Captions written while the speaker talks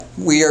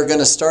We are going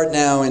to start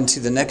now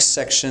into the next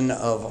section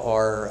of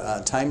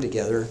our time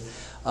together,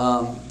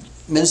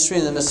 Ministry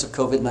in the midst of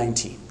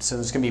COVID-19. So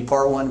there's going to be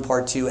part one,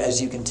 part two. As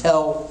you can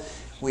tell,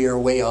 we are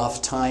way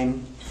off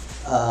time,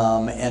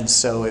 and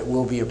so it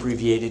will be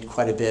abbreviated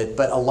quite a bit.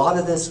 But a lot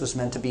of this was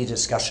meant to be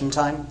discussion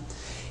time,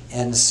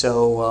 and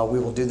so we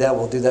will do that.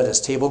 We'll do that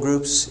as table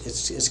groups.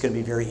 It's going to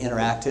be very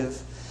interactive,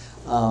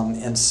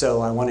 and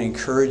so I want to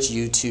encourage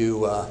you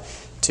to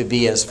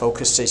be as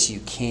focused as you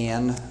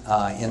can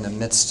in the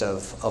midst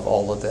of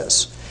all of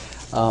this.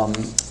 I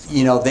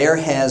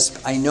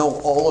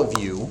know all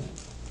of you,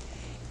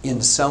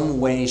 in some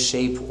way,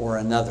 shape, or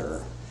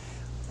another,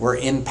 were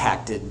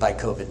impacted by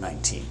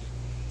COVID-19,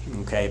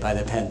 okay, by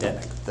the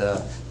pandemic,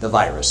 the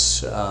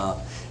virus.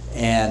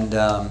 And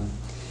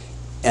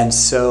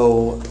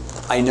so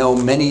I know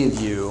many of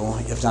you,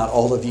 if not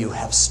all of you,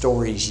 have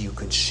stories you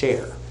could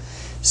share.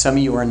 Some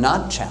of you are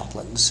not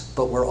chaplains,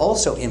 but were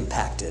also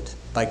impacted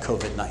by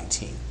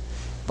COVID-19,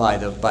 by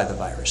the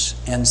virus.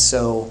 And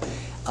so,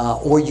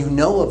 or you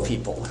know of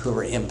people who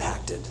were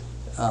impacted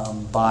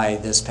by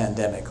this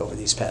pandemic over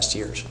this past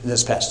year,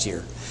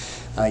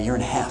 year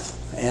and a half.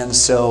 And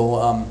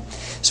so,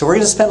 so we're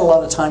going to spend a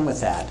lot of time with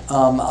that.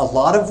 A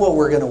lot of what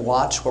we're going to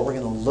watch, what we're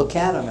going to look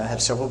at, I'm going to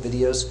have several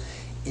videos,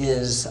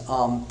 is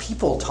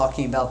people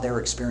talking about their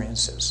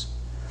experiences.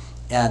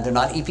 And they're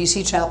not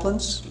EPC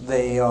chaplains,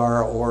 they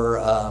are,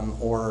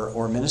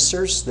 or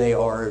ministers, they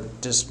are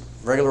just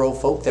regular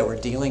old folk that were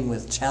dealing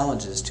with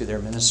challenges to their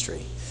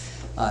ministry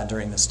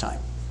during this time.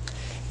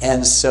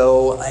 And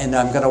so, and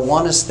I'm going to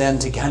want us then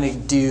to kind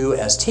of do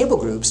as table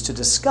groups to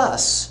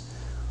discuss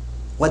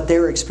what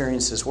their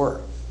experiences were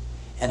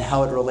and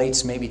how it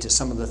relates maybe to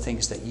some of the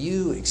things that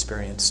you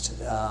experienced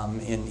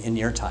in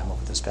your time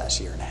over this past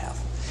year and a half.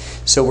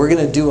 So we're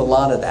going to do a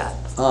lot of that.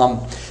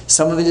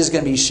 Some of it is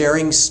going to be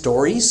sharing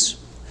stories,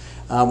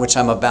 which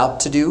I'm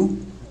about to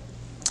do.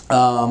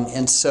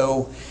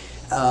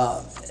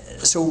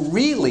 So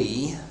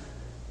really,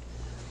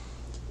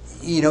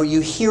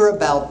 you hear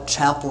about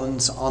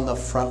chaplains on the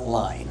front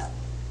line.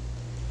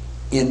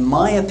 In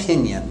my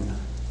opinion,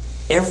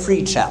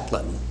 every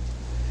chaplain,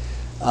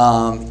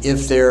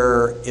 if they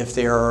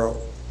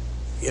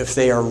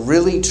are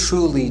really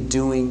truly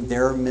doing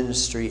their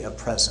ministry a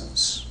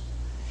presence,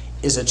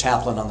 is a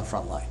chaplain on the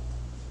front line,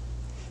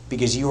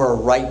 because you are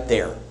right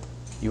there.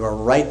 You are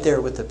right there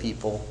with the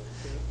people.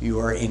 You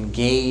are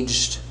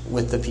engaged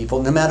with the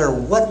people, no matter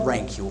what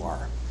rank you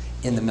are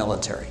in the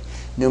military,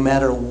 no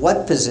matter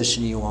what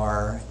position you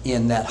are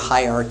in that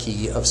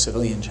hierarchy of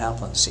civilian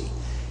chaplaincy.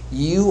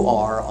 You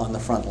are on the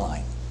front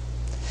line.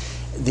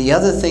 The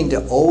other thing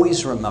to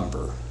always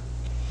remember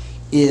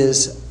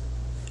is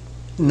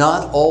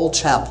not all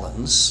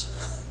chaplains,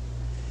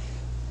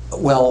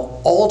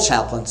 well, all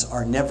chaplains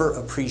are never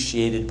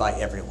appreciated by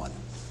everyone.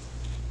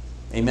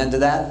 Amen to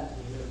that?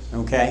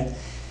 Okay.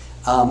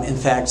 In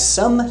fact,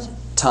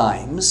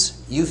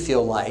 sometimes you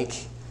feel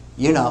like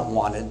you're not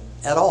wanted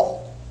at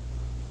all.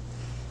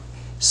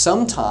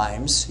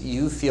 Sometimes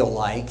you feel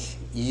like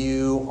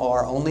you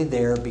are only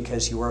there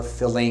because you are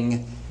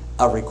filling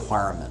a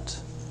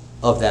requirement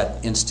of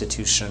that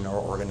institution or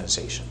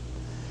organization.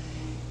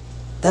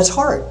 That's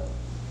hard.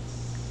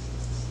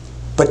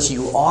 But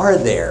you are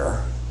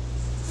there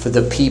for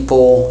the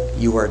people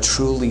you are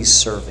truly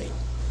serving.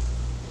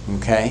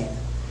 Okay?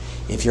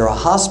 If you're a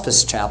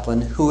hospice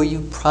chaplain, who are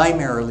you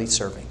primarily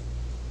serving?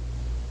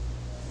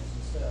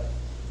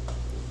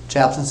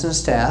 Chaplains and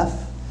staff.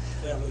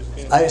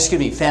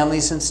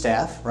 Families and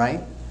staff,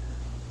 right?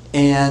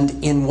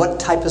 And in what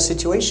type of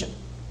situation?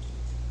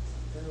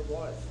 End of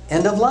life.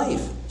 End of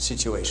life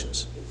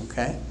situations,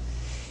 okay?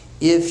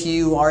 If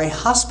you are a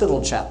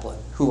hospital chaplain,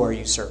 who are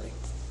you serving?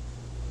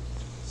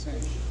 Same.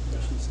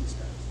 Patients and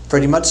staff.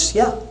 Pretty much,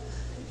 yeah.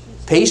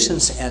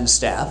 Patients and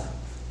staff.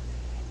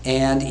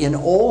 And in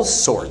all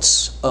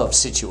sorts of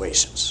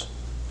situations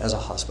as a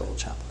hospital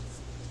chaplain,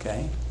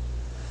 okay?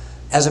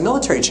 As a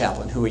military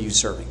chaplain, who are you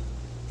serving?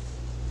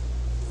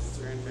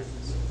 Military and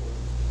families.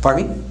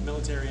 Pardon me?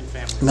 Military and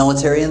families.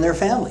 Military and their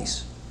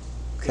families,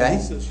 okay?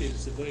 Associated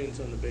civilians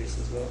on the base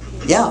as well.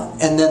 Yeah,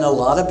 and then a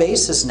lot of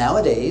bases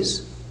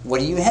nowadays, what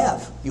do you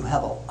have? You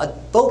have a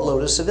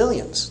boatload of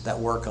civilians that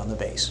work on the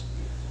base,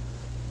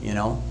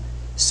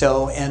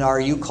 So, and are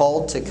you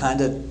called to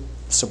kind of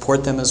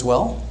support them as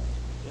well?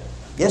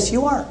 Yes,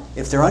 you are.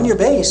 If they're on your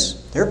base,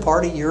 they're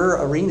part of your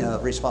arena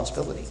of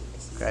responsibility.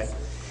 Okay,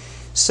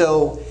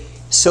 so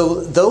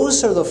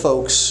those are the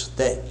folks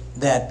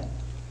that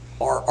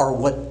are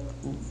what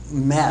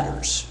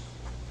matters.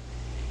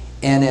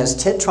 And as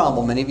Ted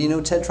Tromble, many of you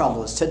know Ted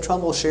Tromble, as Ted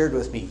Tromble shared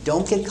with me,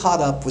 don't get caught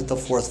up with the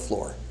fourth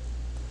floor.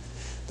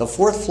 The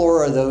fourth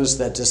floor are those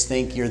that just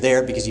think you're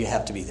there because you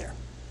have to be there.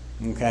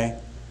 Okay,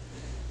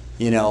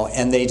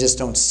 and they just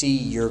don't see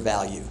your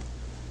value.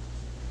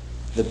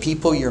 The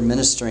people you're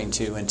ministering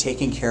to and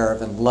taking care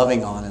of and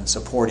loving on and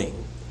supporting,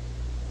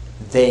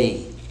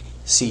 they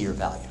see your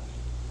value.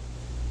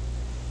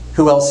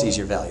 Who else sees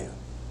your value?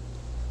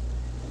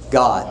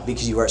 God,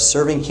 because you are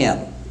serving Him.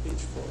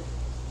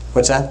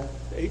 What's that?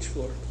 H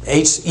floor.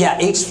 H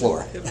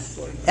floor. Heaven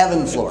floor.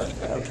 Heaven floor,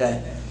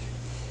 okay?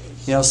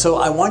 So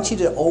I want you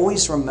to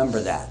always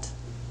remember that.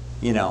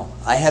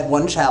 I had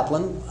one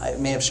chaplain, I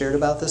may have shared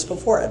about this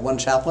before, I had one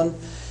chaplain,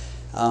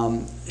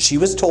 she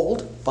was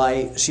told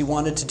she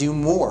wanted to do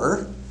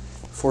more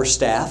for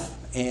staff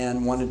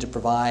and wanted to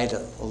provide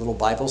a little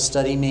Bible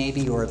study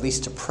maybe, or at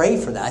least to pray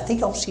for that. I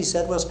think all she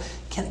said was,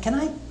 can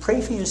I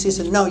pray for you? And she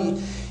said, no.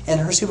 And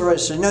her supervisor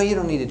said, no, you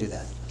don't need to do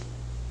that.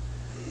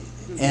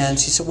 And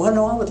she said, well,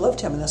 no, I would love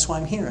to, and that's why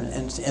I'm here.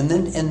 And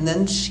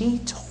then she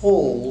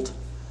told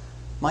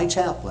my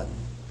chaplain,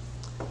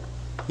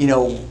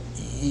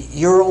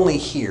 you're only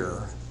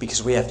here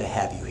because we have to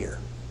have you here.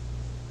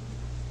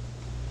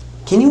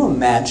 Can you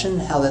imagine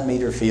how that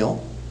made her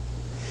feel?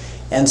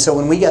 And so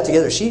when we got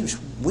together,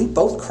 we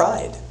both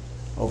cried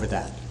over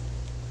that.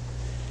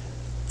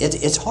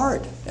 It's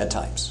hard at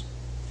times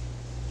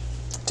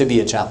to be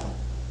a chaplain.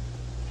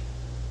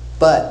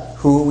 But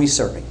who are we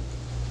serving?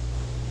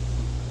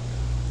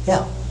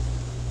 Yeah,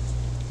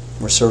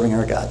 we're serving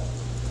our God.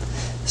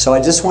 So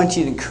I just want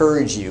to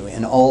encourage you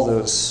in all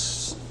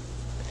those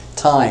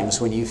times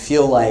when you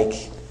feel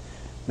like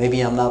maybe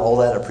I'm not all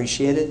that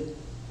appreciated.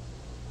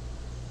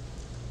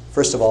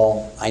 First of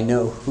all, I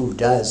know who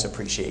does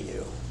appreciate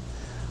you.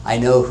 I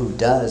know who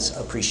does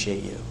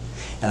appreciate you.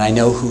 And I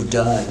know who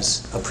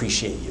does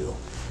appreciate you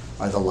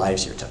are the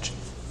lives you're touching.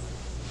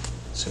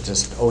 So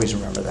just always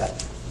remember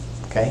that.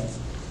 Okay?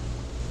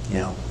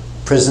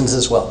 Prisons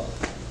as well.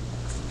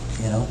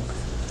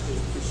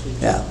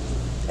 Yeah.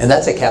 And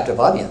that's a captive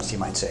audience, you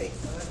might say.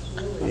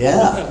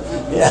 Yeah.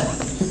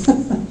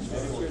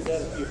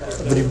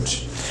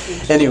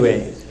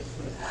 Anyway.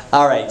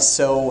 All right.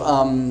 So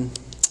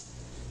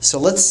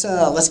let's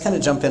kind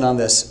of jump in on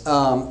this.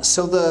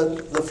 So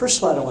the first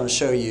slide I want to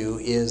show you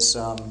is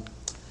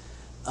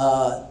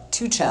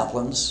two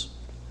chaplains,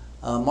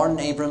 Martin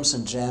Abrams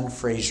and Jan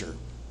Frazier.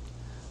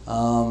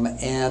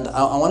 And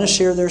I want to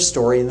share their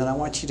story, and then I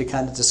want you to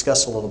kind of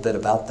discuss a little bit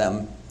about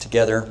them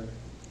together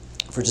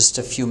for just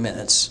a few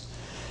minutes.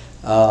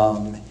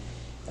 And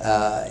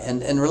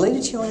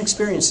related to your own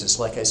experiences,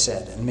 like I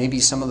said, and maybe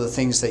some of the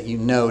things that you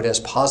note as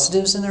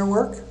positives in their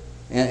work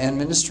and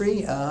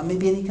ministry,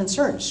 maybe any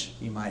concerns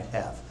you might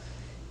have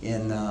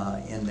in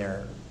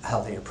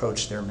how they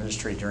approach their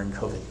ministry during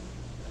COVID.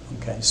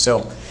 Okay,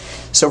 so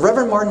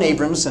Reverend Martin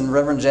Abrams and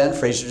Reverend Jan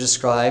Frazier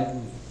describe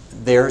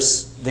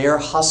their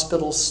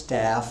hospital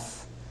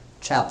staff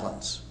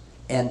chaplains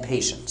and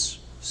patients.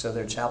 So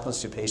they're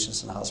chaplains to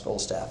patients and hospital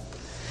staff.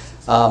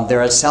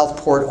 They're at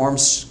Southport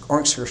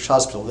Ormskirk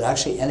Hospital. They're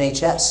actually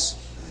NHS,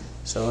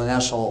 so the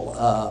National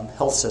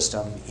Health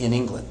System in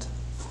England.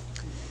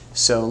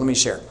 So let me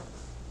share.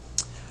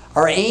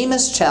 Our aim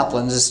as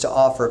chaplains is to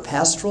offer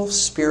pastoral,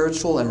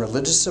 spiritual, and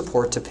religious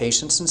support to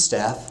patients and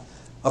staff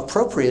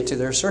appropriate to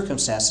their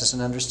circumstances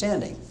and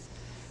understanding.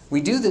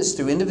 We do this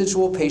through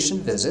individual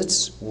patient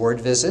visits,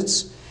 ward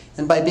visits,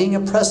 and by being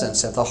a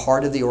presence at the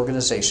heart of the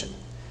organization.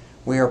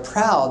 We are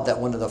proud that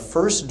one of the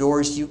first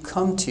doors you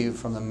come to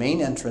from the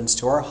main entrance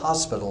to our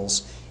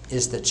hospitals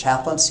is the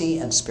Chaplaincy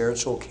and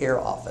Spiritual Care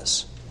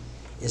Office.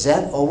 Is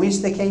that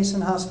always the case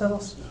in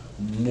hospitals?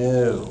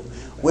 No.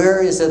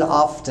 Where is it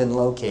often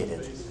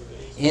located?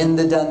 In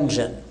the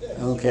dungeon.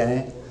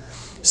 Okay?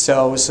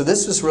 So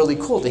this was really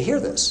cool to hear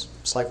this.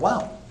 It's like,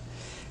 wow.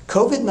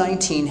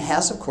 COVID-19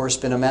 has, of course,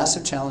 been a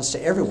massive challenge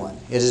to everyone.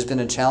 It has been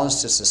a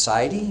challenge to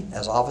society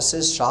as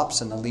offices,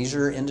 shops, and the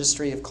leisure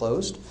industry have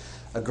closed.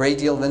 A great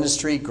deal of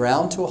industry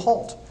ground to a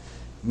halt.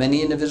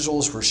 Many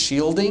individuals were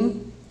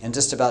shielding, and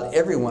just about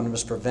everyone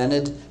was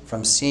prevented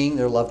from seeing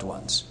their loved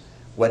ones.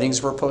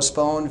 Weddings were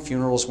postponed,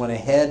 funerals went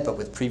ahead, but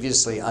with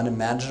previously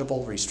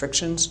unimaginable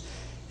restrictions,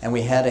 and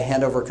we had to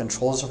hand over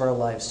controls of our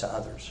lives to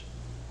others.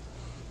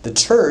 The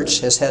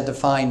church has had to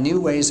find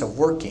new ways of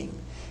working,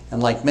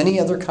 and like many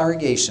other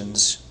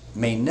congregations,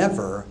 may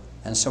never,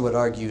 and some would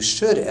argue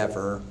should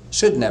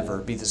never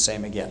be the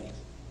same again.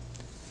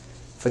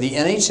 For the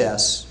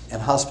NHS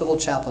and hospital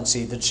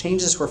chaplaincy, the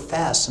changes were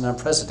fast and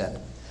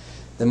unprecedented.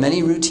 The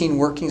many routine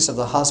workings of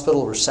the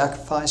hospital were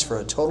sacrificed for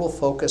a total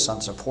focus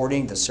on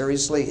supporting the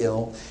seriously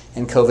ill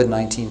and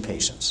COVID-19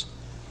 patients.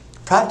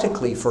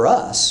 Practically for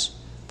us,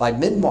 by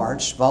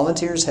mid-March,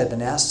 volunteers had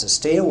been asked to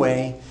stay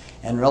away,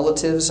 and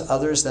relatives,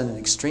 others than in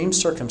extreme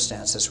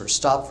circumstances, were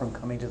stopped from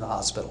coming to the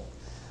hospital.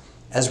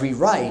 As we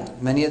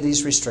write, many of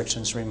these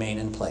restrictions remain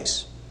in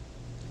place.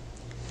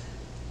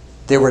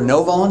 There were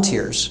no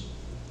volunteers,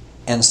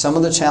 and some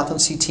of the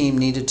chaplaincy team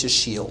needed to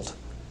shield.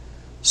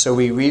 So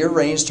we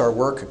rearranged our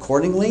work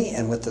accordingly,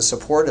 and with the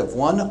support of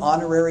one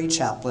honorary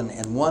chaplain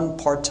and one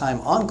part-time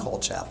on-call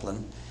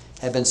chaplain,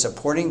 have been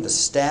supporting the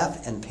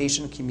staff and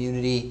patient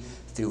community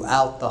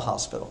throughout the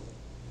hospital.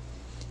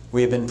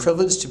 We have been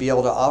privileged to be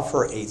able to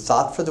offer a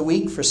Thought for the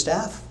Week for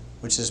staff,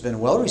 which has been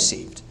well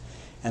received,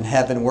 and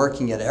have been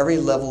working at every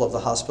level of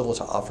the hospital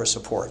to offer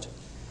support.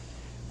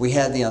 We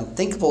had the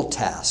unthinkable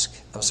task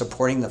of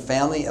supporting the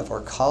family of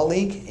our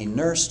colleague, a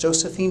nurse,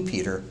 Josephine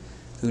Peter,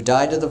 who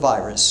died of the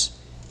virus,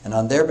 and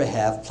on their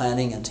behalf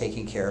planning and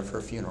taking care of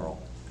her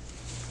funeral.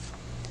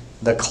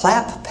 The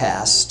clap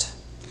past,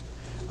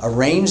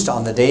 arranged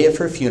on the day of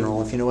her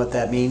funeral, if you know what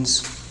that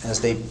means,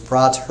 as they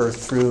brought her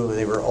through,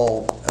 they were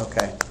all,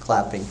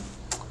 clapping.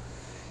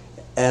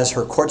 As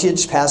her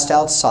cortege passed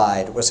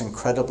outside, was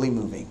incredibly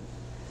moving.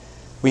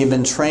 We have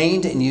been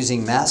trained in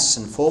using masks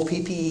and full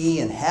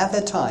PPE and have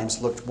at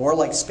times looked more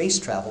like space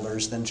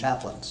travelers than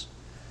chaplains.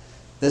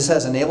 This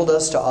has enabled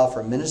us to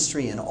offer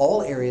ministry in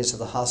all areas of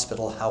the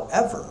hospital,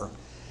 however,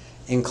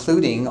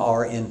 including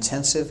our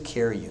intensive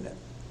care unit.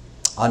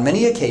 On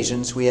many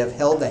occasions, we have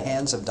held the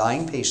hands of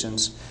dying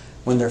patients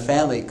when their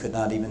family could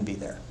not even be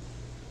there,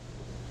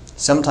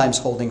 sometimes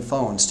holding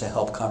phones to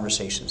help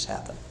conversations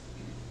happen.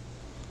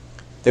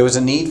 There was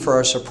a need for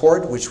our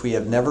support which we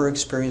have never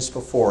experienced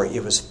before.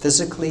 It was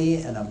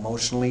physically and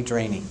emotionally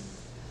draining.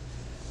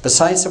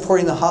 Besides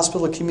supporting the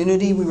hospital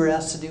community, we were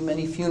asked to do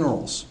many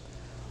funerals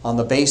on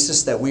the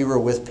basis that we were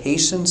with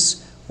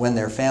patients when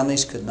their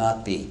families could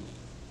not be.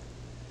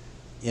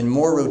 In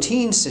more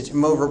routine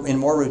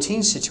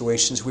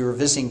situations, we were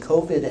visiting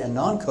COVID and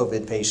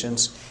non-COVID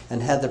patients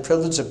and had the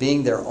privilege of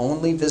being their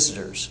only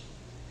visitors.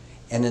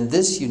 And in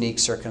this unique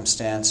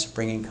circumstance,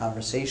 bringing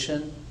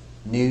conversation,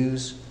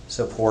 news,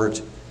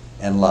 support,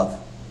 and love.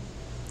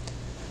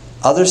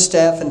 Other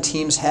staff and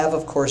teams have,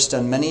 of course,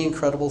 done many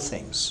incredible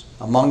things,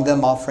 among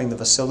them offering the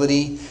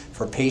facility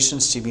for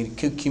patients to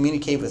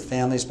communicate with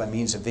families by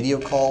means of video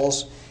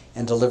calls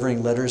and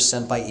delivering letters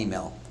sent by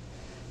email.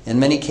 In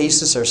many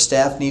cases, our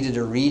staff needed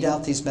to read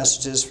out these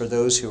messages for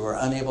those who were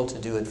unable to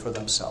do it for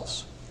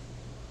themselves.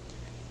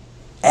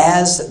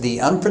 As the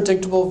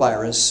unpredictable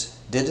virus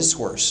did its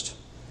worst,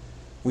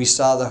 we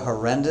saw the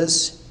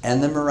horrendous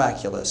and the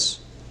miraculous,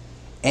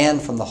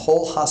 and from the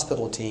whole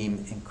hospital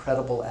team,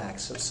 incredible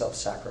acts of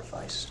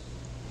self-sacrifice.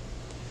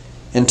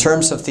 In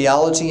terms of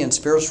theology and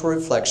spiritual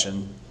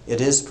reflection,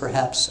 it is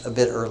perhaps a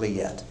bit early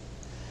yet.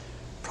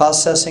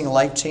 Processing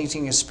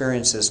life-changing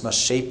experiences must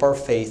shape our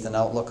faith and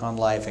outlook on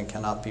life and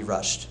cannot be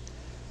rushed.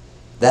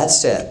 That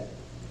said,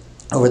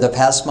 over the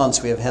past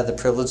months, we have had the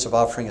privilege of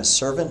offering a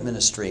servant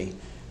ministry,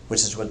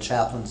 which is what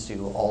chaplains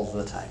do all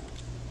the time.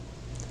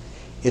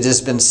 It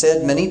has been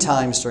said many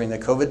times during the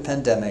COVID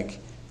pandemic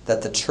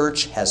that the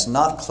church has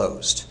not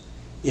closed.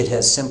 It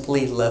has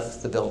simply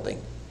left the building.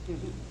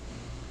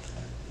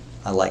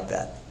 I like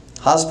that.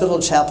 Hospital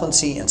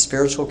chaplaincy and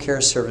spiritual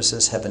care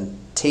services have been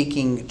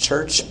taking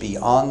church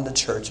beyond the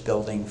church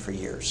building for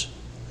years.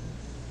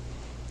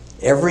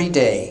 Every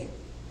day,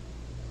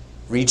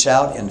 reach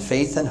out in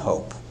faith and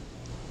hope,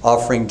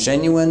 offering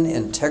genuine,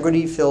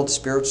 integrity-filled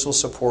spiritual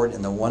support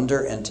in the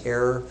wonder and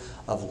terror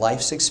of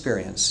life's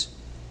experience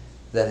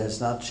that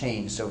has not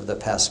changed over the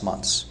past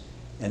months,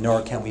 and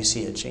nor can we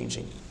see it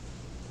changing.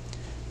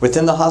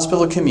 Within the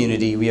hospital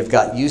community, we have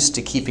got used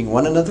to keeping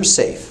one another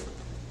safe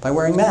by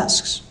wearing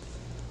masks.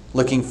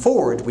 Looking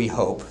forward, we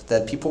hope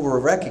that people will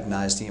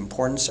recognize the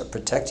importance of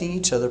protecting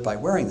each other by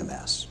wearing the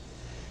mask.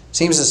 It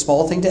seems a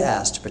small thing to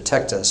ask to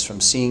protect us from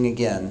seeing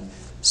again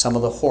some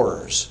of the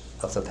horrors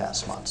of the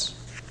past months.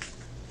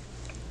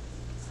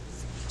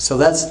 So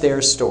that's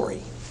their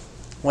story.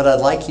 What I'd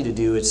like you to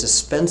do is to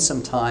spend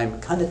some time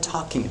kind of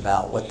talking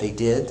about what they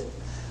did,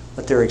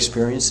 what their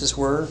experiences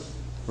were,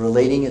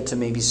 relating it to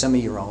maybe some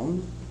of your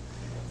own,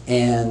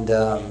 and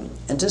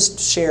just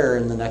share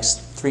in the next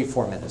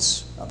 3-4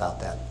 minutes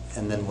about that.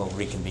 And then we'll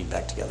reconvene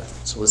back together.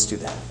 So let's do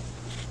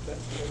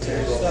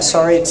that.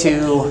 Sorry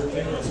to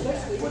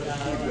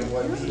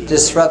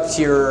disrupt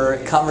your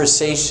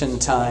conversation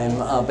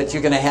time, but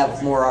you're going to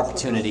have more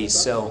opportunities.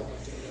 So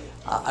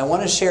I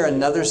want to share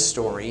another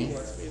story.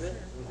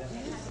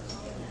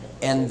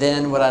 And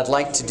then what I'd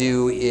like to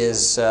do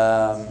is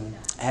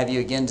have you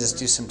again just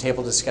do some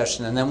table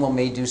discussion, and then we'll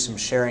may do some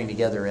sharing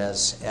together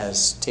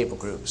as table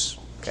groups.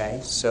 Okay?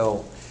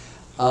 So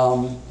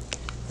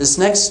this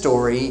next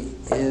story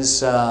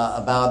is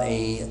about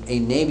a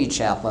Navy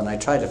chaplain. I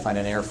tried to find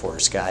an Air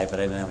Force guy, but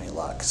I didn't have any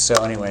luck. So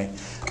anyway,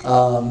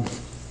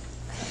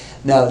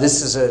 no,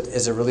 this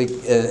is a really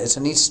it's a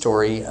neat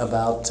story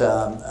about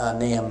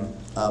Nahum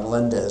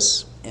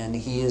Melendez, and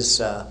he is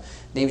a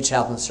Navy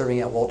chaplain serving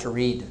at Walter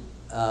Reed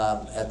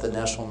at the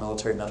National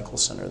Military Medical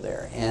Center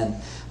there. And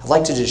I'd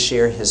like to just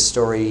share his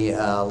story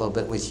a little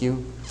bit with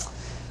you.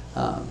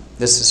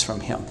 This is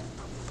from him.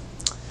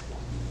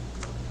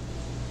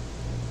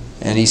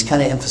 And he's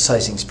kind of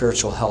emphasizing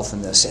spiritual health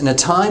in this. In a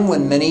time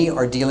when many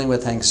are dealing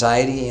with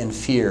anxiety and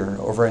fear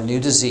over a new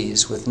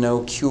disease with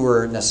no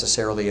cure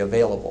necessarily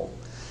available,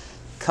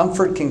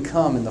 comfort can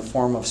come in the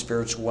form of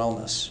spiritual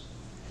wellness.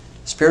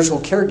 Spiritual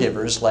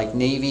caregivers like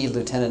Navy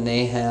Lieutenant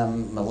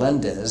Nahum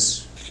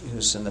Melendez,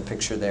 who's in the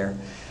picture there,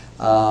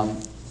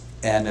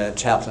 and a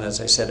chaplain, as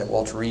I said, at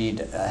Walter Reed,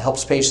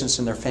 helps patients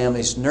and their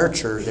families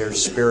nurture their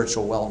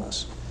spiritual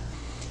wellness.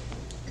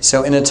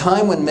 So in a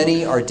time when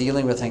many are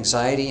dealing with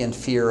anxiety and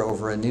fear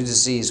over a new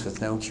disease with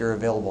no cure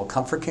available,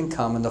 comfort can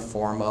come in the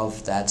form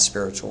of that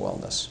spiritual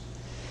wellness.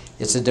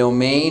 It's a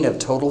domain of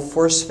total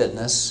force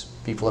fitness.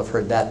 People have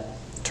heard that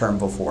term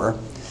before,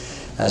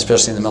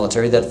 especially in the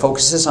military, that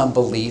focuses on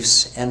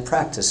beliefs and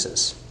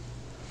practices.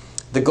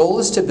 The goal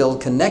is to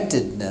build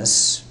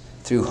connectedness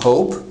through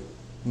hope,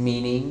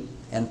 meaning,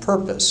 and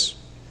purpose.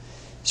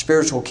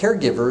 Spiritual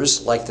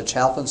caregivers, like the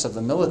chaplains of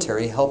the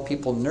military, help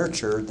people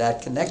nurture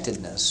that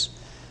connectedness.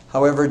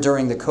 However,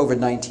 during the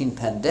COVID-19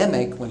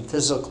 pandemic, when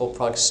physical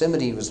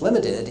proximity is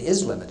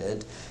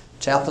limited,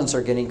 chaplains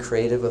are getting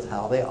creative with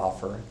how they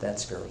offer that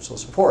spiritual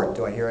support.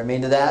 Do I hear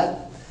amen to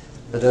that?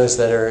 For those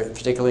that are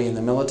particularly in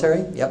the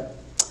military? Yep.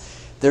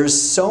 There's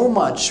so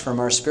much from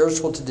our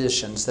spiritual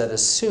traditions that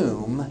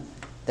assume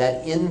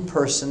that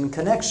in-person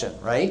connection,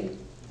 right?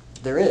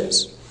 There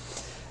is.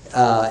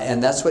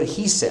 And that's what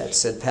he said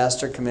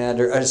Pastor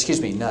Commander,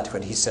 not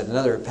what he said,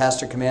 another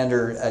Pastor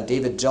Commander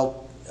David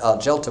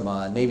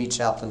Geltema, a Navy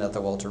chaplain at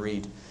the Walter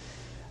Reed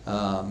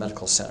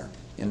Medical Center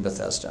in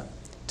Bethesda.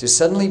 To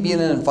suddenly be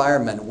in an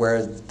environment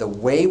where the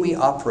way we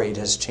operate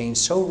has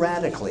changed so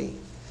radically,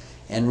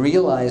 and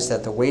realize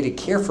that the way to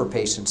care for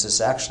patients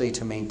is actually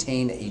to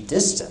maintain a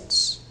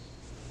distance,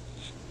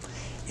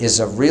 is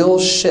a real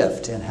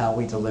shift in how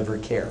we deliver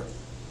care.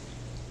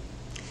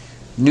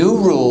 New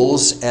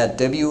rules at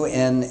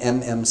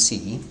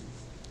WNMMC,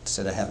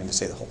 instead of having to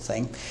say the whole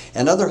thing,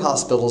 and other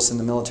hospitals in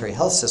the military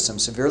health system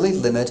severely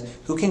limit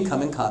who can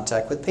come in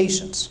contact with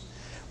patients,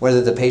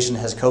 whether the patient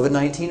has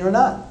COVID-19 or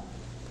not.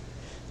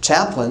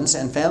 Chaplains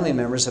and family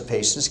members of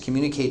patients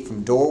communicate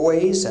from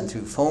doorways and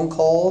through phone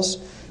calls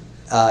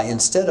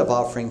instead of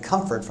offering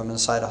comfort from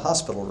inside a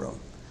hospital room.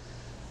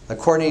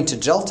 According to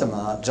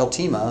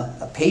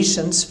Geltema,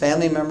 patients,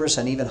 family members,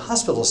 and even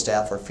hospital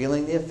staff are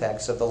feeling the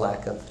effects of the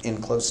lack of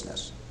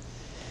in-closeness.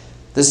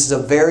 This is a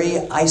very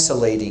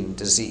isolating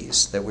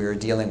disease that we are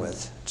dealing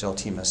with,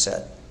 Geltema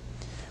said.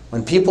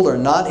 When people are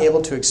not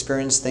able to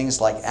experience things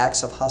like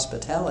acts of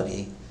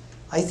hospitality,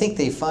 I think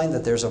they find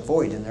that there's a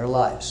void in their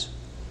lives.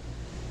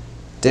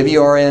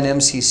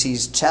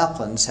 WRN-MCC's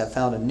chaplains have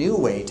found a new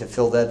way to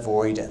fill that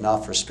void and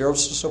offer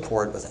spiritual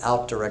support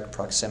without direct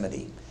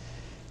proximity.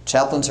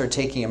 Chaplains are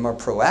taking a more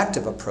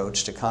proactive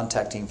approach to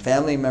contacting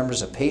family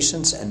members of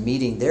patients and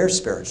meeting their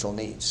spiritual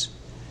needs.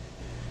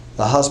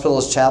 The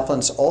hospital's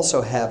chaplains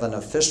also have an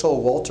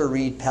official Walter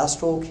Reed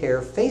Pastoral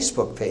Care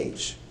Facebook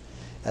page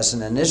as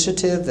an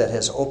initiative that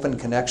has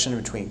opened connection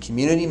between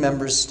community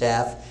members,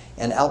 staff,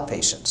 and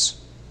outpatients.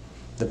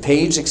 The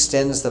page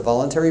extends the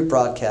voluntary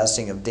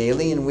broadcasting of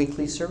daily and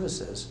weekly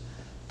services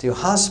to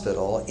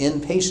hospital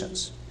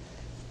inpatients.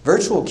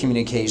 Virtual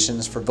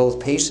communications for both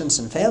patients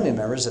and family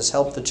members has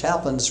helped the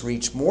chaplains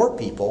reach more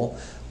people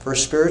for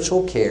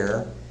spiritual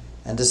care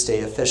and to stay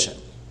efficient.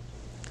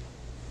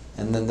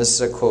 And then this is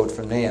a quote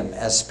from Nahum.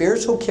 As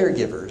spiritual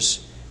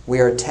caregivers, we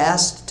are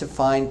tasked to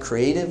find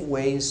creative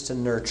ways to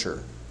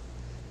nurture.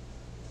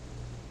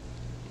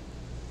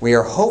 We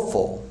are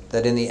hopeful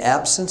that in the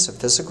absence of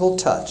physical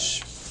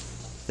touch,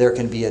 there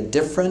can be a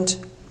different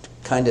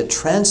kind of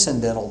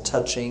transcendental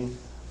touching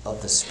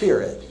of the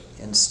Spirit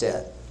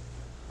instead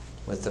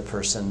with the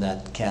person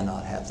that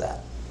cannot have that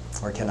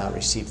or cannot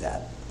receive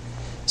that.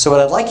 So what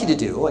I'd like you to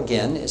do,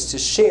 again, is to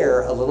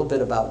share a little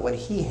bit about what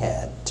he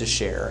had to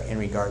share in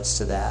regards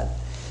to that.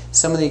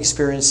 Some of the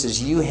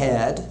experiences you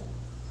had,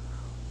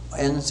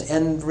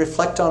 and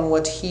reflect on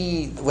what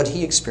he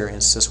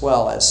experienced as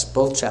well, as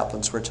both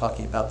chaplains were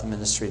talking about the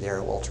ministry there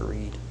at Walter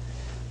Reed.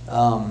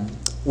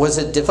 Was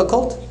it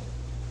difficult?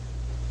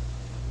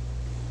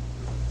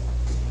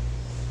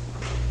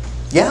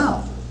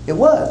 Yeah, it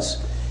was.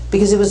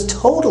 Because it was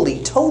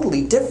totally,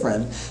 totally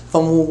different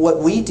from what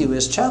we do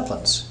as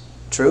chaplains.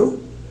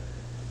 True?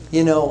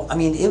 You know, I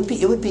mean,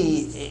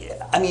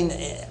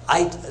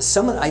 I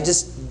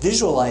just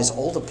visualize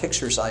all the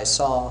pictures I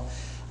saw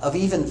of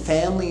even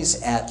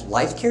families at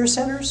life care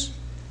centers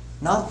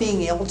not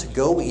being able to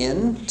go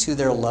in to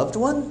their loved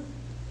one,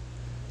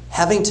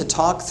 having to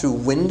talk through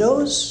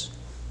windows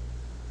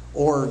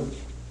or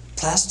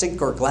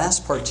plastic or glass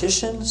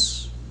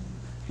partitions,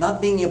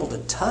 not being able to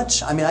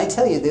touch. I mean, I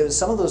tell you,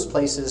 some of those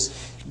places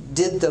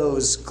did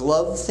those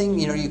glove thing.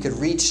 You know, you could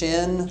reach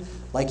in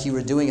like you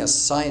were doing a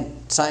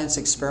science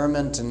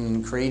experiment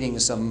and creating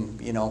some,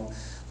 you know,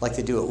 like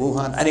they do at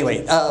Wuhan.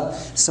 Anyway,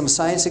 some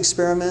science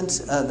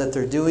experiment that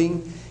they're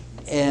doing,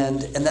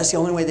 and that's the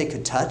only way they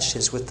could touch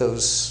is with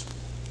those,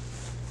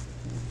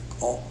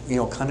 you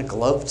know, kind of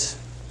gloved.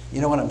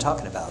 You know what I'm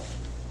talking about?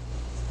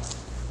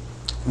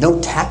 No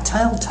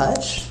tactile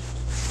touch.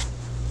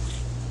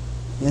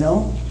 You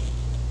know.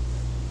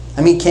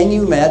 I mean, can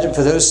you imagine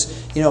for those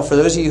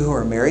of you who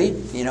are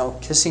married, you know,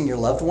 kissing your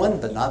loved one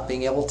but not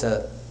being able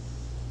to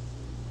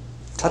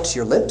touch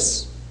your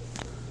lips?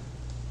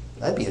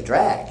 That'd be a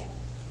drag.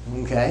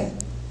 Okay?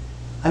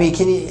 I mean,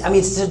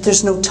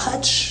 there's no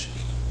touch.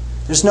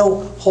 There's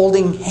no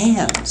holding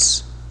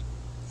hands,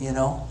 you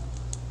know?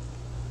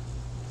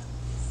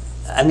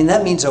 I mean,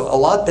 that means a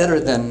lot better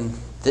than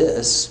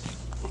this,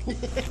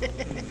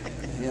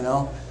 you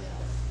know?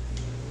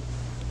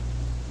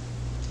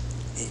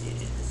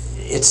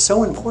 It's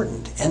so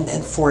important.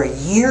 And for a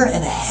year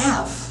and a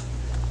half,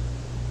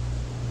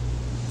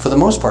 for the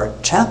most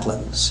part,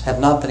 chaplains have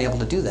not been able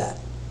to do that,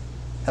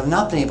 have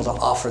not been able to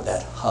offer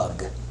that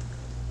hug,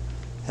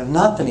 have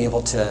not been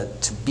able to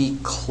be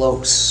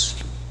close.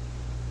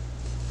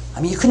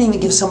 I mean, you couldn't even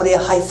give somebody a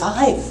high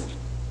five.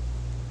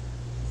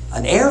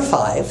 An Air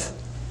 5,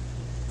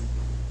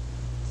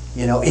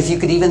 you know, if you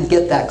could even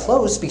get that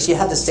close, because you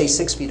had to stay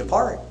 6 feet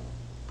apart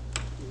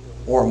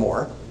or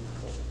more,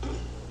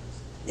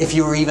 if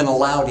you were even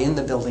allowed in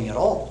the building at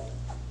all.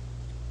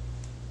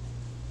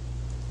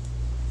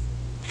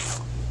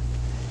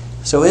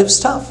 So it was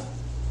tough.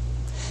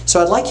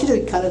 So I'd like you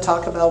to kind of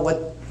talk about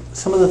what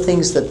some of the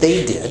things that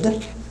they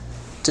did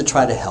to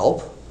try to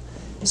help,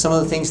 some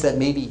of the things that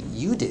maybe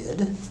you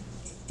did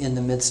in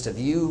the midst of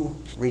you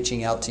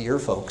reaching out to your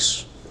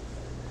folks,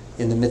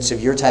 in the midst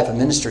of your type of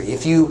ministry.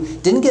 If you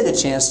didn't get a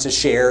chance to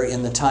share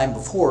in the time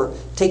before,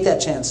 take that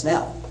chance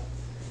now.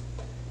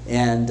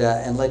 And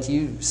let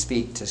you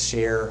speak to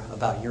share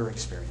about your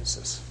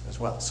experiences as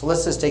well. So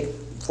let's just take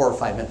 4 or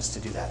 5 minutes to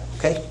do that,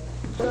 okay?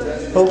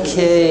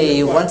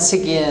 Okay, once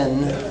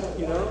again.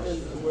 You know,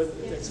 and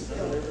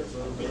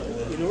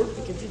in order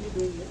to continue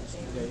doing this.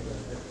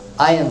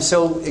 I am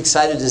so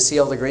excited to see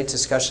all the great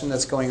discussion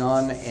that's going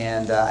on,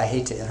 and I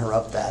hate to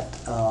interrupt that,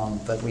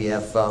 but we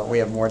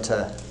have more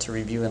to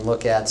review and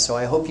look at. So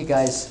I hope you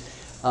guys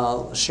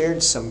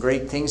shared some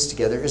great things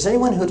together. Is there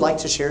anyone who'd like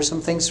to share some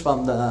things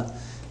from the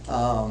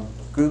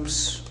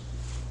groups,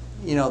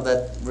 you know,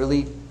 that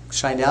really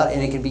shined out?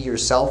 And it could be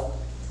yourself,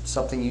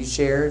 something you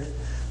shared.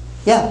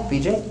 Yeah,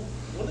 BJ?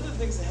 One of the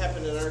things that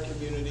happened in our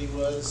community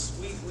was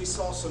we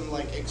saw some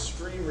like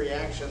extreme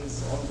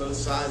reactions on both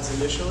sides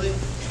initially.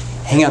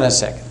 Hang on a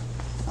second.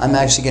 I'm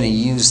actually going to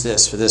use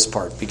this for this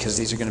part because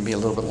these are going to be a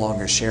little bit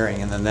longer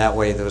sharing, and then that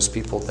way those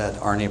people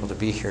that aren't able to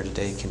be here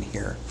today can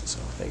hear. So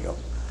there you go.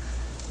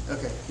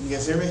 Okay, can you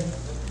guys hear me?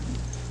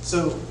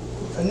 So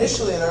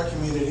initially in our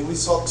community, we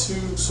saw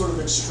 2 sort of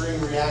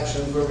extreme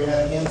reactions where we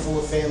had a handful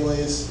of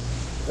families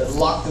that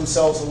locked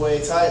themselves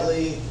away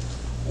tightly.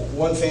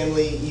 One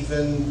family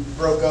even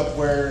broke up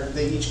where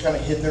they each kind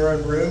of hid in their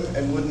own room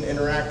and wouldn't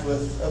interact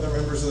with other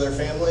members of their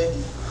family,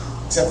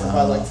 except for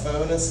by like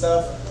phone and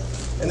stuff.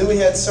 And then we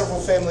had several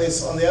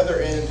families on the other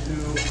end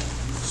who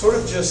sort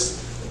of just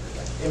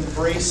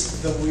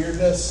embraced the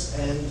weirdness.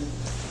 And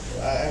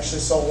I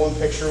actually saw one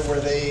picture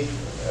where they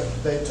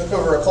took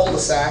over a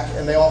cul-de-sac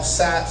and they all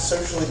sat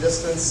socially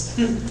distanced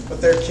with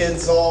their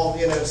kids all,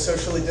 you know,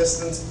 socially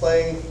distanced,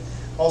 playing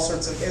all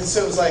sorts of. And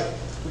so it was like,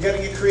 we got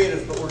to get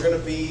creative, but we're going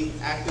to be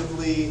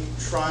actively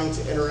trying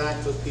to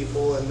interact with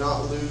people and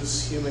not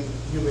lose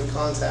human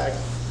contact.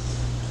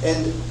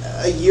 And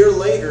a year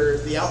later,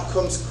 the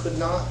outcomes could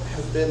not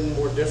have been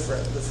more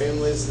different. The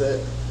families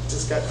that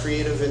just got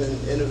creative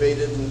and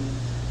innovated, and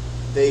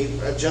they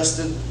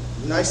adjusted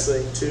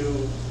nicely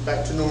to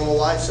back to normal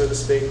life, so to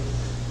speak.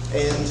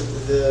 And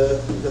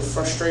the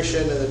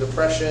frustration and the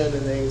depression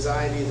and the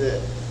anxiety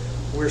that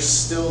we're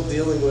still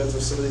dealing with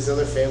some of these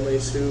other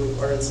families who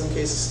are in some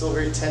cases still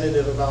very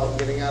tentative about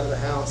getting out of the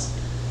house.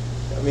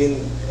 I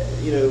mean,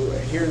 you know,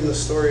 hearing the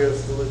story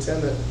of the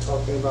lieutenant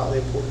talking about the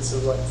importance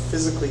of like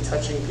physically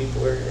touching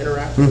people or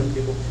interacting with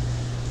people.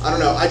 I don't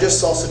know, I just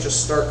saw such a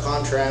stark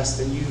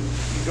contrast, and you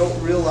don't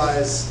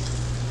realize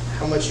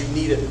how much you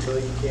need it until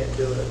you can't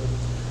do it.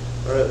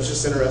 Or it was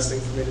just interesting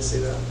for me to see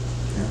that.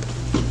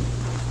 Yeah.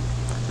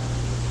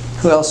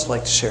 Who else would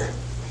like to share?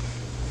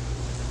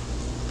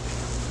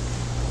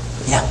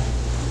 Yeah.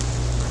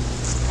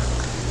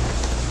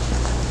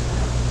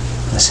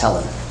 Miss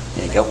Helen,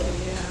 there you go.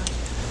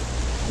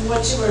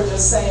 What you were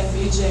just saying,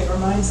 BJ,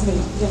 reminds me,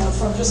 you know,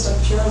 from just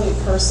a purely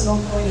personal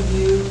point of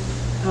view,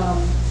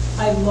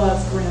 I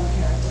love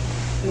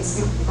grandparenting. It's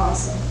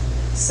awesome.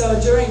 So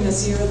during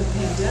this year of the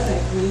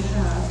pandemic, we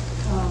have,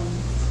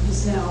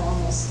 he's now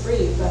almost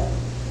 3,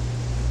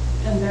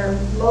 and they're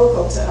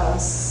local to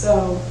us.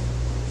 So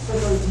for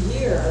the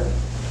year,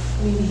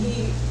 I mean,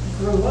 he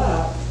grew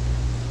up,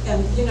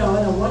 and you know,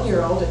 and a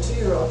 1-year-old, a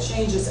 2-year-old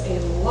changes a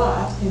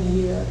lot in a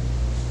year.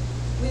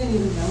 We didn't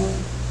even know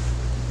him.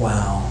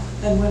 Wow.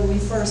 And when we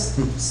first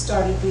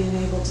started being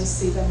able to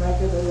see them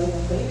regularly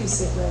and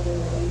babysit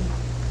regularly,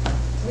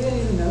 we didn't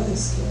even know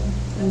this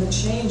kid. And the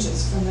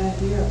changes from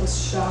that year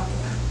was shocking.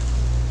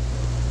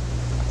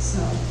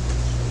 So.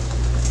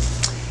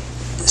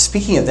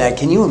 Speaking of that,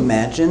 can you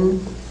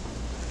imagine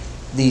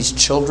these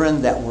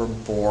children that were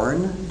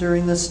born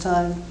during this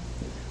time?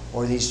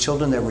 Or these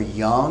children that were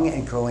young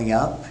and growing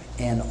up,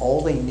 and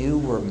all they knew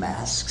were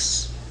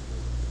masks?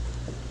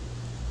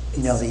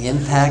 You know, the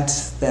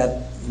impact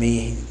that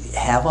may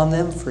have on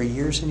them for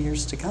years and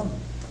years to come.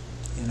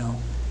 You know,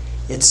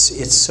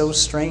 it's so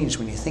strange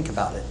when you think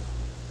about it.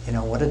 You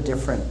know, what a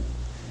different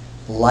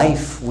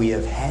life we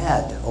have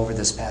had over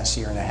this past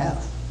year and a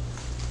half.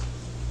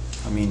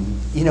 I mean,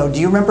 you know, do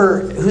you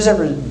remember, who's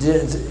ever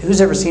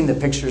seen the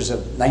pictures of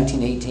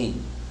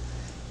 1918?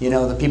 You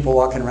know, the people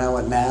walking around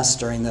with masks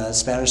during the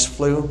Spanish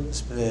flu,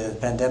 the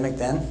pandemic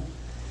then?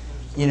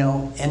 You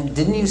know, and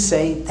didn't you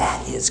say,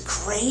 that is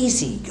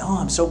crazy? Oh,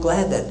 I'm so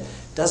glad that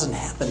doesn't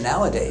happen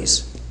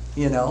nowadays,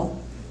 you know?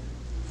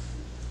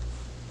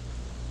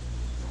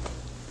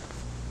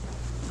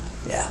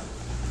 Yeah.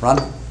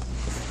 Ron?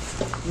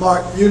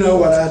 Mark, you know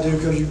what I do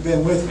because you've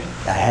been with me.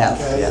 I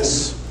have, Okay?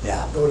 yes.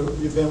 Yeah.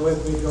 You've been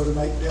with me, go to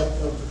make death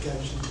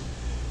notification.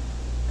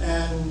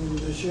 And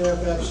the sheriff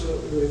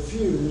absolutely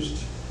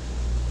refused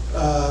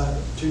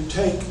to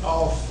take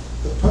off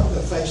the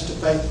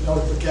face-to-face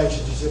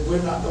notifications. He said,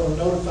 we're not going to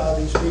notify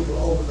these people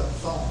over the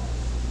phone.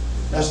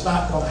 That's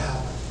not going to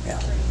happen. Yeah.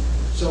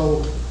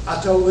 So I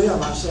told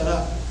them, I said,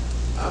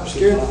 I'm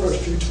scared the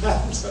first few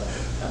times.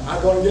 Am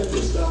I going to get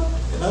this done?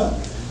 You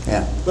know?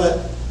 Yeah.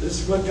 But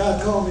this is what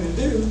God called me to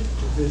do.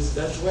 That's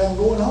the way I'm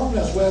going home.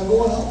 That's the way I'm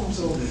going home.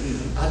 So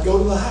I'd go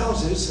to the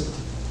houses and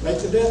make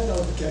the death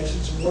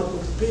notifications and work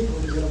with the people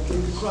to get them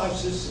through the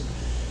crisis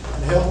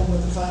and help them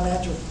with the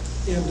financial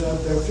end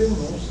of their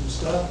funerals and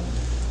stuff,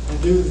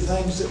 and do the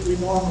things that we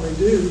normally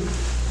do.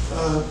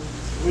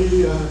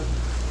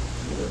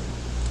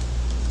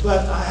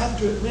 But I have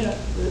to admit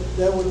that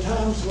there were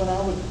times when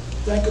I would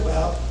think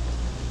about,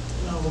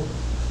 you know,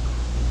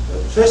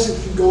 especially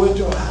if you go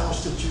into a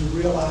house that you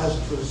realized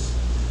was,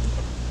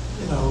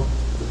 you know,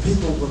 the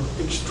people were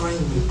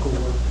extremely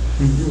poor.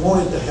 You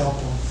wanted to help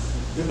them.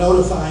 You're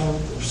notifying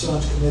them their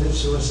son's committed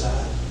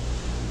suicide.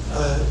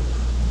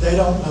 They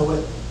don't know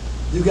it.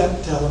 You got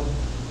to tell them.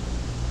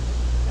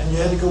 And you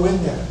had to go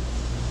in there.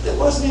 There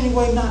wasn't any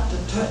way not to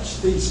touch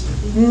these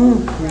people.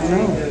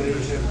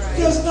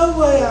 There's no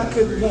way I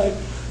could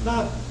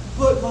not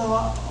put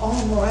my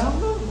arm around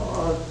them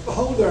or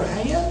hold their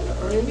hand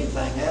or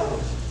anything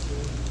else.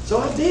 So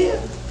I did.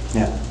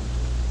 Yeah.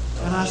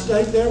 And I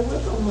stayed there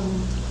with them,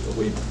 and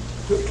we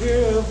took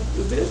care of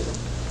the business.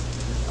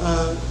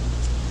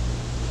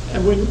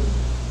 And when,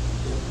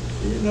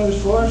 you know,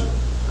 as far as,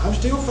 I'm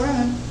still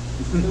fine.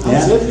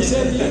 I'm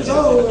 77 years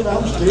old, and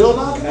I'm still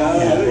knocking on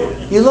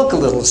wood. You look a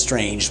little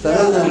strange, but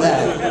other than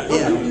that, You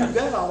yeah. knew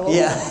that all along.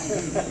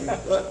 Yeah.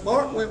 But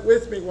Mark went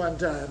with me one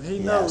time. He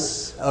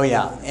knows. Yes. Oh,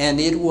 yeah.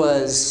 And it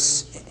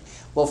was,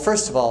 well,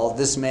 first of all,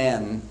 this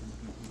man,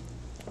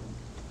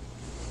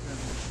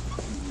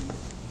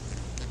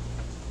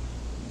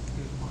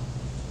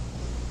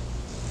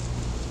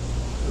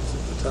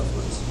 The tough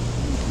ones.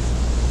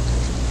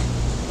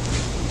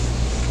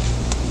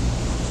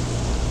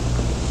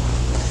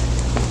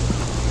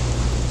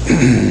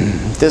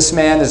 this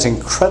man is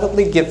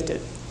incredibly gifted.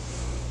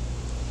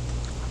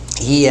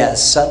 He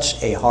has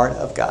such a heart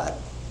of God.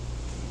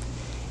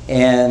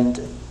 And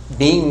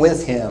being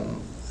with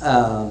him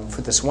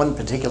for this one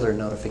particular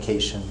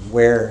notification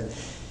where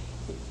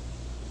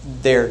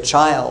their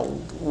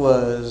child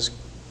was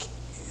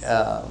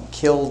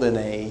killed in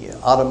a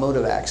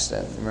automotive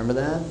accident. Remember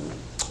that?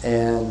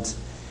 And,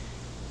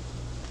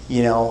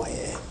 you know,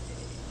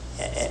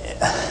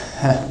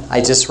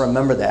 I just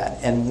remember that.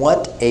 And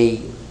what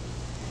a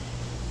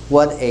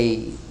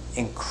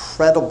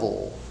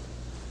incredible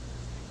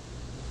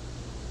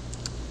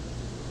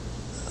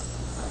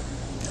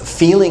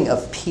feeling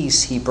of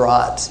peace he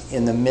brought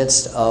in the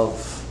midst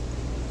of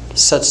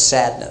such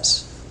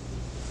sadness.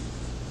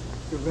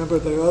 Remember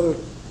their other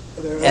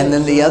And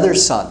then the other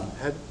son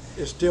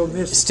is still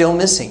missing. still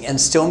missing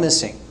and still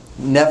missing,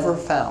 never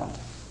found.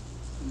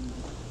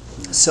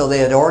 So they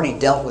had already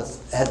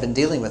had been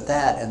dealing with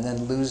that, and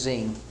then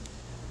losing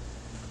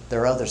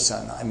their other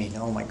son. I mean,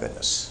 oh my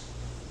goodness.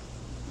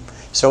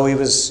 So it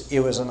was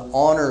an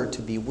honor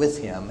to be with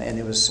him, and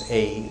it was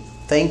a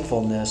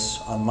thankfulness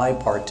on my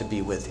part to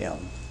be with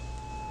him.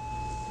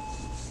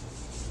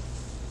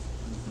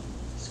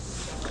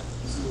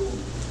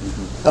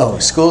 Oh,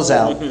 school's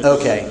out.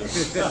 Okay.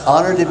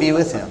 Honor to be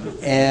with him.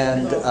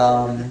 And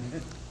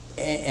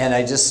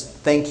I just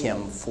thank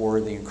him for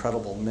the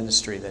incredible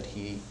ministry that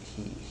he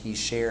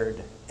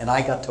shared, and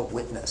I got to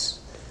witness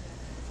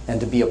and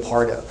to be a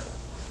part of.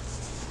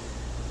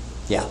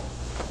 Yeah.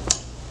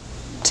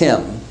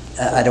 Tim,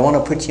 I don't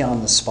want to put you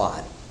on the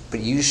spot, but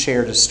you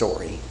shared a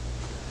story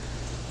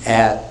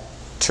at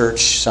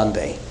church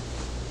Sunday.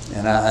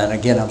 And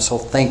again, I'm so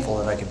thankful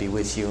that I could be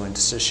with you and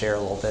just to share a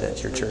little bit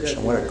at your church.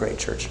 And what a great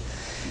church.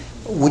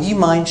 Would you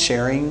mind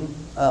sharing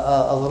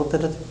a little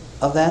bit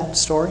of that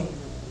story?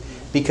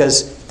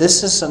 Because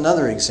this is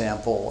another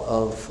example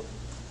of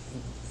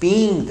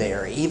being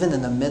there, even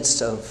in the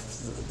midst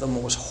of the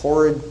most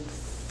horrid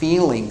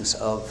feelings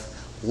of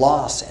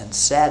loss and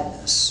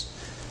sadness.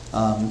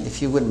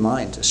 If you wouldn't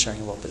mind just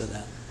sharing a little bit of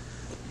that.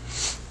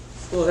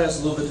 Well, it has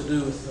a little bit to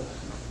do with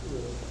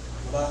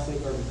what I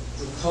think are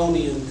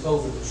draconian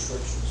COVID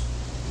restrictions.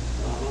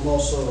 I'm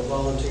also a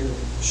volunteer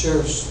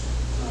sheriff's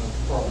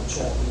department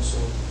chaplain, so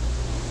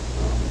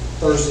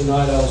Thursday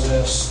night I was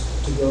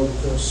asked to go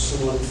because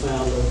someone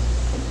found a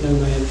young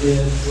man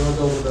dead, drug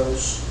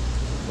overdose.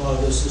 A lot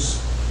of this is,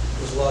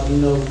 as a lot of you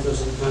know,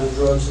 because of the kind of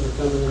drugs that are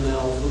coming in now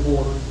over the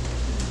border.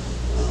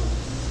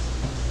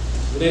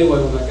 But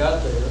anyway, when I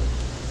got there,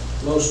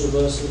 most of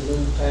us had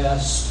moved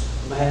past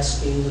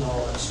masking and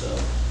all that stuff.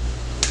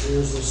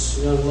 Here's this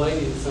young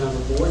lady who found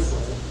her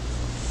boyfriend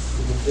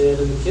who was dead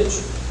in the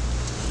kitchen.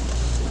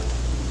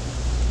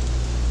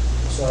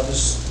 So I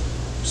just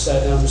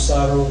sat down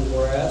beside her on the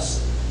grass,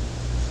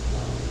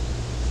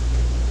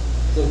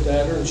 looked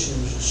at her, and she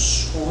was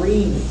just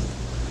screaming,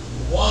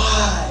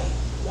 "Why?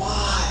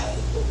 Why?"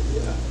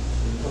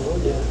 Oh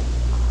yeah.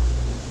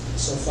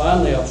 So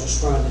finally I was just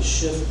trying to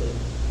shift the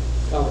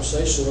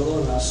conversation a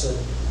little, and I said,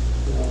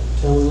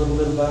 tell me a little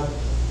bit about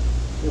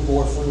your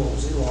boyfriend. What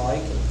was he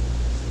like? And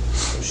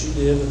So she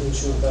did, and then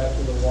she went back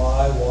to the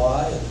why,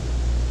 and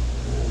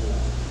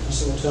I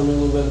said, well, tell me a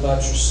little bit about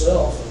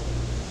yourself.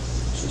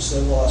 And she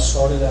said, well, I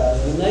started out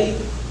in the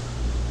Navy.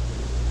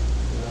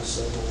 And I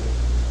said, well,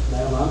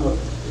 ma'am, I'm a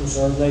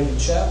Reserve Navy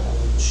chaplain.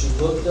 And she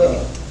looked up,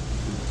 and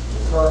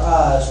her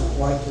eyes went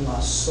right to my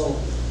soul.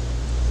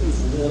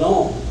 From then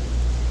on,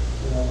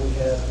 we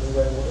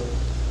were able to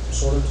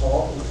sort of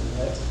talk and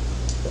connect.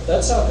 But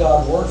that's how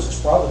God works. It's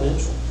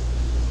providential.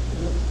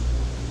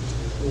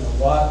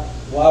 Why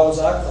was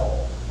I called?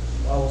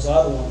 Why was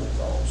I the one that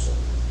called? So,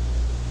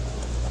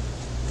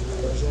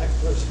 The exact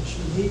person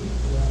she needed.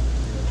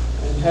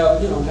 and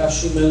how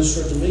she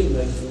ministered to me,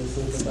 making me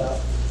think about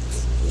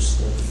just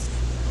the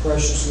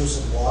preciousness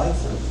of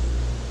life.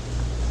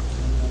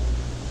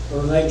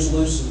 And her name's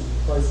Lucy.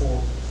 Pray for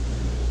her.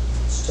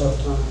 It's a tough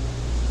time.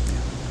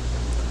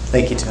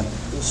 Thank you, Tim.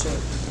 Yes, sir.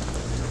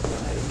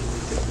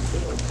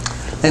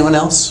 Anyone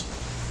else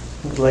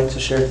would like to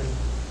share?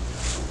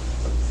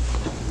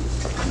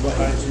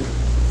 Behind you.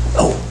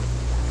 Oh,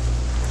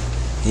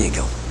 here you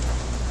go.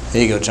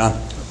 There you go, John.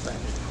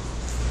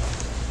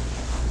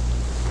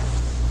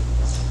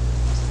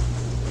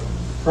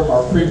 From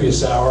our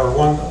previous hour,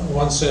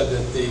 one said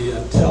that the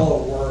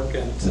telework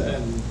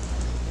and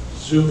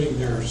Zooming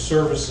their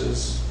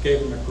services gave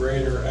them a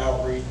greater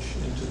outreach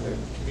into the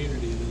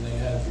community than they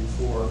had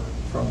before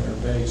from their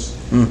base.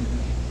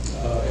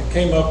 It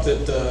came up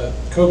that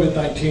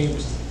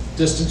COVID-19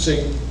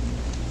 distancing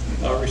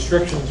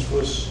restrictions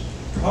was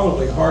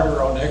probably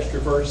harder on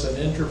extroverts than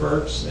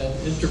introverts, and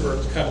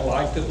introverts kind of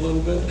liked it a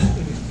little bit.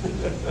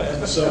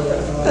 And so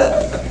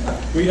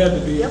we had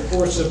to be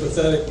more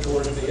sympathetic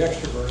toward the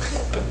extroverts.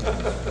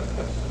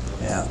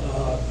 Yeah.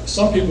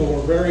 Some people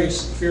were very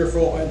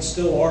fearful and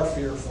still are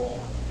fearful.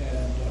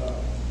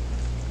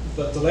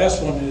 But the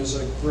last one is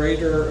a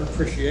greater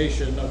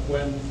appreciation of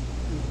when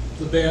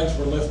the bans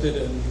were lifted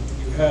and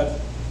you had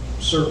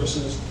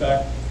services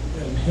back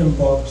and hymn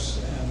books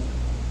and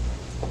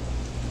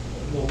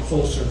a little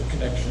closer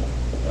connection.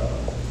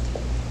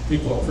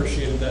 People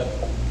appreciated that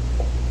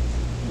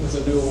with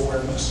a new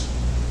awareness.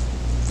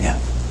 Yeah.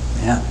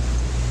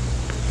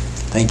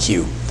 Thank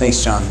you.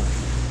 Thanks, John.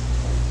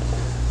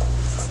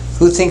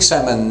 Who thinks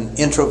I'm an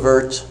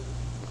introvert?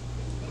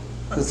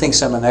 Who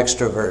thinks I'm an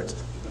extrovert?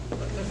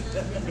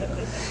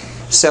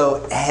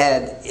 So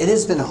it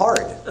has been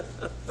hard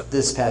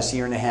this past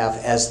year and a half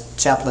as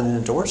chaplain and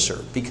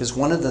endorser, because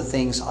one of the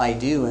things I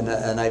do, and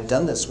I've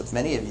done this with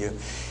many of you,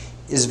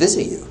 is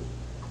visit you.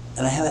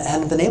 And I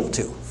hadn't been able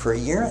to. For a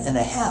year and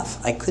a half,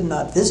 I could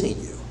not visit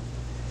you.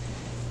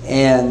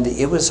 And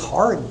it was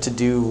hard to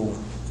do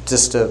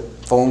just a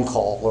phone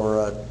call or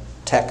a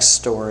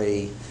text or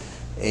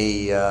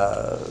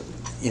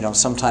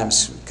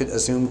sometimes a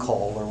Zoom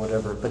call or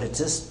whatever, but it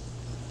just,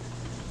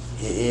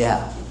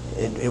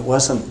 it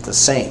wasn't the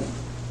same.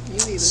 You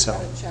even So.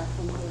 got a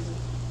chaplain visit.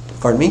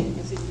 Pardon me?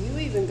 I said, you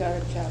even got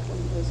a chaplain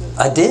visit.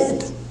 I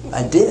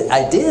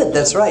did.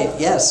 That's right.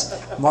 Yes,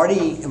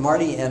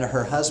 Marty and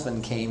her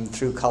husband came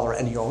through Colorado,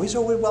 and you're always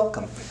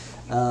welcome.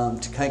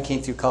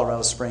 Came through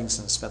Colorado Springs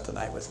and spent the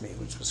night with me,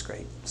 which was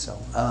great. So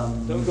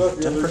Don't go if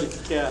you're allergic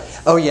to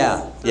cats. Oh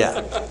yeah.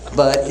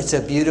 But it's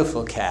a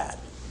beautiful cat.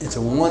 It's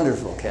a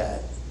wonderful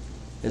cat.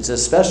 It's a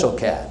special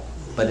cat,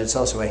 but it's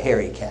also a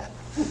hairy cat.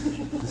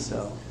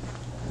 So.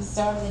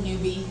 So I'm the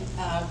newbie,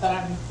 but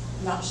I'm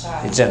not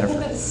shy. Jennifer.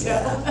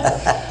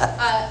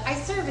 I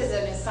serve as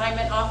an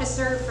assignment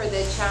officer for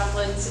the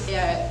chaplains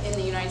in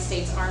the United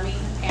States Army,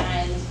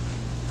 and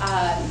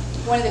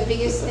one of the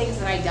biggest things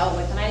that I dealt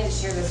with, and I didn't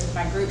share this with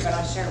my group, but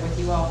I'll share it with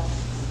you all,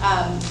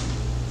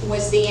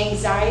 was the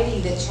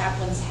anxiety that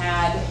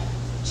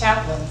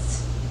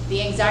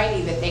the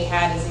anxiety that they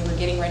had as they were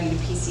getting ready to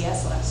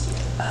PCS last year.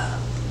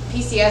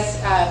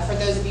 PCS, for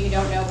those of you who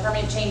don't know,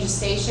 Permanent Change of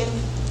Station,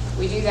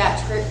 we do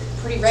that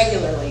pretty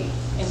regularly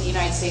in the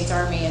United States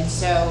Army, and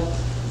so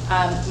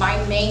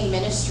my main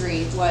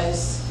ministry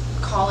was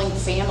calling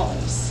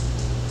families,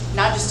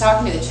 not just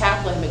talking to the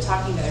chaplain, but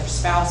talking to their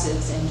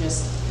spouses, and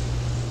just,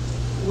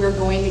 we're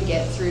going to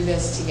get through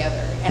this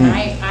together. And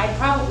I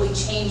probably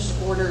changed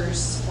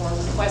orders or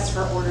requests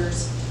for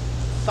orders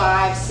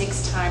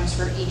 5-6 times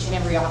for each and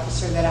every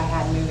officer that I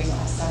had moving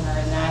last summer,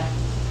 and that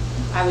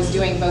I was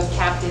doing both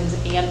captains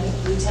and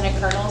lieutenant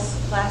colonels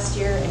last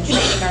year and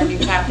training our new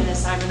captain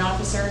assignment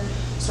officer.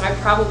 So I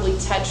probably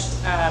touched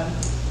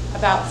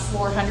about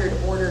 400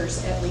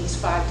 orders at least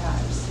 5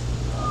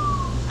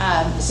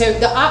 times. So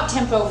the op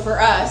tempo for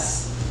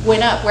us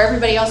went up where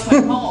everybody else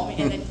went home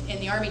in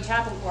the Army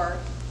Chaplain Corps.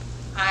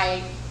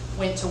 I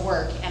went to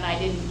work and I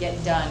didn't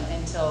get done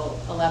until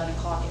 11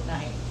 o'clock at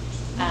night.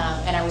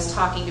 And I was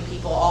talking to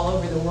people all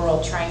over the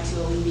world trying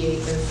to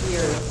alleviate their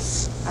fear,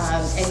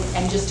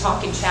 and just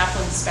talking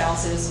chaplain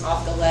spouses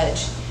off the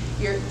ledge.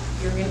 We're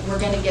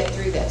going to get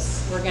through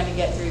this. We're going to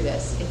get through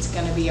this. It's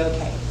going to be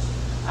okay.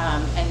 I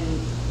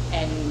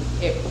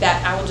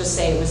will just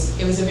say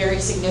it was a very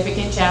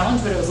significant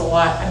challenge, but it was a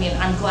lot. I mean,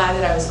 I'm glad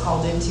that I was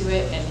called into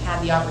it and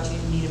had the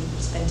opportunity to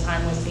spend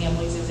time with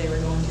families as they were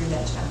going through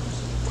that challenge.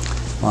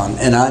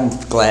 And I'm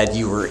glad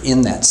you were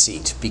in that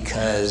seat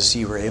because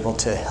you were able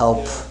to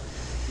help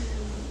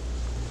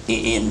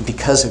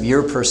because of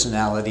your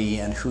personality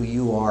and who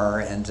you are,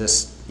 and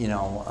just,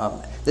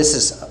 this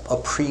is a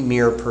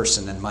premier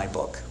person in my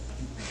book.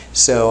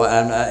 So,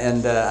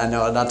 I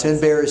know not to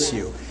embarrass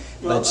you,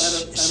 Well, but I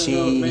don't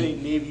know of many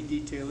Navy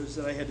detailers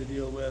that I had to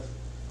deal with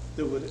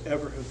that would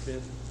ever have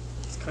been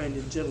as kind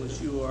and gentle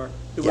as you are.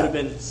 It would have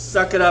been,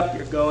 suck it up,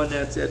 you're going,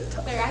 that's it.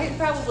 Like, I had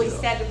probably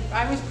said,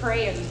 I was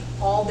praying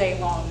all day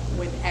long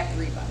with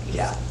everybody.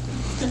 Yeah.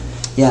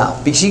 Yeah,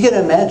 because you can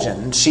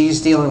imagine,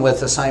 she's dealing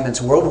with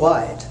assignments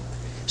worldwide.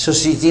 So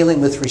she's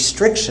dealing with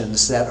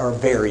restrictions that are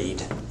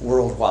varied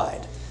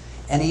worldwide.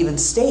 And even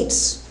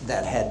states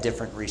that had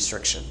different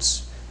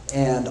restrictions.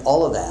 And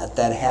all of that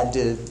had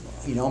to,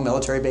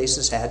 military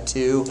bases had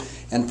to,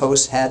 and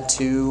posts had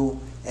to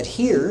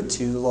adhere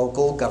to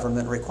local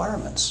government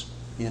requirements.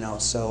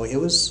 So it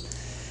was,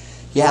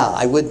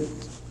 I would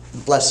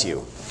bless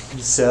you.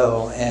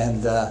 So,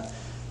 and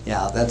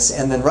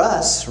and then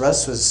Russ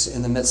was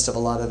in the midst of a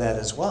lot of that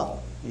as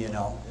well,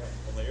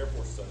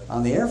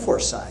 on the Air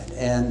Force side.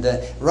 And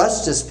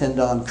Russ just pinned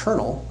on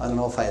Colonel. I don't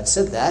know if I had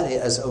said that,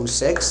 as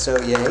 06, so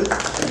yay.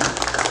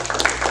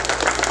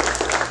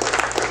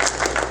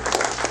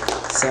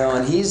 So,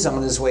 and he's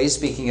on his way,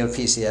 speaking of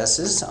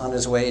PCSs, on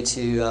his way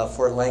to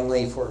Fort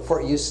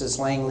Eustis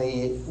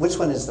Langley. Which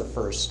one is the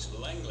first?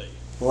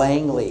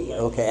 Langley,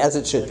 okay, as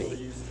it should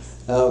be.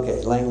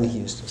 Okay, Langley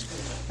Eustis.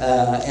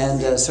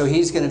 So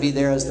he's going to be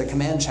there as the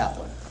command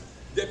chaplain.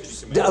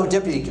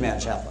 Deputy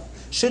command chaplain.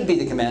 Should be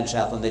the command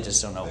chaplain, they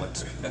just don't know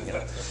what,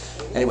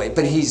 Anyway,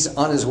 but he's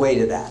on his way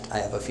to that, I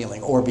have a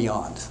feeling, or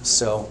beyond.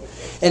 So,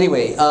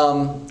 anyway,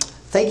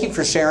 thank you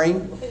for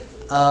sharing.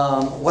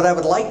 What I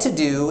would like to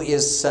do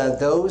is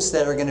those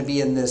that are going to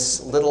be in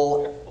this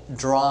little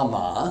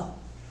drama,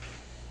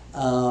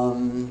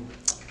 and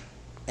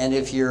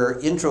if you're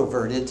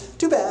introverted,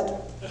 too bad,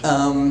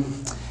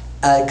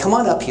 come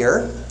on up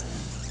here,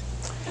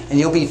 and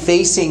you'll be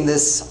facing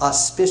this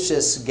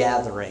auspicious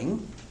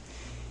gathering.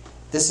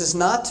 This is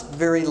not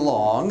very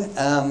long.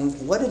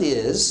 What it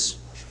is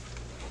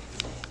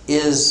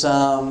it's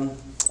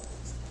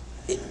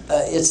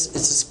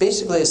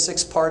basically a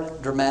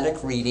 6-part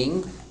dramatic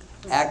reading.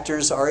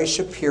 Actors Ari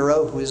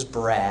Shapiro, who is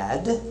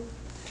Brad,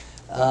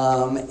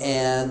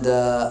 and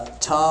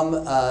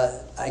Tom,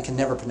 I can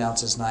never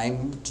pronounce his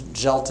name,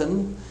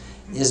 Jelton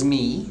is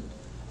me.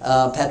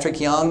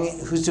 Patrick Young,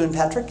 who's doing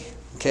Patrick?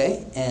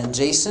 Okay. And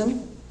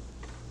Jason,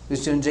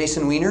 who's doing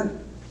Jason Wiener?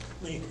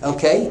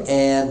 Okay.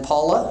 And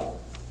Paula.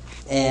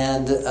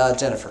 And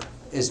Jennifer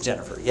is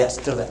Jennifer. Yes,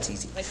 so that's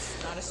easy. It's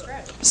not a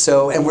stretch.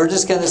 So, and we're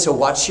just going to,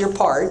 watch your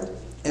part,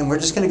 and we're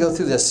just going to go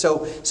through this.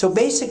 So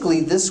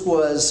basically, this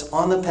was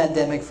On the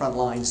Pandemic Front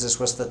Lines. This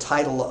was the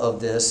title of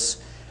this.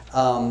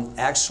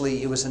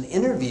 Actually, it was an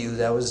interview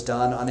that was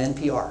done on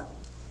NPR.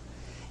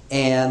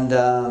 And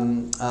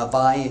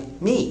by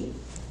me,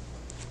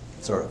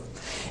 sort of.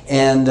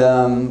 And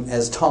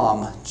as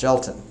Tom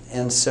Jelton.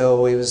 And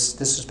so this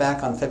was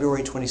back on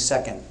February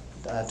 22nd,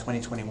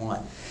 2021.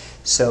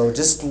 So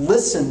just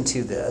listen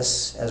to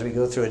this as we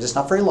go through it. It's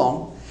not very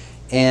long,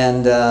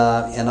 and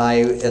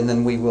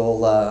then we will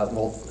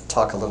we'll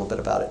talk a little bit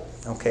about it.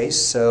 Okay,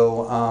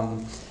 so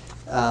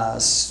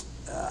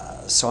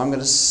so I'm going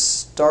to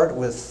start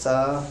with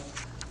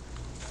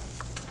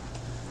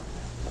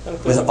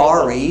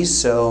Ari.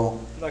 So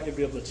I'm not going to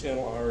be able to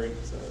channel Ari.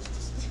 So it's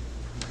just...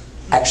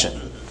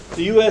 Action.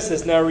 The U.S.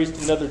 has now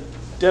reached another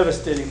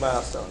devastating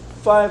milestone: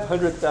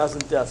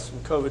 500,000 deaths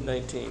from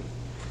COVID-19.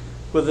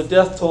 With the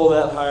death toll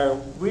that higher,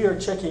 we are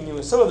checking in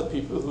with some of the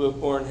people who have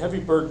borne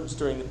heavy burdens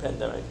during the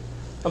pandemic.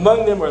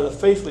 Among them are the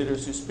faith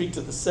leaders who speak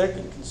to the sick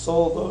and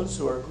console those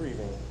who are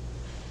grieving.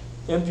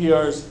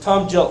 NPR's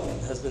Tom Jelton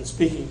has been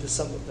speaking to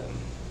some of them.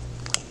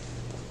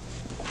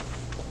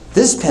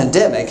 This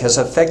pandemic has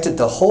affected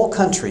the whole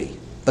country,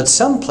 but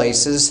some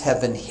places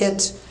have been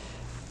hit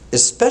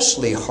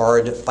especially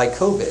hard by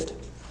COVID,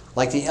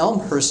 like the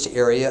Elmhurst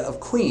area of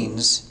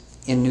Queens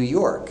in New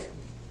York.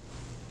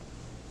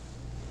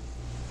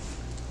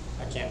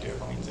 I can't do a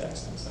Queen's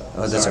accent, so.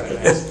 Oh, that's sorry.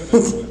 okay.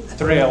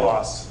 3 I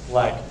lost,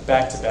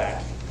 back to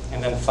back,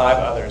 and then 5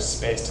 others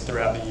spaced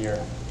throughout the year.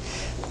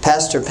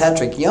 Pastor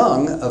Patrick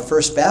Young of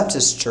First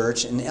Baptist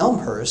Church in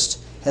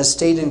Elmhurst has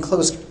stayed in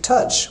close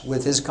touch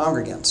with his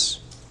congregants.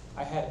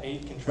 I had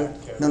 8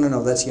 contract COVID.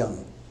 No, that's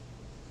Young.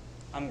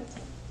 I'm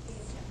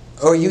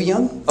Oh, are you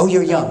young? Oh,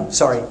 you're young.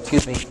 Sorry,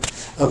 excuse me.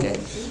 Okay.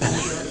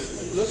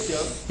 He looks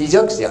young. He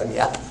looks young,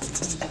 yeah.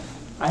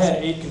 I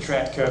had 8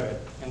 contract COVID,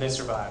 and they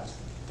survived.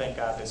 Thank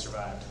God they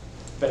survived.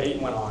 But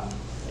 8 went on.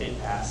 8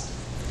 passed.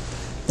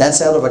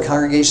 That's out of a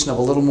congregation of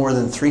a little more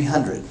than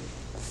 300.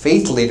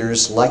 Faith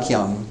leaders, like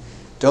Young,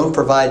 don't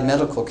provide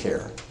medical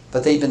care,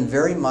 but they've been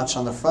very much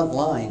on the front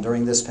line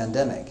during this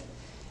pandemic.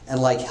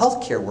 And like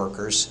healthcare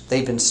workers,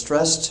 they've been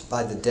stressed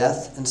by the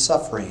death and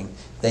suffering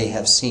they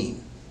have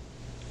seen.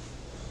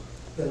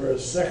 There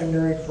is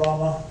secondary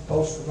trauma,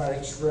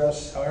 post-traumatic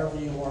stress, however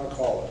you want to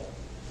call it.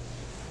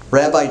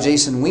 Rabbi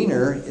Jason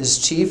Weiner is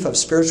Chief of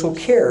Spiritual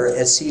Care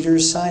at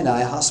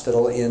Cedars-Sinai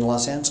Hospital in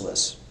Los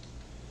Angeles.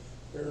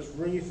 There's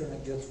grief and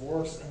it gets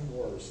worse and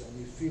worse, and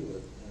you feel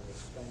it, and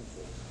it's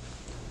painful.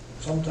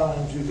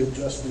 Sometimes you could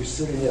just be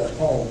sitting at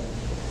home,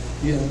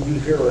 you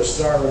hear a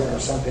siren or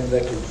something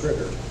that could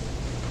trigger,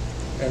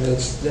 and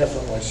it's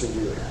definitely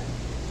severe.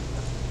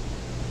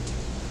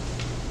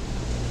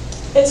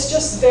 It's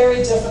just very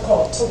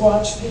difficult to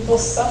watch people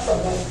suffer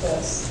like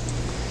this.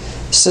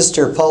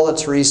 Sister Paula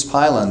Therese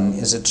Pilan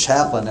is a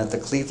chaplain at the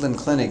Cleveland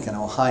Clinic in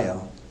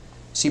Ohio.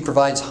 She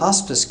provides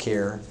hospice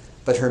care,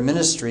 but her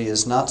ministry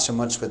is not so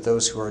much with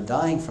those who are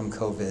dying from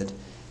COVID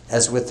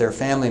as with their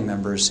family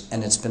members,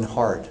 and it's been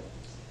hard.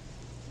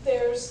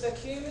 There's the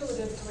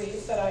cumulative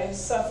grief that I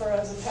suffer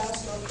as a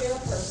pastoral care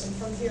person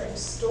from hearing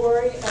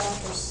story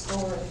after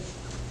story.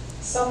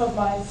 Some of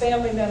my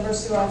family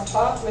members who I've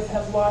talked with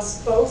have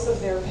lost both of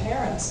their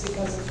parents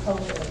because of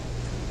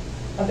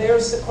COVID.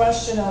 There's the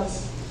question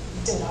of,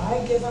 did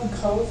I give them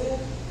COVID?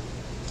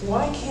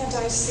 Why can't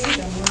I see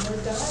them when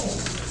they're dying?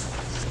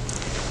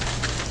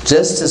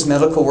 Just as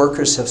medical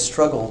workers have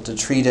struggled to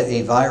treat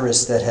a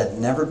virus that had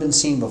never been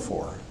seen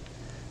before,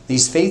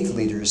 these faith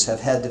leaders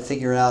have had to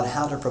figure out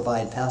how to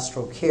provide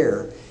pastoral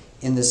care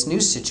in this new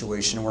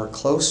situation where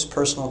close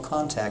personal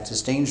contact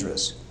is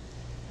dangerous.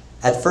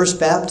 At First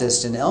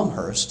Baptist in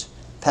Elmhurst,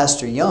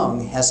 Pastor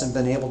Young hasn't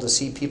been able to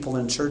see people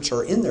in church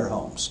or in their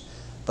homes,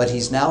 but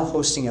he's now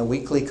hosting a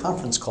weekly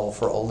conference call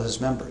for all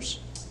his members.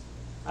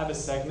 I have a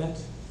segment,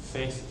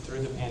 Faith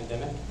Through the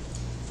Pandemic,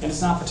 and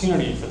it's an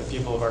opportunity for the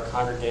people of our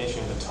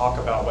congregation to talk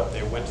about what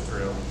they went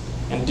through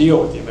and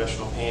deal with the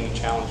emotional pain and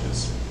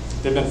challenges.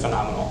 They've been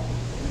phenomenal.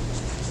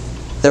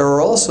 There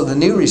are also the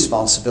new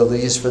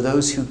responsibilities for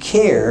those who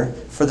care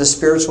for the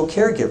spiritual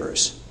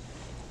caregivers.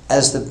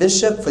 As the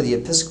bishop for the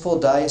Episcopal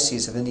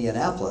Diocese of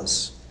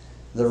Indianapolis,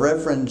 the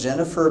Reverend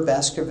Jennifer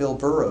Baskerville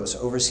Burrows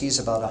oversees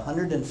about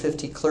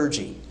 150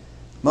 clergy,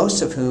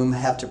 most of whom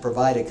have to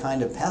provide a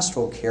kind of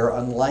pastoral care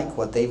unlike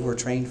what they were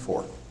trained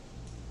for.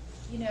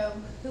 You know,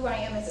 who I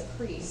am as a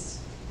priest,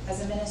 as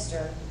a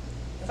minister,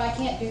 if I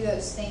can't do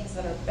those things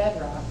that are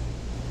bedrock,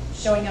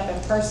 showing up in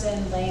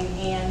person, laying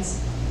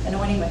hands,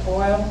 anointing with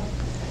oil.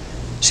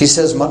 She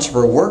says much of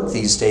her work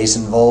these days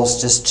involves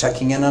just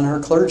checking in on her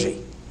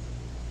clergy.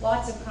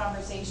 Lots of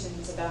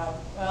conversations about,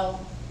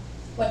 well,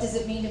 what does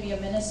it mean to be a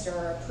minister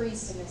or a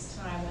priest in this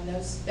time when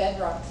those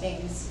bedrock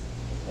things,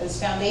 those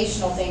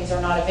foundational things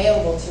are not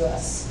available to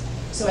us?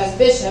 So as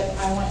bishop,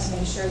 I want to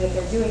make sure that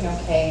they're doing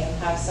okay and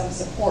have some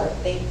support.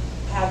 They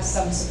have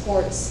some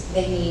supports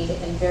they need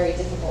in very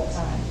difficult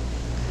time.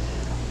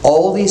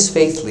 All these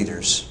faith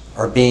leaders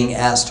are being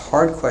asked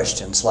hard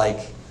questions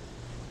like,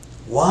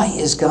 why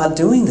is God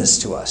doing this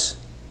to us?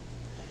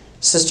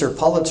 Sister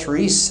Paula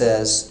Therese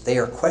says they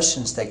are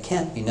questions that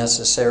can't be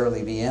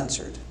necessarily be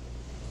answered.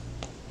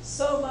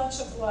 So much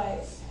of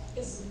life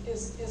is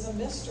a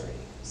mystery.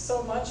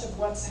 So much of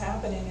what's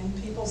happening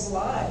in people's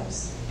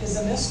lives is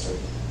a mystery.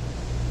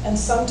 And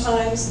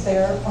sometimes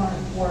there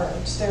aren't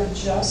words. There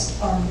just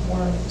aren't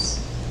words.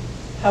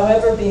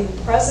 However, being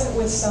present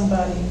with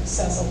somebody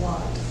says a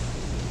lot.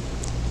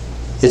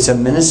 It's a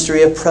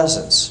ministry of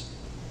presence,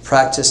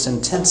 practiced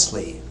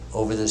intensely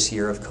over this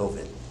year of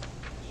COVID.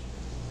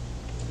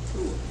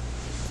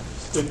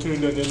 Stay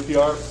tuned on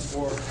NPR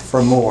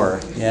For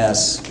more,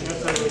 yes.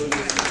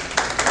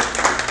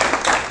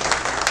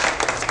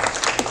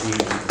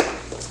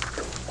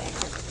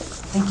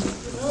 Thank you.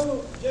 You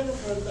know,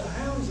 Jennifer, the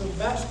hounds of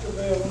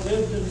Baskerville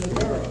lived in the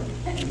borough.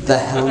 The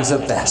Hounds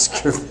of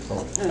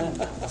Baskerville.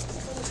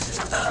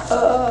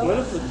 One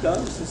of the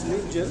dogs is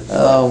named Jennifer.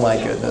 Oh my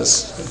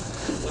goodness.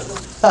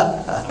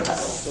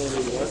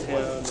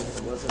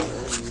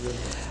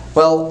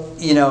 Well,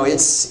 you know,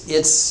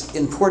 it's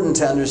important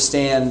to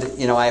understand,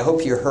 you know, I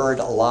hope you heard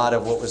a lot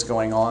of what was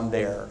going on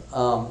there.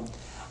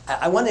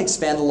 I want to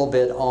expand a little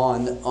bit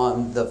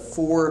on the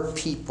four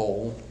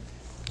people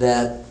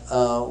that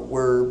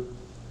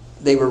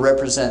they were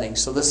representing.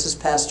 So this is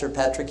Pastor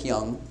Patrick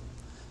Young,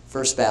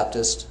 First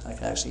Baptist. I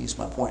can actually use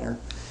my pointer.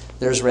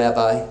 There's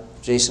Rabbi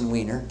Jason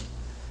Weiner,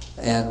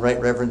 and Right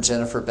Reverend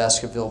Jennifer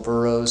Baskerville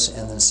Burrows,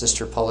 and then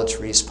Sister Paula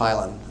Therese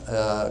Pilan,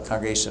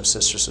 Congregation of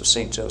Sisters of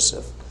St.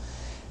 Joseph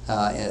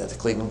at the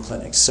Cleveland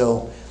Clinic.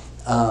 So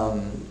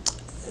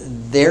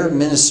their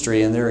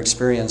ministry and their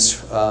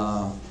experience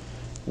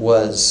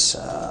was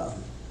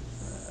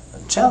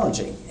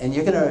challenging, and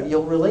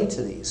you'll relate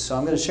to these. So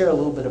I'm going to share a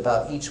little bit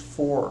about each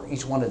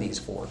one of these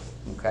four,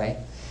 okay?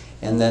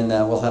 And then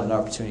we'll have an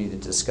opportunity to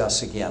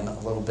discuss again a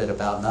little bit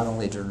about not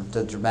only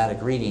the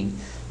dramatic reading,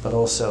 but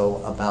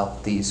also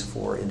about these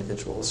four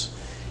individuals.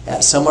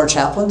 Some are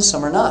chaplains,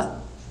 some are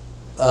not.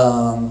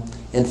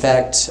 In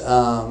fact,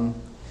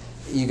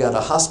 you got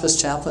a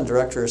hospice chaplain,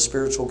 director of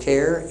spiritual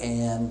care,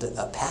 and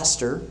a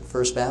pastor,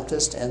 First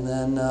Baptist, and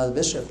then the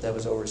bishop that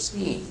was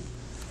overseeing,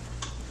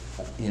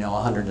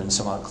 100 and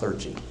some odd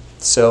clergy.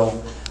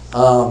 So,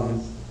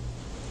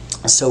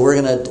 we're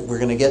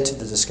gonna get to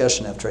the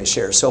discussion after I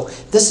share. So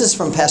this is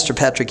from Pastor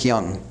Patrick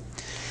Young.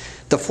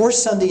 The fourth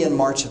Sunday in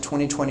March of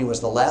 2020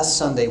 was the last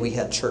Sunday we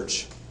had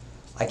church.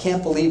 I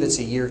can't believe it's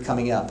a year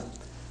coming up.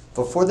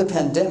 Before the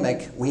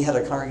pandemic, we had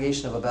a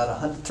congregation of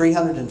about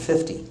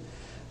 350.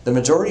 The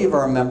majority of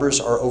our members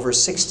are over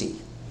 60.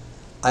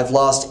 I've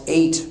lost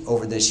 8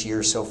 over this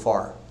year so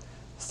far.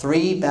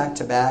 3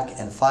 back-to-back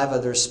and 5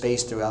 others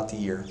spaced throughout the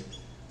year.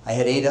 I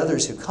had 8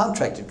 others who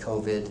contracted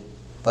COVID,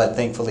 but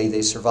thankfully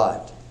they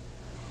survived.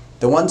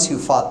 The ones who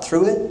fought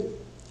through it,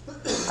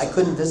 I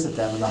couldn't visit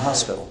them in the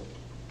hospital.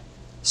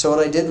 So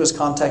what I did was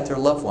contact their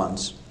loved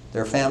ones,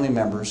 their family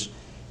members,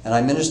 and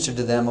I ministered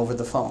to them over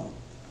the phone.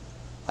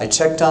 I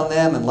checked on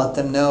them and let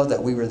them know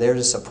that we were there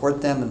to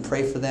support them and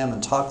pray for them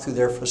and talk through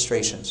their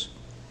frustrations.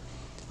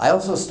 I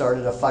also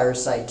started a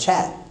fireside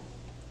chat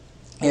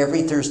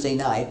every Thursday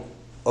night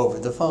over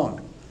the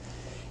phone.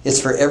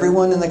 It's for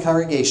everyone in the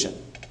congregation.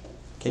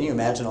 Can you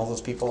imagine all those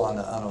people on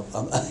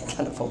a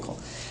kind of phone call?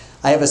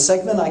 I have a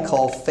segment I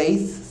call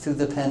Faith Through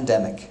the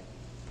Pandemic.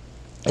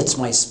 It's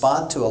my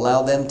spot to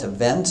allow them to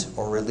vent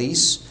or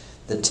release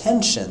the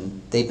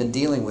tension they've been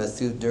dealing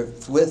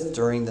with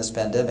during this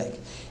pandemic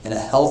in a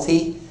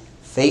healthy,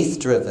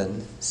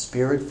 faith-driven,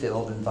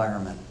 spirit-filled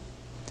environment.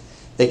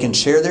 They can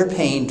share their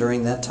pain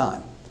during that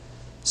time.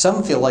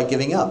 Some feel like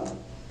giving up,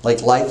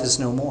 like life is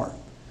no more.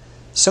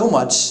 So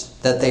much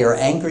that they are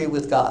angry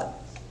with God.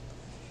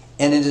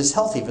 And it is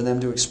healthy for them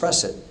to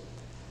express it.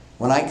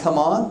 When I come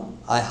on,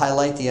 I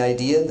highlight the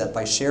idea that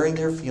by sharing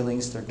their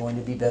feelings, they're going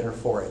to be better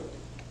for it.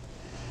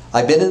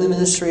 I've been in the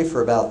ministry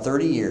for about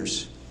 30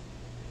 years,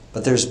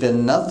 but there's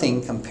been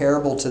nothing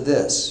comparable to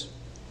this.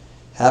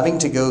 Having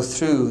to go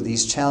through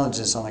these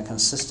challenges on a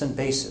consistent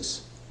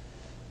basis.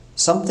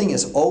 Something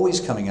is always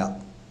coming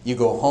up. You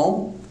go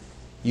home,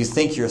 you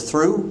think you're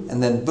through,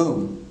 and then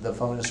boom, the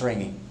phone is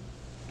ringing.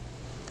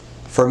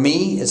 For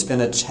me, it's been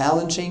a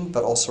challenging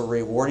but also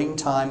rewarding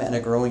time and a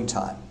growing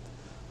time.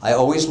 I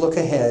always look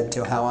ahead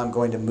to how I'm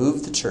going to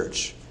move the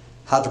church,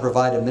 how to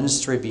provide a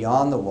ministry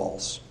beyond the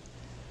walls.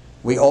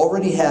 We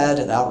already had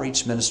an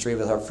outreach ministry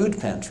with our food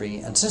pantry,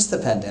 and since the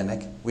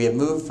pandemic, we have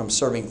moved from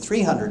serving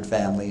 300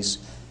 families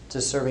to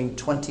serving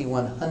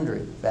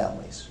 2,100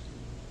 families.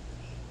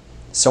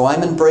 So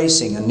I'm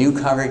embracing a new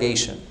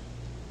congregation.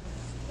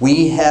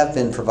 We have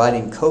been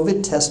providing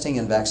COVID testing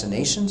and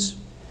vaccinations.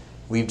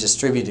 We've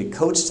distributed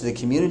coats to the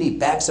community,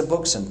 bags of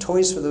books, and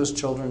toys for those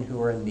children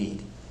who are in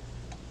need.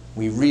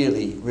 We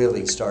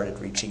really started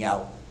reaching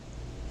out.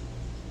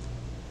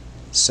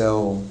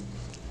 So,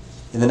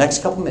 in the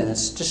next couple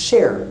minutes, just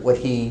share what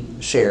he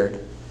shared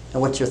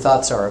and what your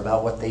thoughts are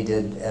about what they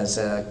did as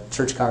a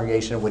church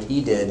congregation and what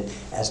he did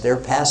as their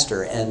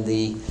pastor and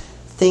the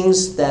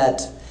things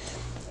that,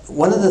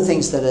 one of the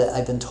things that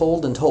I've been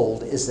told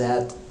is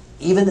that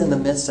even in the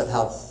midst of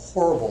how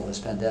horrible this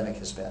pandemic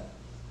has been,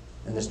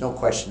 and there's no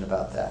question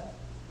about that,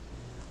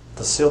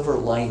 the silver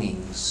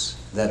linings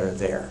that are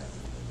there,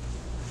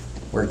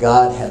 where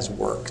God has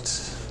worked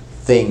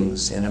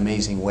things in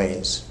amazing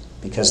ways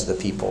because of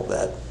the people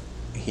that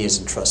he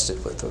has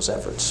entrusted with those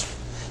efforts.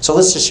 So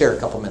let's just share a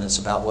couple minutes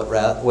about what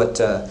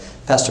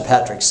Pastor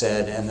Patrick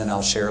said, and then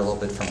I'll share a little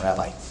bit from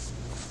Rabbi.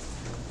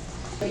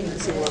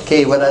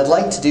 Okay, what I'd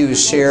like to do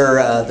is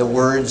share the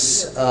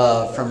words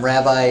from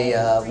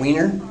Rabbi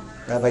Wiener,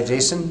 Rabbi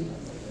Jason.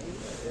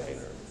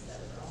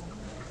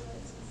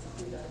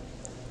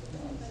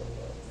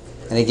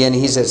 And again,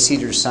 he's at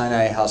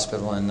Cedars-Sinai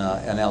Hospital in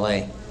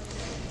LA.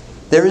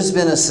 There has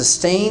been a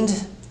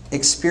sustained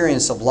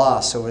experience of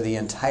loss over the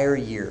entire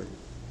year.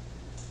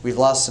 We've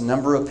lost a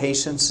number of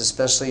patients,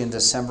 especially in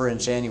December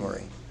and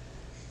January,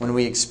 when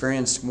we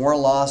experienced more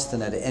loss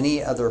than at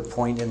any other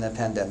point in the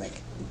pandemic.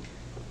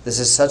 This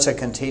is such a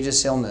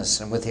contagious illness,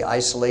 and with the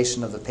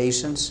isolation of the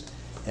patients,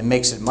 it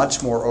makes it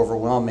much more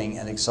overwhelming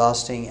and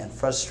exhausting and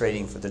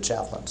frustrating for the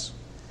chaplains.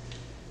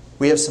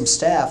 We have some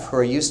staff who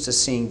are used to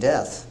seeing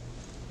death,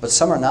 but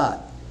some are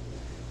not.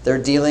 They're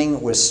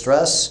dealing with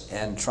stress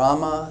and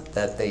trauma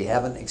that they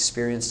haven't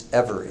experienced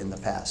ever in the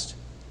past.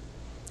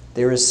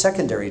 There is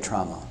secondary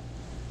trauma,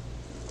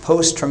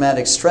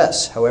 post-traumatic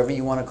stress, however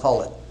you want to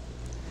call it.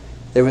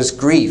 There is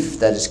grief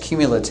that is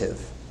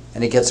cumulative,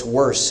 and it gets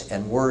worse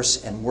and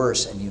worse and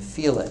worse, and you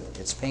feel it.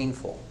 It's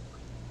painful.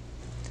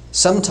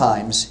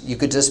 Sometimes you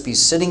could just be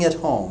sitting at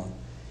home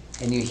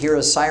and you hear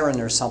a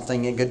siren or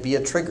something, and it could be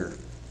a trigger.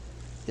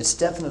 It's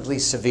definitely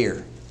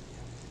severe.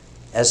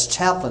 As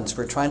chaplains,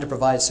 we're trying to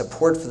provide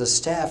support for the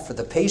staff, for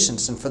the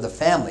patients, and for the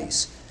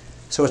families.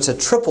 So it's a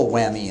triple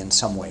whammy in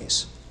some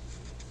ways.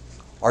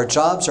 Our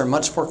jobs are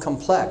much more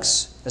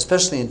complex,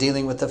 especially in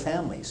dealing with the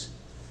families.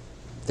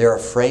 They're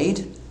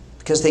afraid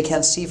because they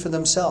can't see for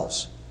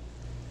themselves.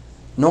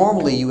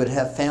 Normally, you would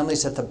have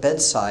families at the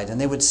bedside, and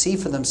they would see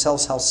for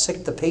themselves how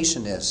sick the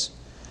patient is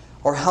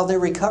or how they're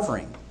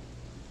recovering.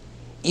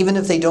 Even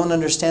if they don't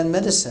understand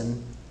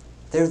medicine,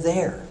 they're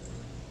there.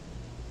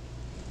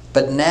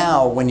 But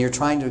now, when you're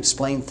trying to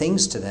explain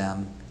things to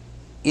them,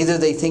 either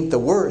they think the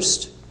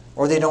worst,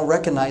 or they don't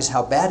recognize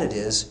how bad it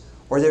is,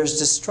 or there's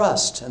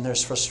distrust and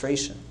there's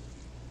frustration.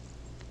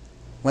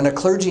 When a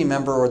clergy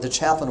member or the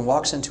chaplain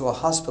walks into a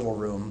hospital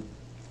room,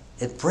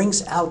 it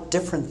brings out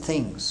different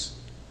things.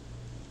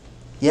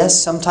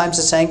 Yes, sometimes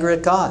it's anger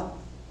at God.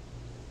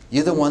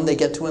 You're the one they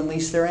get to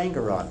unleash their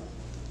anger on.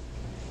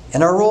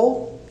 And our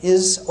role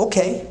is,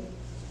 okay,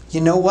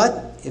 you know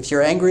what? If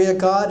you're angry at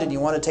God and you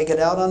want to take it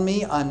out on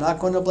me, I'm not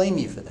going to blame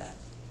you for that.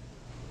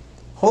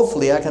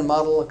 Hopefully, I can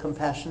model a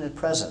compassionate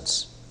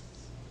presence.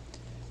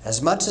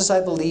 As much as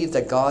I believe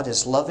that God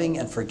is loving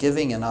and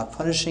forgiving and not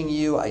punishing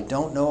you, I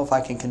don't know if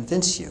I can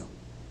convince you.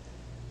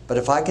 But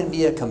if I can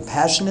be a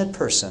compassionate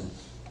person,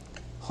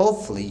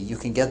 hopefully you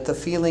can get the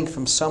feeling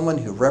from someone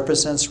who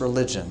represents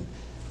religion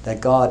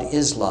that God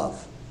is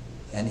love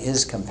and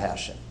is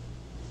compassion,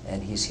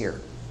 and He's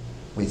here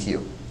with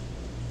you.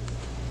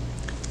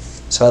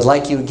 So I'd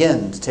like you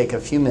again to take a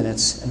few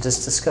minutes and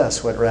just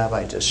discuss what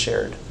Rabbi just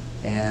shared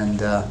and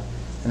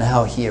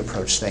how he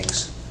approached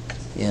things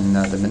in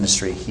the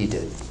ministry he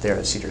did there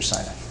at Cedar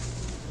Sinai.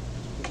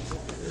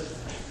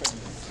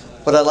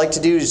 What I'd like to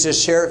do is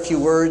just share a few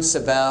words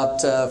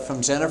about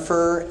from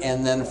Jennifer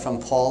and then from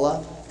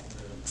Paula,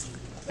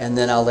 and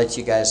then I'll let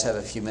you guys have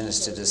a few minutes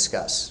to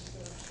discuss.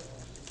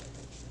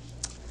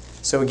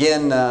 So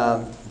again,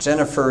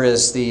 Jennifer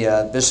is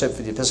the bishop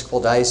for the Episcopal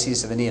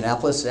Diocese of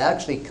Indianapolis. It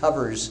actually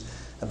covers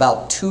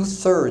about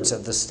 2/3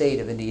 of the state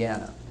of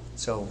Indiana,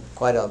 so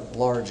quite a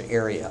large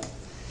area.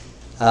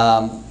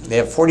 They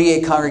have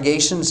 48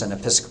 congregations, an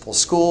Episcopal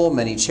school,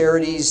 many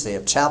charities, they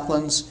have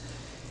chaplains.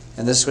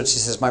 And this is what she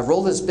says: my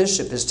role as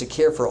bishop is to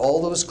care for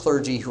all those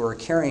clergy who are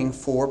caring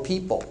for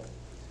people.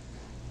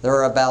 There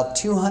are about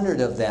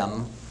 200 of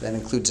them, that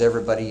includes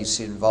everybody he's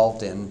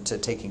involved in to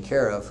taking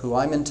care of, who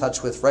I'm in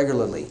touch with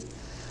regularly.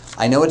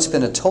 I know it's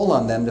been a toll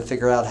on them to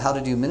figure out how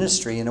to do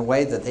ministry in a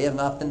way that they have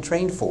not been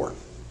trained for.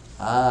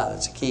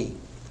 That's a key.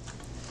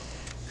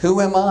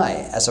 Who am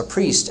I as a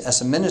priest,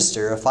 as a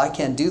minister, if I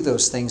can't do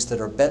those things that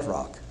are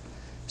bedrock?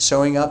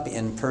 Showing up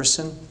in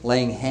person,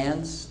 laying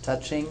hands,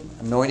 touching,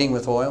 anointing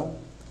with oil.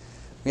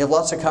 We have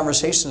lots of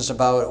conversations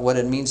about what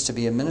it means to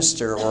be a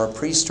minister or a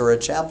priest or a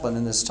chaplain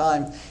in this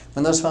time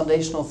when those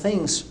foundational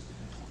things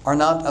are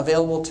not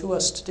available to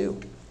us to do.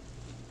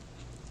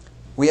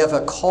 We have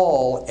a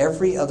call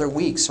every other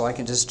week so I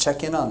can just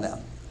check in on them.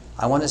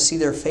 I want to see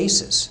their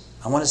faces.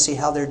 I want to see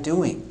how they're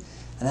doing.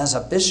 And as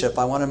a bishop,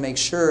 I want to make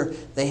sure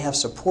they have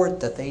support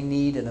that they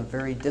need in a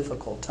very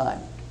difficult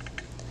time.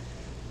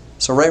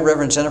 So Right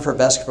Reverend Jennifer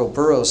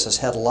Baskerville-Burroughs has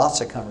had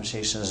lots of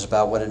conversations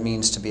about what it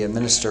means to be a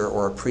minister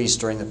or a priest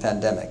during the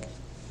pandemic.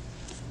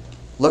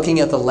 Looking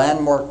at the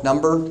landmark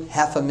number,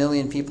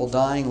 500,000 people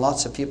dying,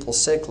 lots of people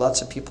sick,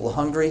 lots of people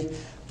hungry,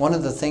 one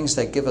of the things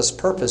that give us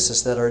purpose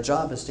is that our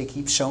job is to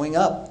keep showing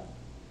up,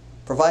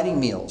 providing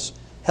meals,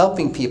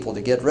 helping people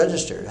to get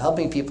registered,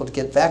 helping people to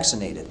get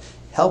vaccinated,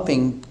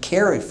 helping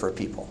care for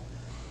people.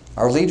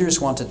 Our leaders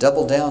want to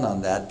double down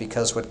on that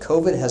because what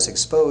COVID has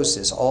exposed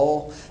is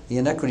all the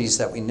inequities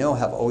that we know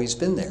have always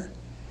been there.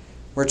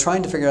 We're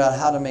trying to figure out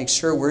how to make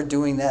sure we're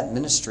doing that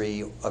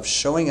ministry of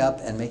showing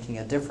up and making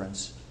a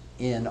difference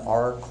in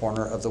our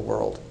corner of the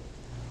world.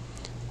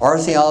 Our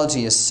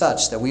theology is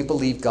such that we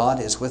believe God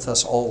is with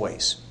us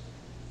always,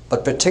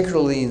 but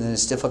particularly in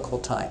these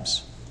difficult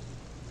times.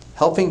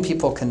 Helping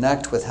people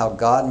connect with how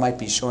God might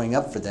be showing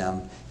up for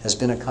them has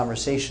been a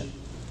conversation.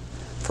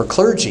 For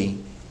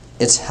clergy,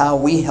 it's how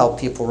we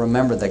help people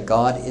remember that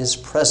God is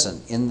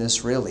present in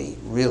this really,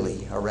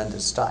 really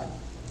horrendous time.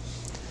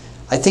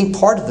 I think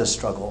part of the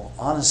struggle,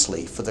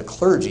 honestly, for the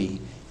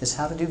clergy is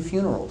how to do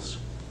funerals.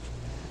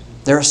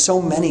 There are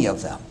so many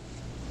of them.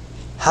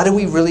 How do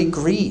we really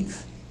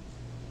grieve?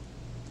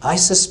 I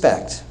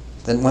suspect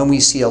that when we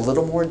see a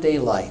little more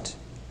daylight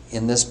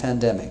in this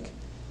pandemic,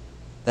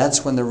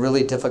 that's when the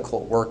really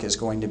difficult work is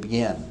going to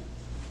begin,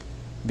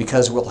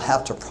 because we'll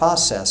have to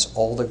process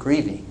all the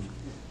grieving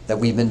that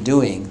we've been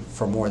doing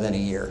for more than a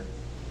year.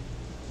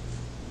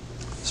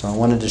 So I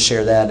wanted to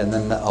share that, and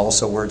then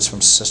also words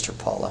from Sister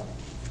Paula.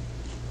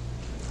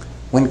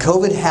 When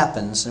COVID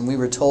happens and we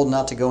were told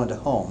not to go into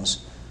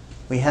homes,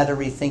 we had to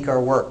rethink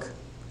our work.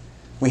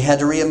 We had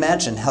to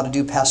reimagine how to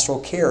do pastoral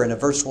care in a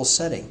virtual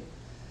setting.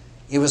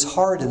 It was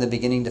hard in the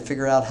beginning to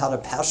figure out how to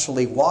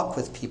pastorally walk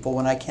with people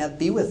when I can't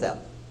be with them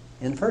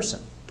in person.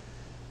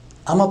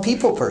 I'm a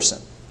people person.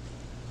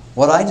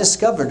 What I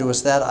discovered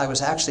was that I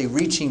was actually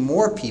reaching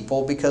more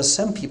people because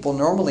some people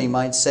normally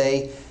might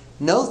say,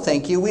 no,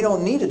 thank you, we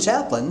don't need a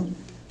chaplain,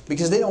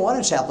 because they don't want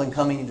a chaplain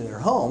coming into their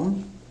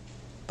home.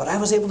 But I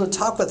was able to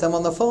talk with them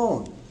on the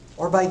phone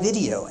or by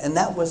video, and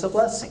that was a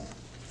blessing.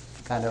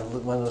 Kind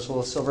of one of those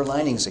little silver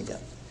linings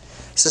again.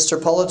 Sister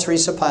Paula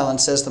Teresa Pilan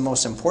says the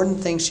most important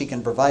thing she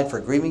can provide for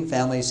grieving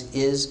families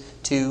is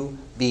to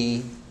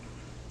be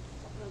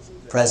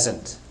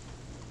present.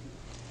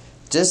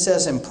 Just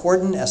as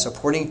important as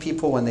supporting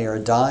people when they are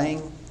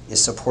dying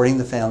is supporting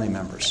the family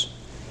members.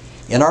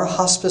 In our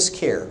hospice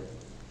care,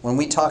 when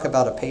we talk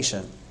about a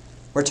patient,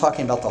 we're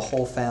talking about the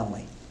whole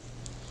family.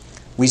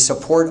 We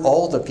support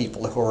all the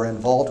people who are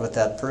involved with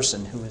that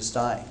person who is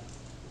dying.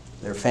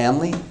 Their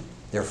family,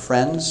 their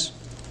friends,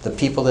 the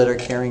people that are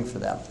caring for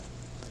them.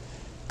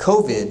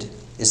 COVID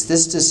is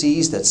this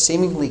disease that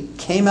seemingly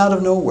came out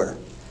of nowhere,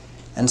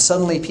 and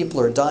suddenly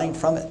people are dying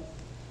from it.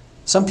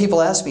 Some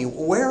people ask me,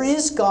 where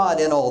is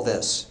God in all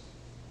this?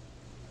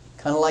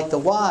 Kind of like the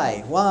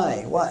why,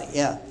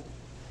 yeah.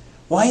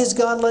 Why is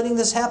God letting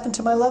this happen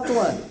to my loved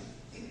one?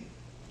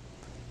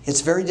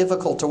 It's very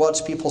difficult to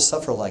watch people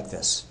suffer like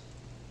this.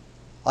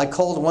 I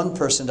called one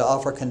person to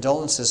offer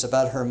condolences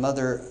about her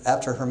mother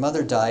after her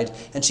mother died,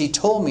 and she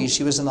told me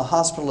she was in the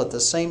hospital at the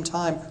same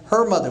time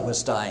her mother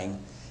was dying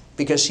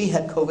because she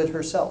had COVID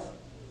herself.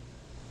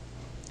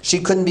 She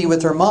couldn't be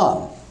with her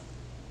mom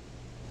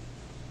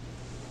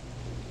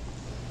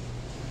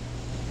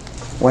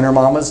when her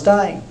mom was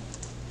dying.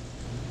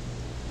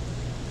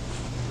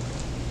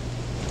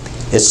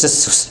 It's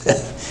just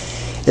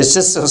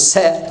so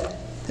sad.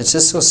 It's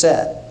just so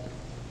sad.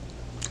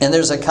 And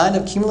there's a kind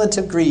of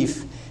cumulative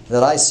grief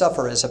that I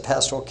suffer as a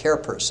pastoral care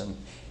person,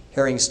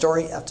 hearing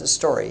story after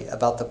story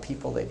about the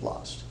people they've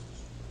lost.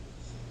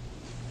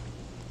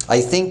 I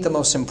think the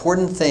most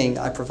important thing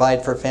I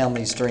provide for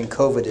families during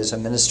COVID is a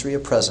ministry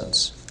of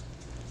presence.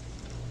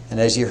 And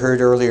as you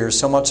heard earlier,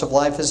 so much of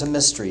life is a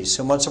mystery.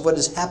 So much of what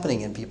is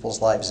happening in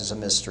people's lives is a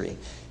mystery.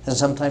 And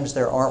sometimes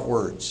there aren't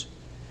words.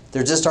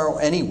 There just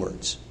aren't any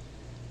words.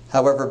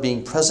 However,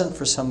 being present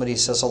for somebody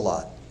says a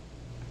lot.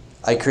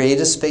 I create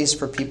a space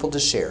for people to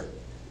share,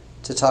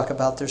 to talk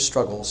about their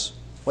struggles,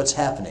 what's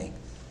happening,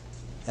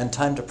 and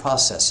time to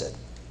process it.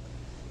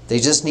 They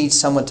just need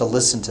someone to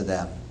listen to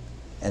them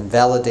and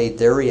validate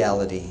their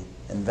reality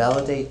and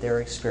validate their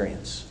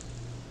experience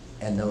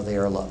and know they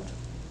are loved.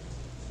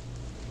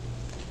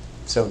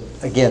 So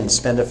again,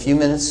 spend a few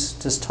minutes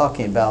just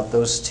talking about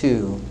those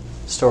two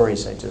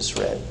stories I just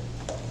read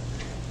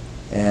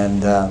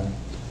and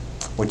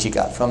what you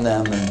got from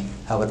them and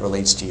how it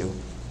relates to you.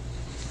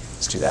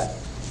 Let's do that.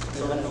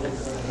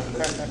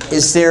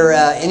 Is there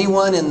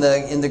anyone in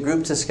the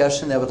group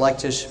discussion that would like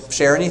to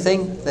share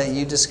anything that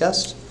you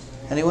discussed?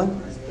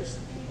 Anyone?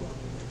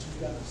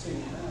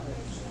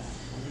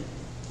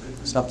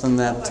 Something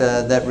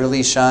that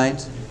really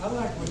shined? I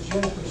like what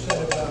Jennifer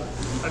said about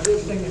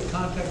just staying in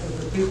contact with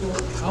the people.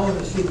 I want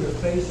to see their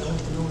face. I want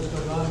to know what's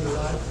going on in their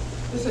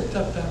life. It's a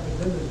tough time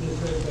for them as it is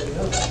for everybody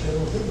else. They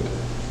don't think about it.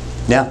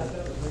 Yeah.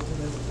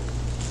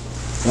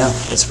 Yeah,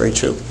 that's very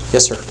true.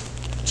 Yes, sir.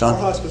 John?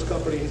 Our hospice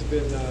company has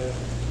been,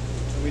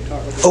 we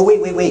talk about... Oh,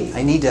 wait.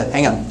 I need to,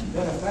 hang on.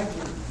 Yeah, thank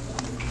you.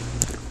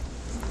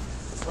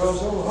 Well,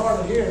 it's a little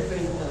hard to hear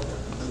people.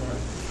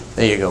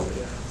 There you go.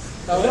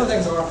 One of the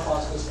things our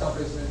hospice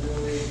company's been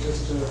doing is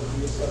just to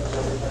use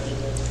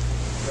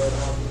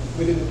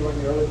we did it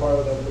during the early part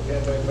of the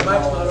pandemic. But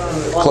now,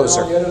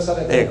 Closer. on the other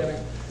side of the There you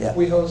pandemic, Yeah.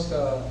 we host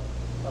a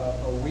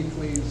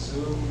weekly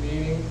Zoom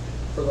meeting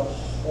for the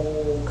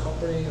whole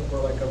company, and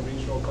we're like a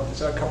regional company,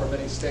 so I cover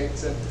many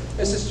states, and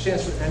it's just a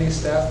chance for any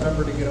staff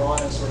member to get on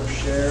and sort of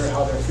share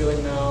how they're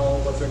feeling now,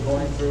 what they're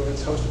going through.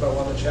 It's hosted by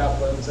one of the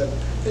chaplains, and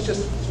it's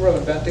just sort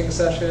of a venting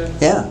session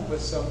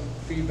with some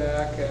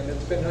feedback, and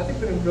it's been, I think,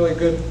 been really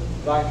good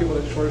allowing people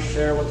to sort of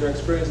share what their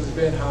experience has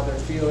been, how they're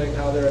feeling,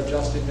 how they're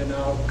adjusting to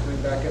now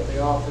coming back in the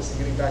office and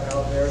getting back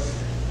out there.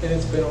 And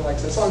it's been, like I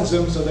said, it's on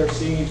Zoom, so they're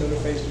seeing each other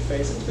face to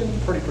face. It's been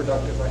pretty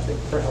productive, I think,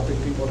 for helping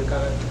people to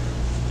kind of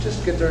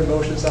just get their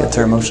emotions out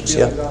there,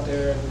 out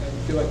there, and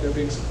feel like they're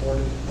being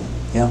supported.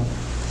 Yeah.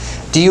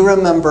 Do you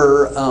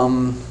remember,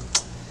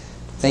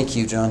 thank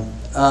you, John,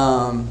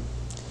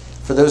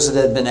 for those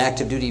that had been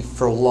active duty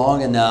for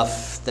long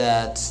enough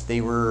that they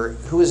were,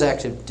 who was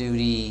active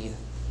duty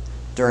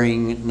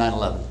during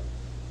 9/11?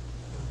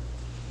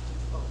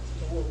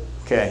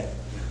 Okay.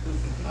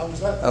 I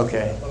was up,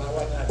 Okay. but I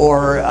wasn't.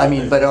 Or, I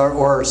mean, but,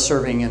 or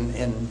serving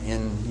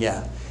in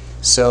yeah.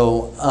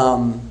 So,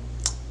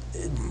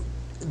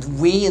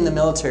 we in the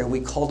military, we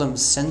called them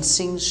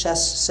sensing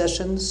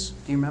sessions.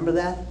 Do you remember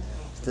that?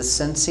 The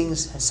sensing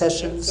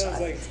sessions?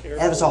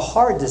 It was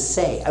hard to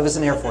say. I was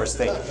an Air Force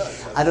thing.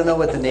 I don't know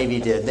what the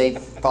Navy did. They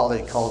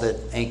probably called it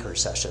anchor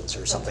sessions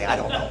or something. I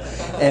don't know.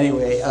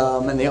 Anyway,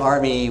 in the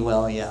Army,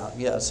 well,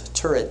 it's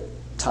turret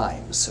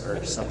times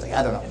or something.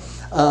 I don't know.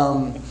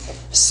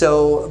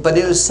 But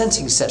it was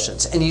sensing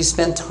sessions, and you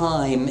spent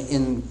time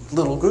in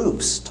little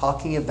groups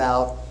talking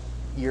about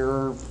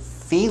your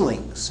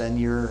feelings and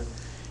your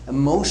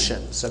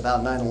emotions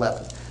about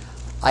 9/11.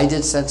 I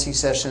did sensing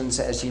sessions,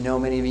 as you know,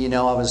 many of you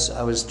know, I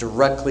was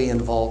directly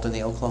involved in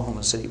the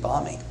Oklahoma City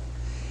bombing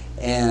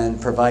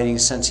and providing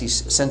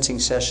sensing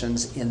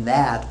sessions in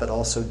that, but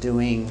also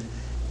doing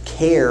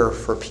care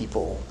for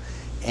people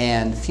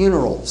and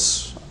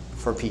funerals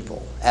for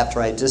people.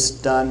 After I'd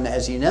just done,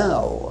 as you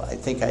know,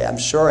 I'm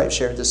sure I've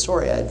shared this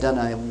story, I had done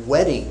a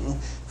wedding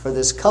for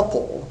this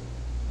couple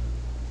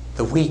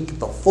the week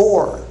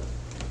before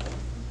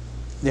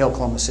the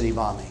Oklahoma City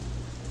bombing.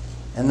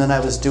 And then I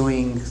was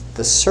doing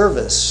the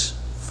service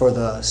for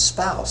the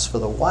spouse, for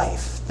the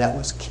wife that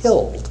was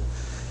killed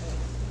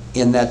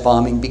in that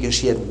bombing because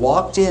she had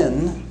walked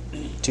in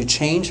to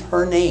change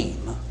her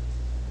name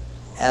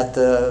at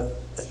the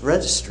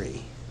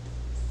registry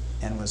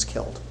and was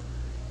killed.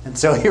 And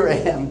so here I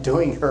am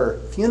doing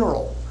her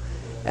funeral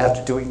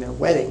after doing their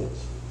wedding.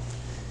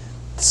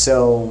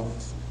 So,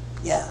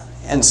 yeah.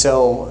 And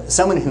so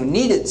someone who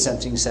needed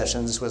sensing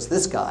sessions was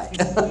this guy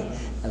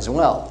as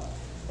well.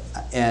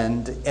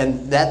 And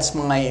that's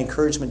my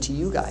encouragement to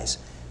you guys.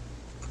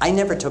 I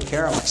never took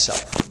care of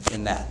myself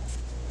in that.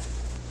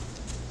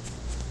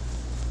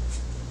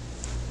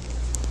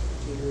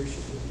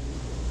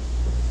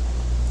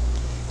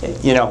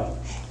 You know,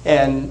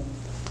 and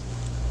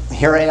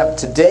here I am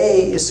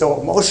today,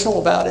 so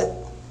emotional about it,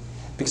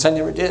 because I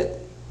never did.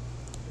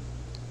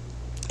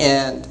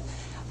 And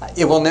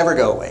it will never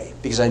go away,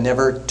 because I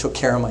never took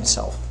care of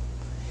myself.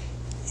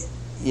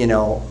 You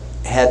know,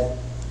 had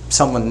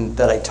someone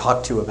that I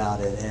talked to about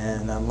it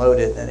and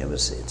unloaded, and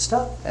it's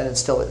tough, and it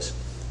still is.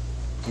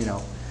 You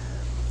know,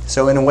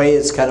 so in a way,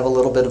 it's kind of a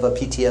little bit of a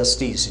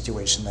PTSD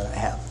situation that I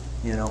have.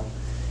 You know,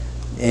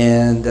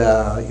 and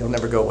you'll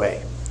never go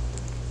away.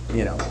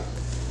 You know,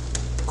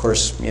 of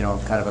course, you know, I'm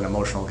kind of an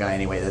emotional guy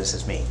anyway. This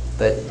is me,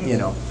 but you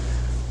know,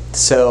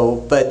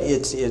 so but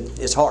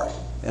it's hard,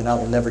 and I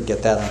will never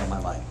get that out of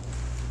my mind.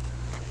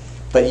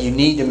 But you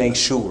need to make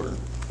sure,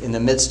 in the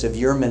midst of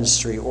your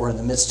ministry or in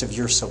the midst of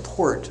your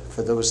support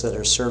for those that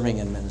are serving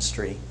in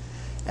ministry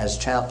as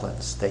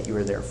chaplains, that you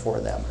are there for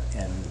them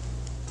and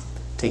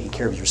taking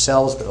care of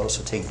yourselves, but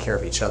also taking care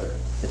of each other.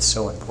 It's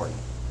so important.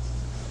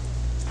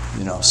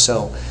 You know,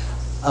 so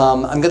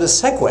I'm going to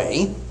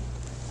segue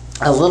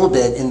a little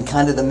bit in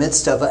kind of the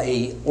midst of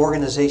a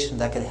organization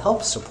that can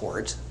help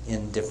support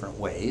in different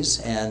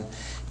ways and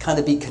kind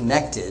of be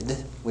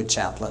connected with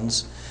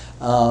chaplains.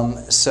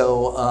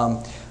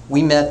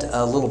 We met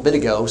a little bit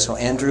ago, so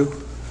Andrew,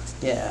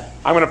 yeah.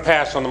 I'm going to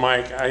pass on the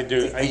mic. I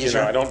do. Are you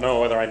sure? I don't know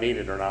whether I need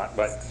it or not,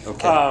 but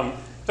okay.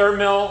 Third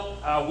Mill,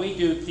 we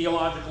do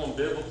theological and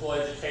biblical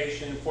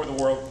education for the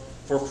world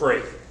for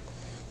free.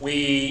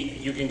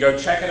 You can go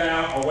check it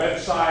out. Our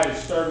website is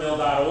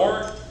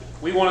thirdmill.org.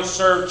 We want to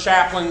serve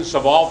chaplains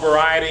of all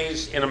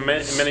varieties in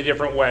many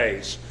different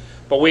ways.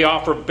 But we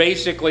offer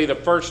basically the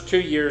first 2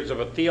 years of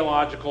a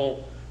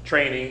theological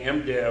training,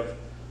 MDiv,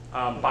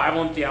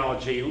 Bible and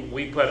theology.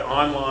 We put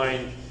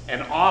online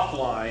and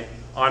offline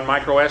on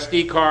micro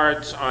SD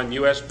cards, on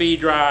USB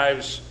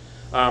drives,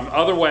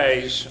 other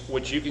ways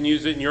which you can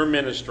use it in your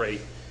ministry.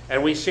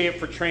 And we see it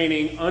for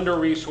training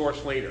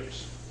under-resourced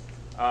leaders,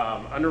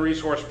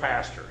 under-resourced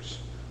pastors.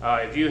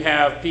 If you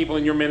have people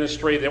in your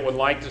ministry that would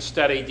like to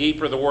study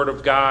deeper the Word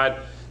of God,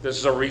 this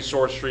is a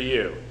resource for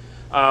you.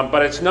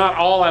 But it's not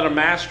all at a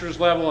master's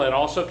level. It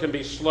also can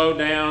be slowed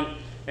down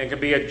and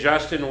can be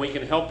adjusted, and we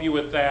can help you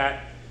with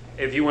that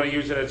if you want to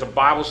use it as a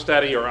Bible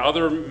study or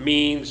other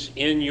means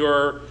in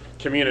your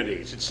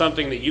communities. It's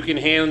something that you can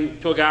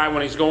hand to a guy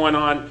when he's going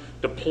on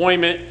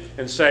deployment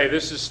and say,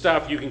 this is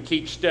stuff you can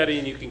keep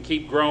studying, you can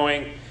keep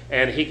growing,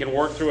 and he can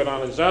work through it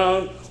on his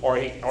own, or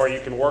you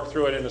can work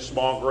through it in a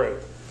small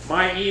group.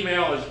 My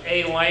email is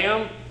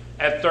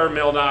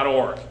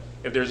alam@thirdmill.org.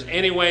 If there's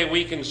any way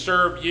we can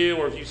serve you,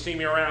 or if you see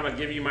me around, I'll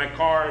give you my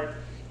card.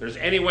 If there's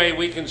any way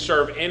we can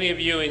serve any of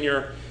you in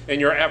your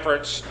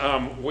efforts,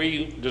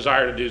 we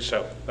desire to do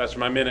so. That's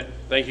my minute.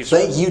 Thank you,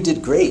 sir. You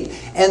did great.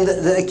 And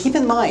keep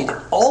in mind,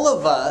 all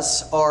of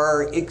us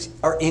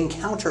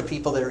encounter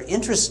people that are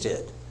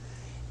interested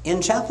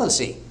in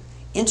chaplaincy,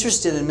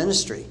 interested in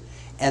ministry,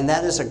 and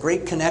that is a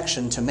great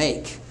connection to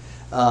make.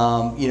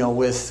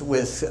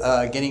 With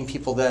getting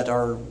people that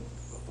are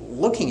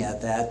looking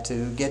at that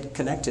to get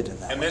connected in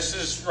that. And this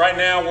is, right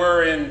now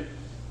we're in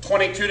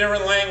 22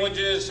 different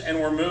languages, and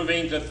we're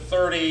moving to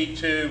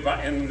 32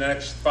 in the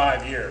next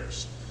 5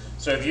 years.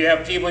 So if you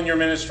have people in your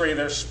ministry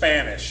that are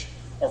Spanish,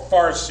 or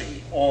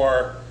Farsi,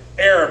 or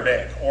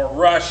Arabic, or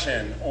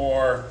Russian,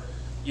 or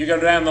you go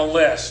down the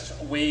list,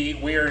 we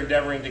are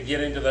endeavoring to get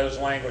into those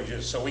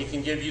languages so we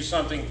can give you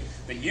something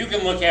that you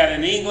can look at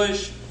in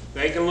English,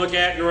 they can look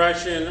at in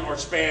Russian or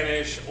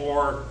Spanish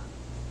or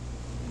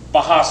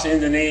Bahasa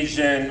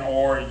Indonesian,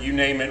 or you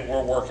name it,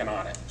 we're working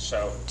on it.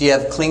 So, do you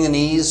have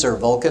Klingonese or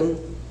Vulcan?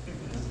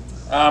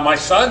 My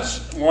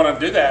sons want to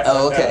do that.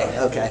 Oh,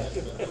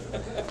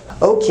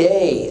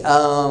 okay.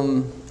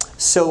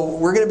 So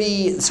we're going to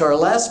be, our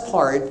last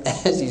part,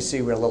 as you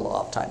see, we're a little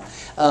off time.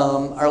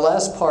 Our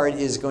last part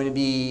is going to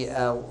be,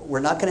 we're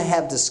not going to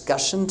have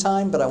discussion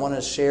time, but I want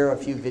to share a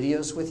few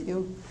videos with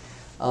you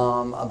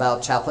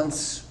about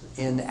chaplains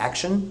in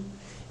action.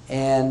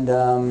 And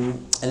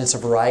it's a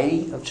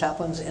variety of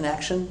chaplains in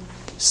action.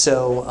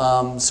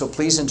 So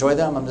please enjoy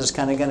them. I'm just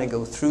kind of going to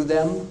go through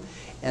them.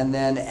 And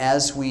then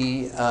as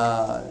we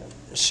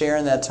share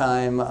in that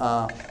time,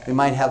 we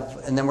might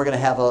have, and then we're going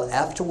to have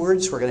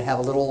afterwards, we're going to have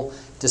a little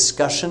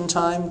discussion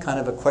time, kind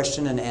of a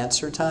question and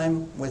answer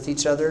time with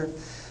each other.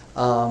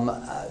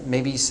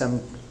 Maybe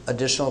some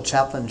additional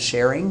chaplain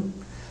sharing.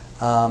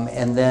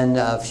 And then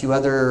a few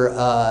other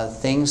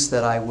things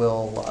that I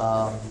will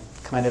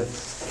kind of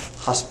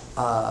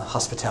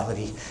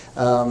hospitality.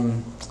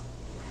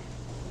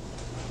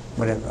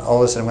 Whatever, all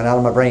of a sudden went out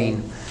of my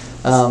brain.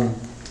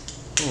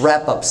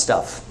 Wrap up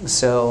stuff.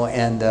 So,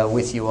 and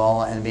with you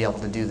all, and be able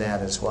to do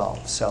that as well.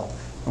 So,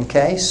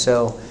 okay.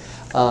 So,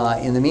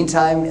 in the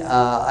meantime,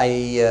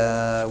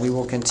 we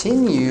will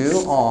continue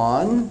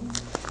on.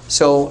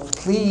 So,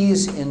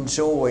 please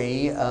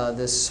enjoy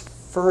this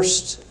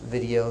first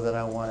video that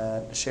I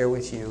want to share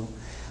with you.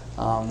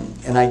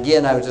 And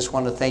again, I just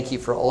want to thank you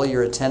for all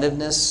your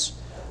attentiveness.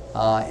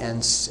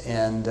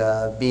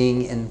 and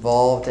being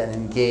involved and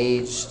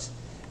engaged,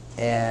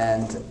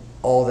 and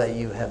all that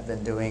you have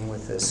been doing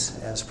with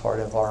this as part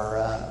of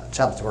our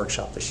Chaplains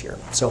Workshop this year.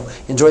 So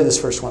enjoy this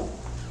first one.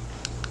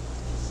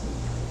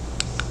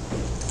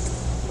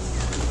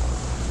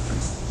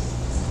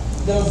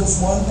 There was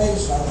this one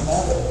patient I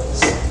remember, it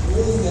was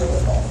really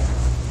difficult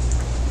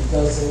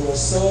because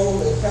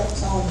they kept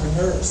telling the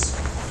nurse,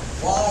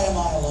 why am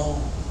I alone?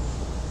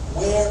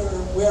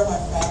 Where are my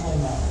family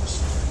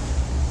members?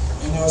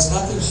 And there was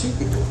nothing she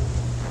could do.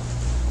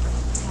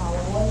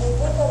 When you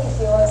think of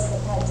the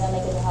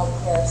pandemic in the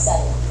healthcare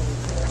setting,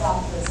 the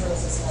doctors,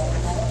 nurses, and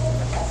medical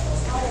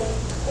professionals, how they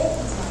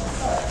implement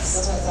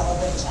first. As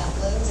elderly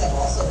chaplains have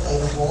also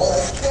played a role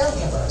as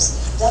caregivers.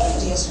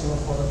 WDSU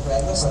reporter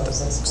Greg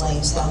LaRose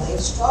explains how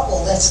they've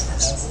struggled and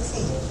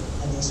succeeded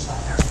in these trying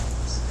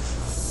times.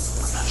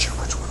 I'm not sure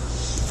which one.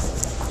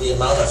 The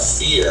amount of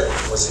fear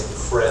was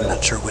incredible. I'm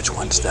not sure which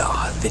one's the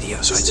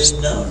video, so I just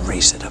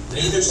erase it up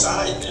there. Neither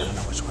side knew. I don't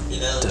know which one. You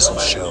know, It doesn't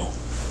nobody show. knew.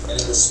 And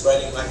it was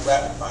spreading like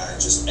rapid fire,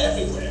 just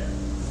everywhere.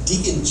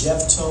 Deacon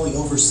Jeff Toey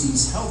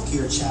oversees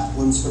healthcare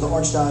chaplains for the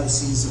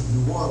Archdiocese of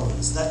New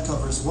Orleans. That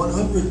covers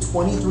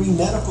 123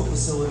 medical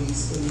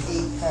facilities in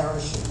 8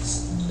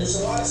 parishes. There's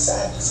a lot of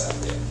sadness out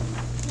there.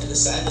 And the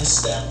sadness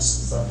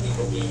stems from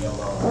people being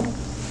alone.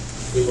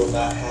 People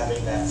not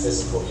having that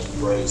physical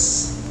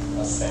embrace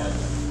of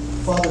family.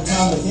 Father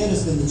Tom McCann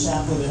has been the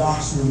chaplain at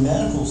Oxford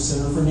Medical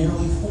Center for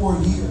nearly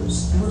 4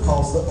 years. He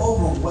recalls the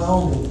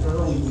overwhelming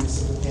early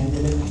weeks of the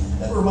pandemic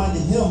that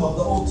reminded him of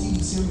the old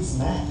TV series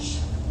MASH.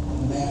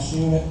 The MASH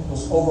unit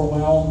was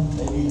overwhelmed,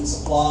 they needed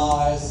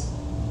supplies,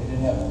 they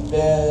didn't have any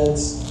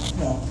beds,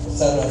 et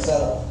cetera, et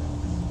cetera.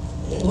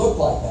 It looked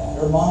like that,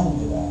 it reminded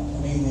me of that. I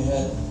mean, they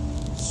had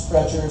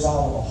stretchers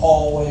out in the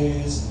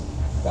hallways.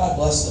 God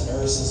bless the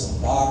nurses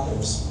and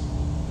doctors.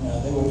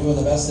 They were doing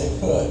the best they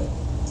could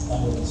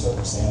under the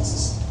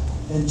circumstances.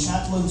 And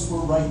chaplains were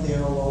right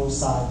there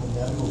alongside the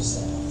medical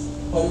staff.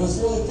 But it was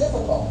really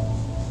difficult.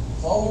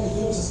 So all we could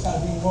do was just kind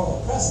of be more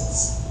of a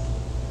presence.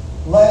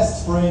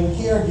 Last spring,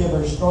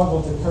 caregivers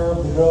struggled to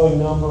curb the growing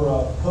number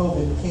of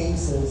COVID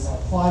cases. A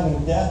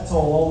climbing death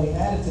toll only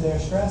added to their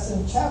stress,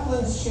 and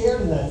chaplains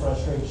shared in that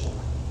frustration.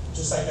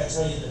 Just like I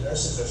tell you, the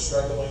nurses are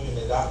struggling and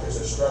the doctors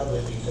are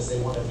struggling because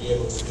they want to be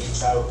able to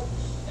reach out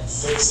and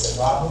fix the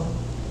problem.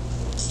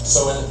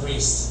 So are the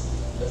priests.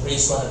 The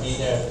priests want to be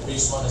there. The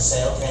priests want to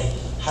say, okay,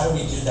 how do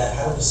we do that?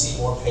 How do we see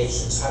more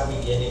patients? How do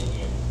we get in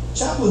here?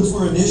 Chaplains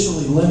were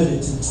initially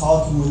limited to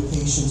talking with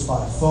patients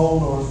by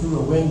phone or through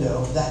a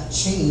window. That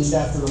changed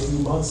after a few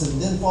months,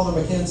 and then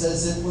Father McCann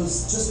says it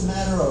was just a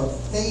matter of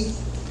faith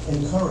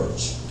and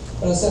courage.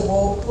 But I said,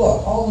 well,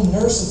 look, all the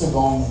nurses are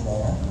going in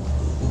there.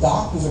 The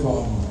doctors are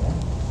going in there.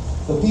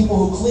 The people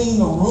who clean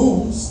the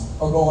rooms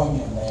are going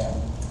in there.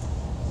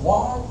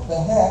 Why the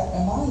heck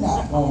am I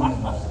not going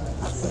in there?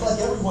 But like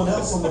everyone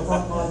else on the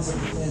front lines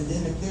of the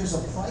pandemic, there's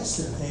a price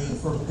to pay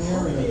for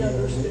burying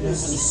their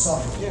witnesses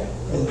suffering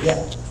and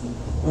death.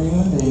 For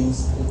human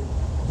beings,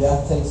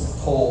 death takes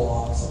its toll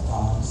on us at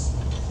times,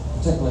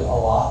 particularly a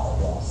lot of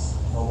deaths,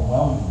 an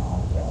overwhelming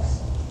amount of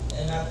deaths.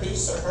 And our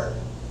priests are hurt.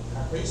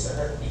 Our priests are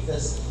hurt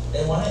because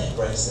they want to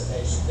embrace the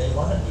patient. They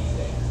want to be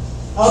there.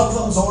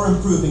 Outcomes are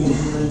improving in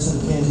the into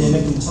the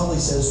pandemic, and Tully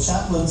says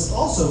chaplains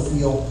also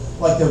feel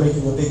like they're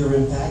making a bigger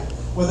impact,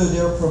 whether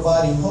they're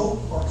providing hope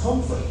or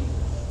comfort.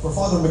 For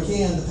Father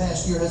McCann, the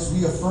past year has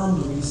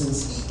reaffirmed the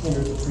reasons he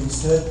entered the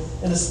priesthood,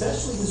 and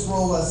especially his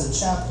role as a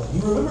chaplain. He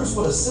remembers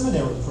what a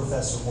seminary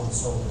professor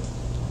once told him.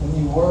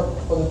 When you work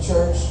for the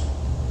church,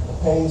 the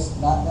pay's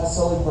not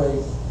necessarily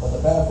great, but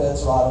the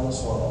benefits are out of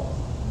this world.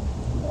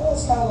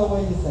 That's kind of the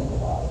way you think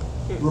about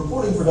it.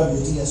 Reporting for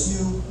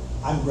WTSU,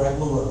 I'm Greg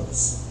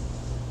LaRose.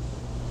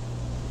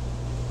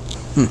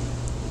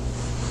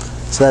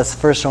 So that's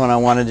the first one I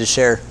wanted to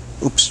share.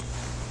 Oops.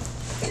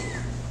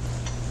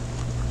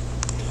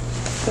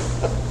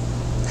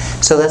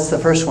 So that's the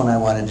first one I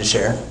wanted to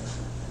share.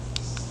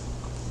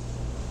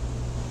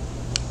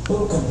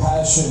 Little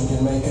compassion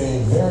can make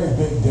a very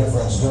big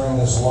difference during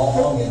this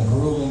long and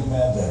grueling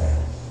pandemic.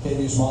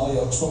 KB's Molly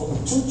Oak spoke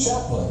with 2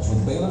 chaplains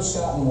with Baylor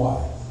Scott and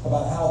White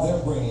about how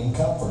they're bringing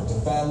comfort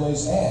to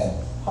families and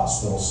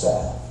hospital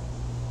staff.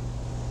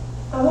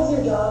 How has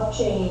your job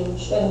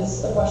changed, and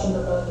it's a question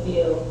for both of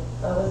you,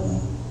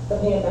 with the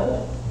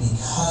pandemic?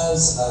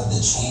 Because of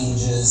the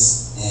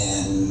changes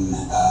in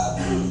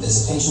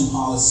visitation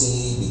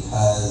policy,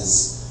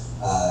 because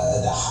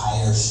the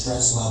higher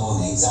stress level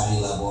and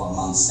anxiety level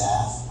among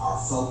staff, our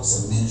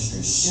focus of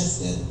ministry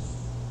shifted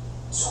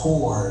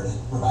toward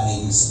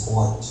providing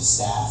support to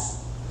staff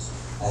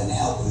and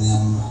helping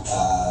them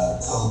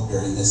cope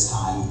during this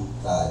time.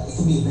 It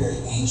can be a very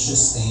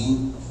anxious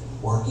thing,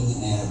 working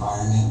in an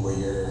environment where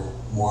you're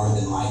more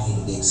than likely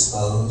to be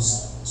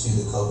exposed to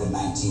the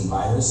COVID-19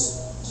 virus.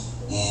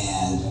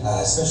 And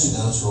especially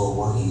those who are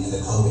working in the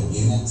COVID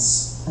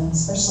units. And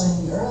especially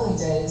in the early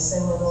days, they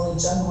were really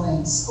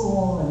juggling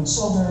school and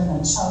children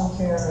and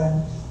childcare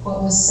and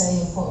what was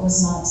safe, what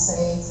was not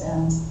safe,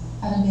 and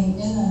kind of being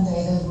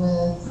inundated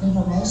with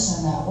information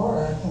information at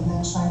work and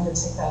then trying to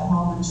take that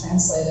home and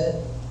translate it.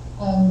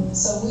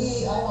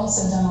 I've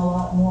also done a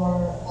lot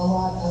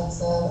of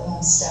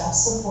the staff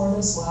support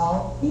as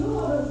well. Do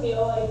you ever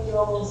feel like you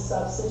almost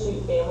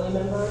substitute family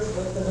members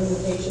with the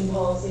visitation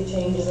policy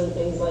changes and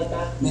things like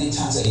that? Many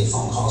times I get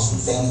phone calls from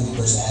family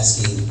members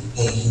asking,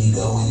 hey, can you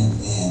go in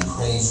and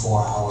pray for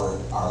our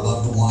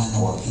loved one,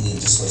 or can you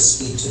just go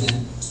speak to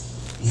them?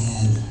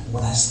 And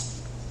when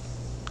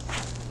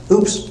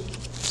Oops,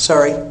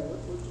 sorry.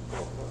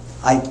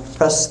 I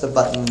pressed the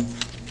button.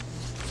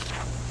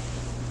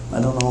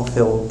 I don't know if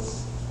he'll...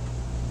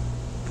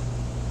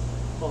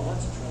 Well,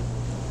 that's a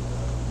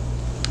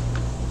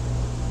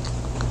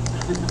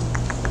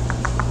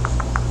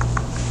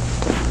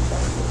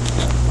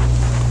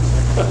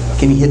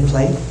Can you hit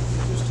play?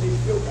 Just need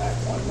to go back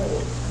one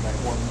more.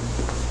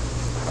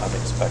 I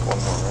think it's back one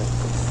more, right?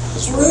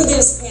 Through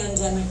this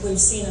pandemic, we've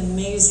seen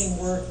amazing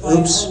work by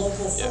Oops. our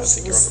local first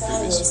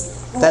responders.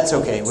 That's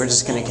okay, we're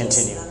just going to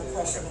continue. Under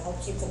pressure to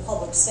help keep the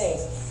public safe.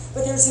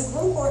 But there's a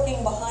group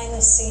working behind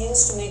the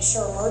scenes to make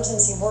sure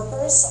emergency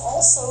workers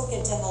also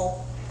get to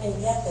help and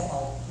get the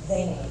help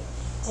they need.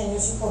 10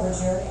 News reporter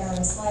Jared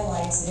Aarons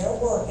highlights their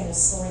work in a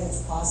story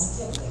that's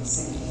positively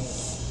significant.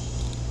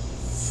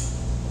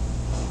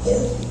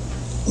 They're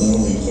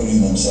literally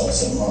putting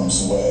themselves in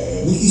harm's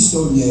way. Nikki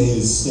Stonier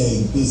is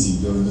staying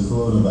busy during the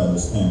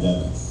coronavirus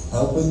pandemic,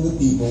 helping the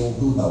people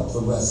who help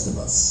the rest of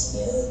us.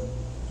 They're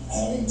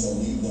having to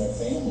leave their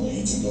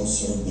family to go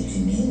serve the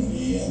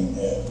community, and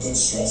it puts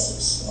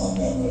stresses on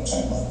them at a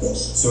time like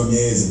this.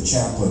 Stonier is a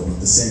chaplain with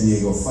the San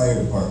Diego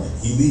Fire Department.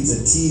 He leads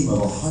a team of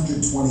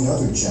 120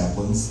 other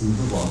chaplains through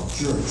the Rock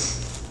Church.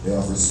 They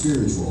offer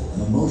spiritual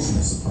and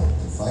emotional support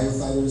to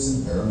firefighters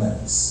and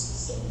paramedics.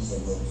 Studies are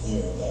real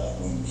clear that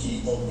when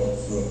people go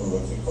through a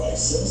horrific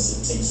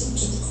crisis, it takes them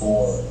to the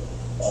core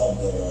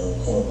of their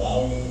core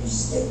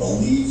values, their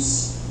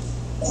beliefs,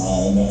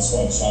 and that's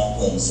why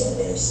chaplains are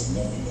very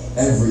significant.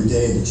 Every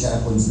day, the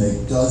chaplains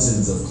make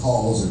dozens of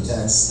calls or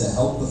texts to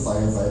help the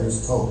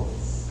firefighters cope.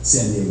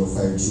 San Diego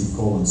Fire Chief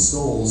Colin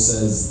Stoll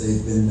says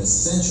they've been an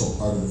essential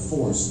part of the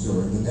force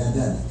during the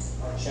pandemic.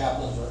 Our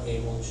chaplains are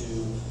able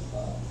to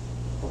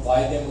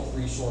provide them with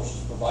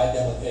resources, provide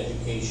them with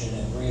education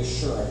and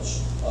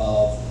reassurance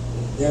of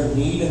their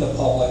need in the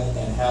public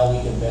and how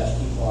we can best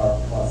keep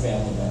our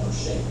family members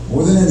safe.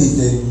 More than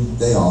anything,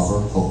 they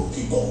offer hope.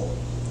 People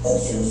are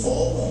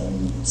fearful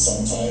and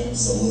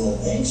sometimes a little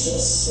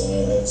anxious,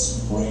 and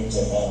it's great to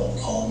have a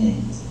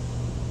calming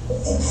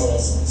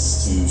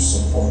presence to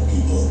support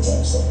people in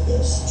times like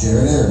this.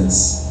 Jared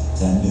Aarons,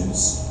 10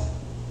 News.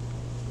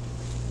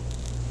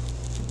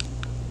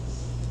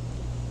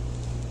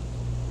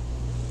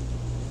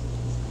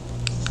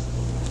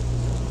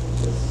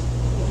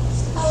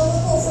 Our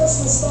local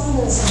first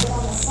responders have been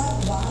on the front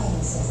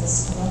lines of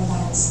this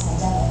coronavirus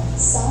pandemic.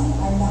 Some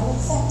are not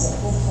infected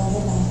with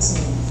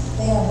COVID-19.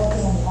 They are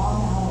working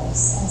long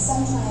hours and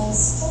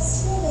sometimes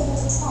just being able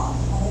to talk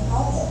and be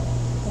out there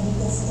can be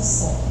good for the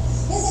soul.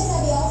 Music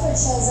That Be Offered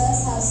shows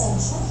us how some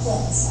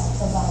chaplains have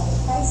provided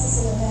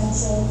crisis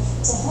intervention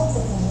to help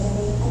the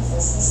community and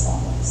first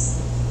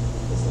responders.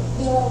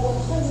 There are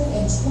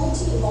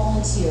 120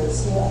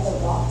 volunteers here at the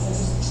Rock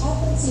Church's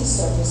Chaplaincy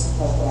Service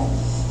Program.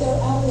 They're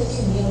out in the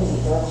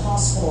community, they're at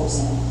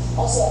hospitals and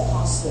also at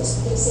hospice.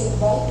 They say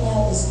right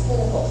now is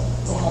critical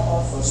to help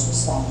our first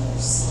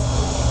responders.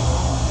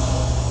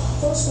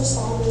 First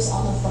responders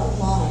on the front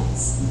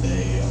lines.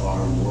 They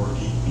are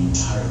working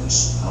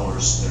tireless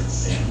hours. Their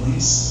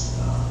families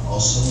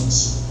also in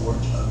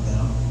support of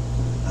them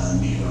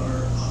need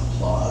our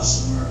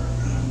applause and our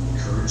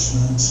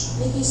encouragement.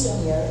 Nikki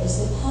Stonier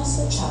is the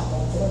pastor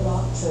chaplain for the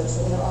Rock Church,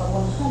 where there are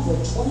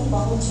 120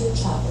 volunteer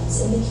chaplains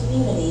in the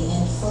community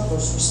and for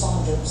first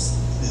responders.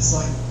 It's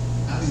like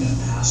having a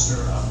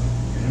pastor out in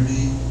the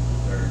community.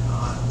 They're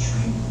not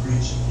trained to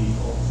preach to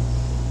people.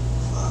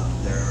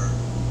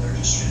 They're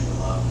just trained to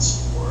love and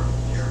support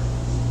here.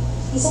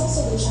 He's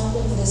also the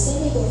chaplain for the San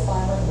Diego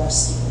Fire and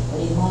Rescue,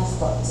 leading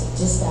lifeguards and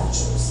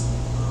dispatchers.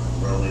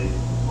 Really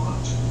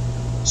want to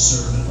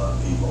serve and love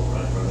people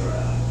right where they're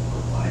at,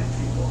 provide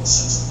people a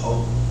sense of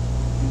hope,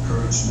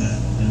 encouragement,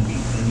 and then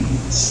meet their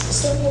needs.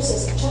 Stonier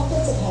says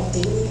chaplains have had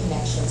daily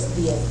connections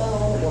via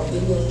phone or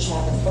video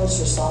chat with first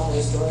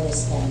responders during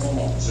this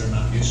pandemic. They're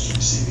not used to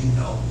receiving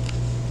help,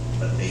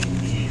 but they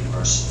need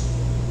our support,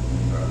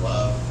 they need our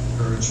love,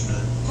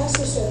 encouragement.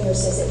 Pastor Stonier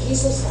says that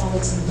he's responded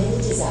to many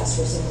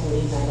disasters,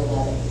 including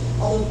 9/11.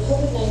 Although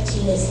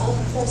COVID-19 is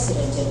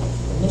unprecedented,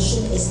 the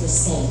mission is the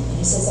same. And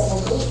he says that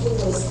will go through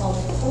what is called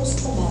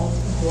post-traumatic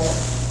growth.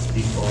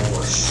 People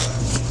are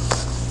struggling.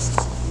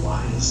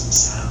 Why is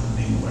this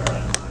happening? Where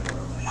am I?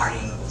 Where am I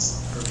headed? What's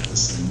the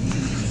purpose and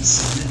meaning and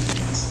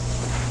significance?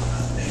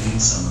 They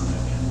need someone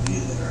that can be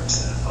there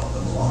to help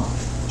them along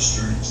this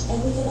journey. And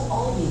we can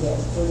all be there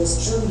for this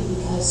journey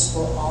because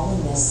we're all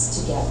in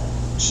this together.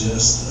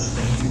 Just a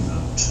thank you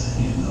note,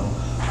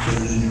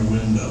 put it in your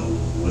window,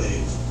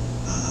 wave,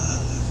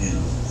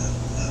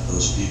 at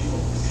those people,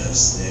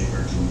 because they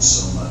are doing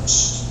so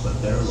much to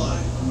put their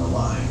life on the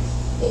line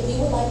If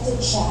you would like to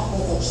chat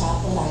with a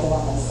chaplain either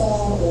on the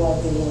phone or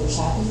video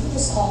chat, you can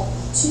just call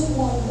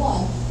 211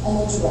 and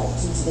they'll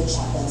direct you to the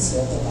chaplains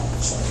here at the Rock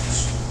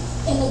Church.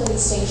 In Liberty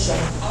Station,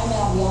 I'm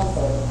Abby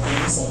Alford,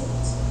 News 8.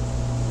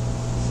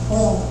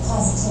 Well,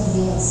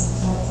 positivity and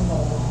support from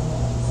all around.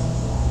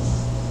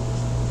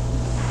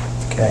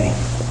 Okay.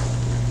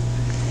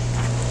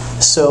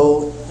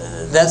 So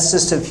that's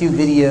just a few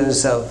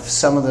videos of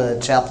some of the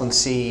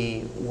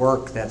chaplaincy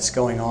work that's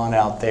going on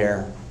out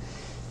there.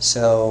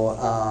 So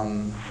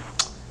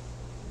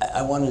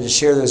I wanted to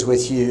share those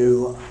with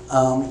you.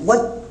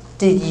 What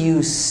did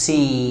you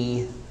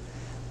see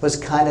was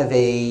kind of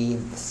a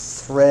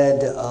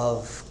thread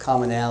of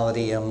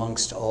commonality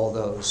amongst all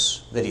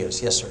those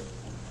videos? Yes, sir.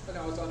 And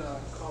I was on a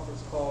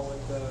conference call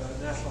with the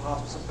National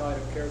Hospice and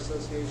Palliative Care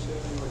Association,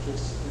 which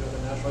is the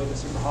National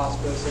Agency for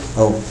Hospice. And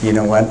Oh, you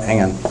know what?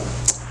 Hang on. I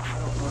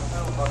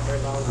don't talk very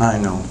loud. I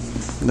know.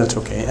 That's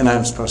okay. And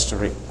I'm supposed to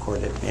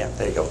record it. Yeah,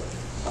 there you go.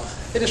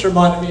 It just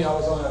reminded me, I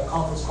was on a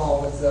conference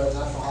call with the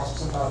National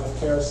Hospice and Palliative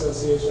Care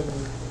Association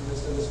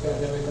in this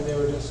pandemic, and they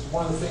were just,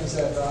 one of the things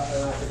that,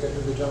 and I forget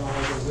who the gentleman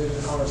was leading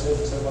the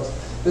conversation said was,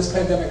 this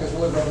pandemic has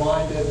really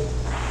reminded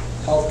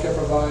healthcare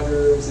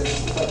providers and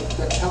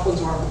that chaplains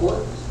are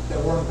important,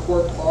 that we're an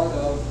important part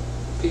of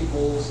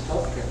people's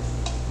healthcare.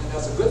 And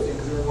that's a good thing,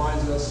 because it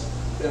reminds us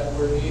that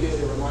we're needed,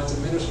 it reminds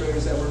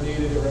administrators that we're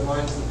needed, it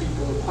reminds the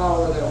people of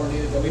power that we're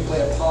needed, that we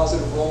play a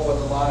positive role in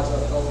the lives of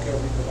healthcare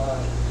we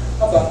provide.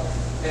 I thought,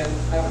 and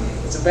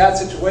it's a bad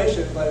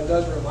situation, but it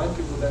does remind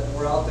people that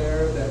we're out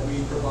there, that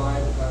we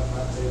provide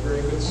a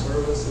very good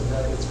service, and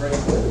that it's very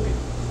clear to people.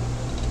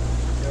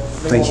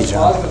 Thank you,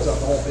 John. One of the positives of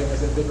the whole thing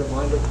is a big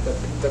reminder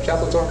that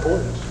chaplains are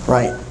important.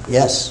 Right.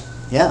 Yes.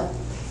 Yeah.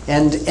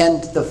 And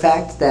the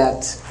fact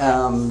that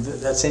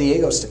that San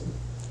Diego,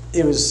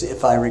 it was,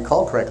 if I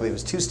recall correctly, it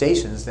was 2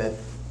 stations that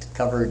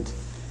covered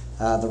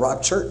the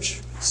Rock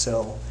Church.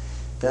 So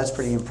that's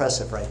pretty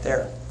impressive right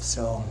there.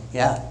 So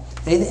yeah.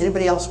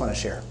 Anybody else want to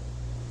share?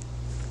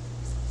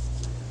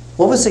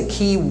 What was the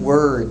key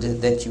word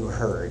that you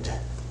heard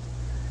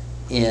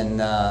in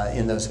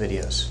those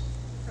videos?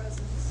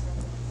 Presence.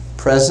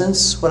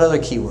 Presence. What other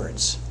key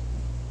words?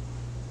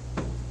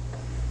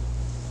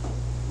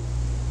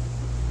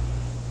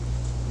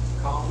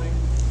 Calming.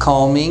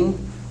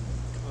 Calming.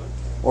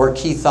 Or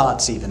key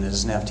thoughts even. It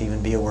doesn't have to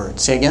even be a word.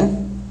 Say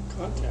again?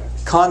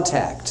 Contact.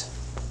 Contact.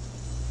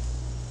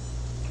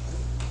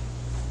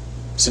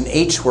 It's an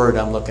H word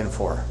I'm looking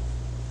for.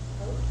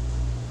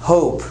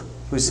 Hope.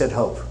 Who said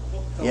hope?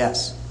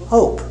 Yes.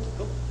 Hope.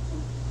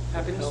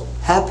 Happiness.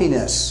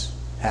 Happiness.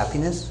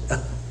 Happiness?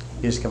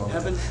 You just come up with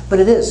Heaven. it. But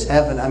it is.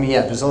 Heaven. I mean,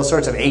 yeah, there's all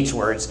sorts of H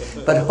words.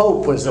 But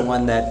hope was the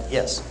one that,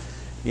 yes.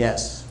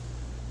 Yes.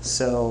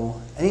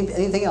 So,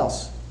 anything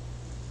else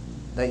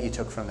that you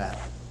took from that?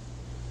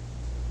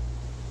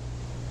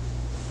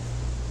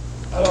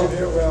 I don't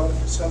hear well.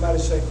 Somebody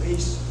say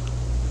peace.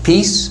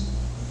 Peace?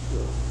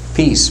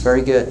 Peace.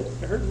 Very good.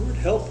 I heard the word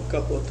help a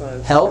couple of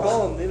times. Help? We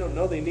call them, they don't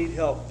know they need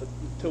help but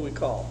until we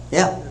call.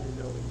 Yeah. And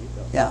they know we need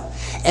help. Yeah.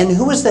 And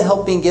who was the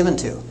help being given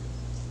to?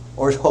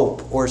 Or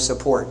hope, or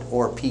support,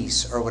 or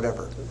peace, or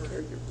whatever?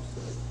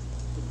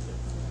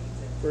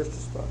 First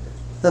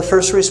responders. The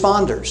first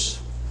responders.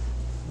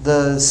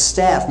 The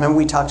staff. Remember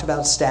we talked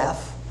about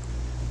staff?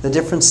 The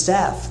different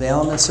staff, the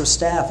elements of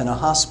staff in a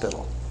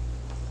hospital.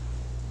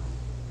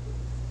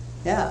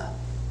 Yeah.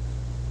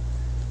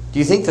 Do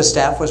you think the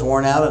staff was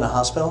worn out in a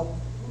hospital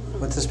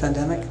with this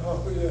pandemic?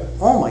 Oh, yeah.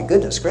 Oh my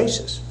goodness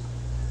gracious.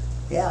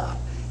 Yeah.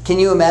 Can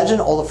you imagine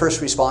all the first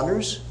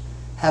responders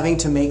having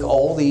to make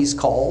all these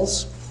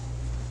calls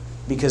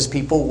because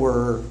people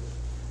were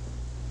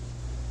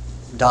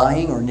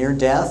dying or near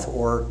death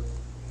or,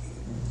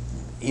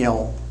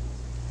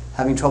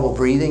 having trouble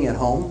breathing at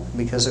home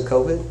because of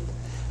COVID?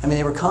 I mean,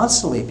 they were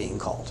constantly being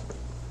called.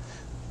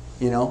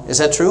 Is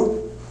that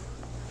true?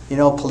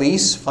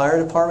 Police,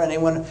 fire department,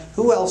 anyone?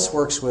 Who else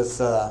works with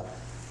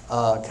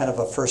kind of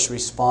a first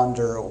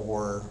responder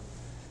or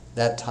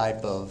that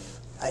type of...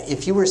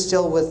 If you were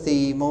still with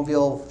the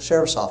Mobile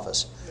Sheriff's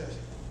Office,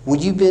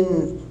 would you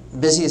been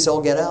busy as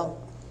all get out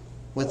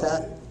with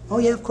that? Oh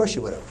yeah, of course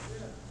you would have.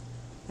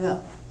 Yeah.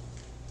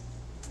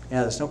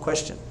 Yeah, there's no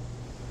question.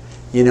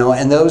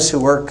 And those who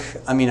work,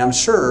 I'm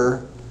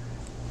sure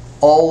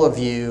all of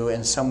you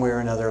in some way or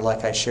another,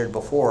 like I shared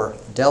before,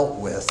 dealt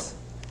with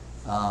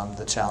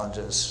the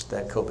challenges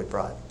that COVID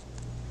brought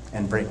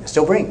and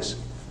still brings.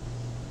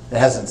 It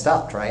hasn't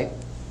stopped, right?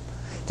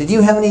 Did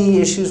you have any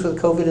issues with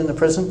COVID in the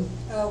prison?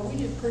 We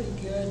did pretty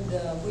good.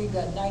 We've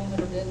got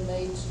 900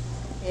 inmates,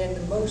 and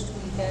the most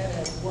we had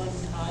at one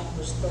time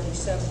was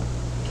 37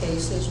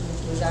 cases,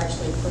 which was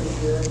actually pretty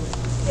good.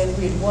 And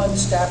we had one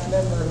staff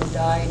member who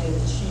died,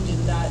 and she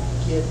did not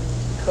get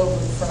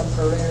COVID from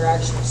her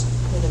interactions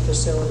in the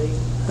facility.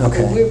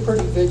 Okay. But we were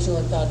pretty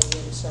vigilant on the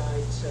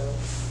inside, so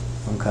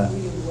Okay.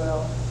 we did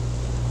well.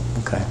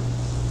 Okay.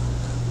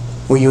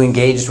 Were you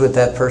engaged with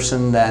that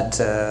person that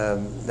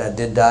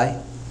did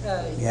die?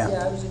 Yeah,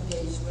 I was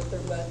engaged with her,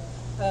 but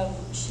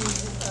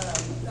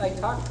I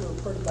talked to her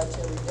pretty much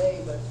every day,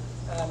 but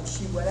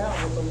she went out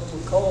with a little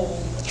cold,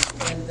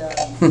 and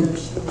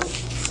she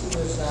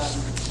was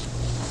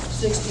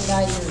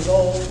 69 years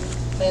old,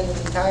 planned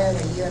to retire in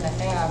a year and a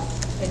half,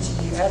 and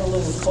she had a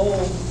little cold,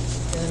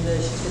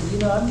 and she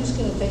said, I'm just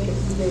going to take a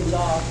few days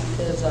off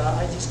because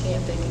I just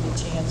can't take any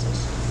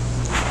chances.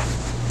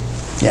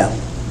 Yeah.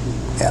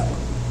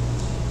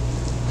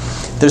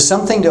 There's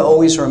something to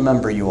always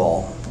remember, you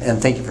all,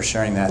 and thank you for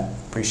sharing that.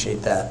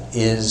 Appreciate that.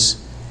 Is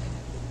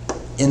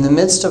in the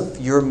midst of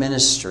your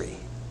ministry,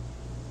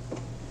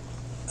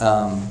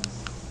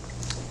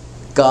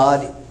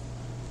 God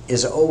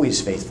is always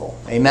faithful.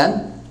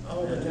 Amen?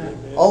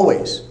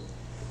 Always.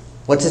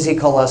 What does He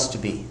call us to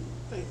be?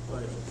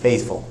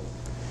 Faithful.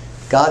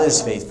 God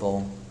is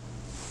faithful.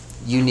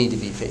 You need to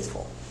be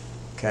faithful.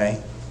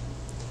 Okay?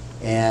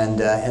 And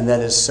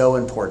that is so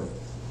important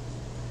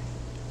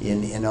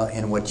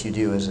in what you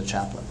do as a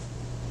chaplain.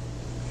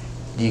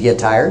 Do you get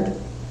tired?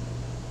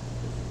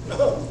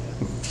 No.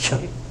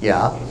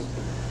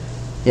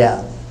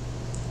 Yeah.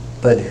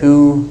 But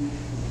who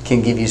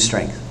can give you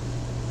strength?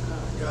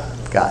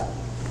 God.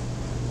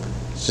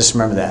 Just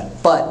remember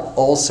that. But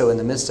also in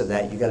the midst of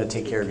that, you got to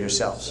take care of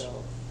yourselves.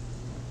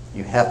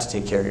 You have to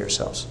take care of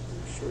yourselves.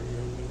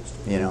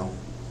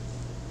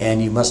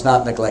 And you must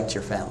not neglect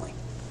your family.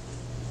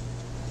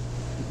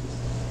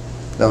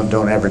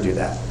 Don't ever do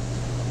that.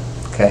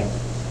 Okay?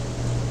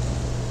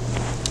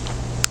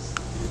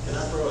 Can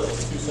I throw 2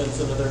 cents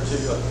into there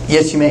too?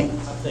 Yes, you may.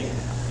 I think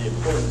the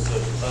importance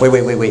of...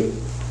 Wait.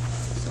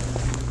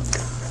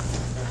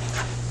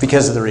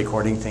 Because of the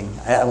recording thing,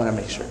 I want to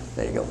make sure.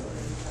 There you go.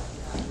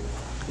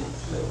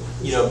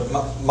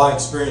 My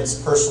experience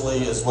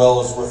personally, as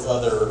well as with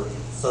other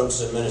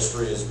folks in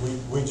ministry, is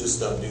we just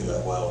don't do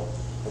that well.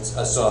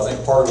 So I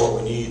think part of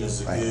what we need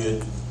is a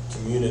good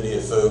community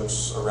of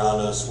folks around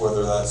us,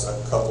 whether that's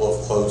a couple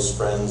of close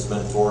friends,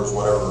 mentors,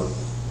 whatever,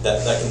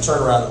 that can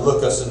turn around and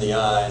look us in the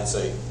eye and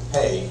say,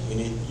 hey, you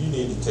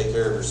need to take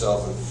care of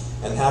yourself,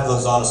 and have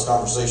those honest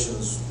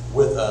conversations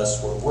with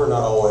us where we're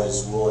not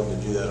always willing to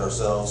do that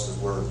ourselves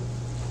because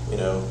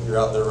you're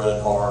out there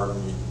running hard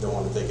and you don't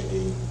want to take a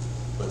knee,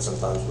 but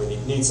sometimes we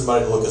need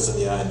somebody to look us in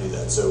the eye and do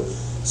that. So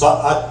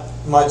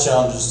my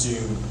challenge is to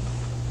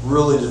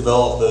really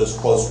develop those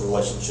close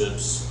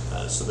relationships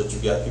so that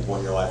you've got people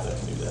in your life that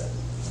can do that.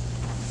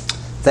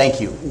 Thank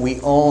you. We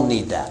all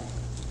need that.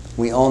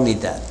 We all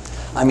need that.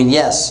 I mean,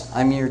 yes,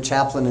 I'm your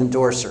chaplain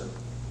endorser.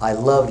 I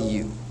love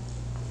you,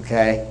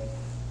 okay?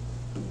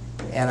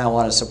 And I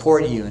want to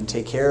support you and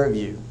take care of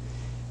you.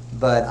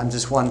 But I'm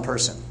just one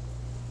person,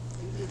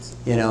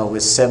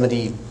 with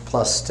 70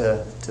 plus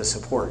to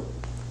support.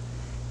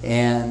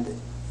 And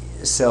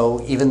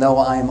so even though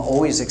I'm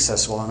always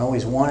accessible and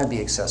always want to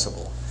be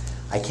accessible,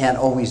 I can't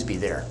always be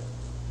there.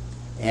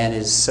 And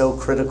it's so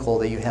critical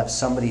that you have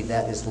somebody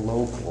that is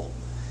local,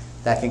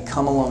 that can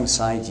come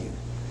alongside you,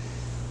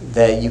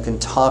 that you can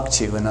talk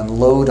to and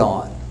unload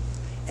on.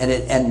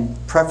 And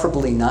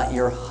preferably not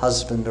your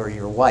husband or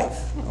your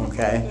wife,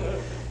 okay?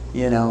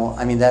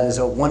 That is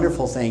a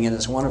wonderful thing, and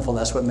it's wonderful.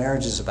 That's what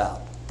marriage is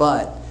about.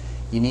 But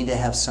you need to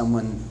have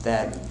someone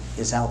that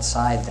is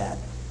outside that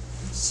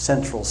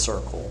central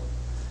circle,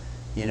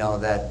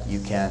 that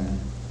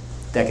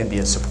can be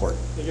a support.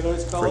 You can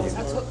always call us.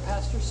 That's what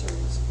Pastor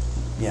serves.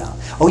 Yeah.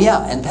 Oh,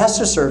 yeah. And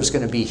Pastor Serve is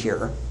going to be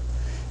here.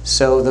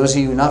 So those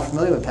of you not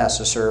familiar with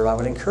Pastor Serve, I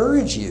would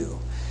encourage you.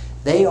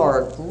 They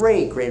are a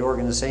great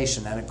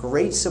organization and a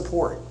great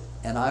support.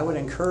 And I would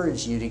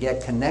encourage you to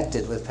get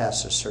connected with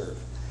Pastor Serve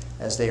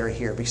as they are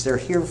here, because they're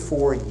here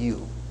for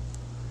you.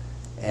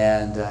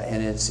 And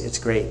it's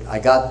great. I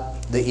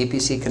got the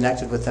EPC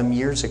connected with them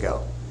years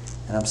ago,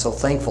 and I'm so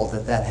thankful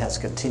that has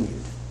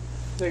continued.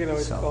 They can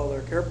always call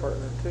their care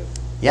partner too.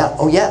 Yeah.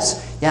 Oh,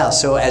 yes. Yeah.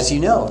 So as you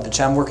know, the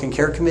Chatham Working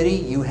Care Committee,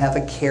 you have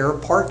a care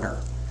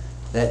partner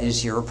that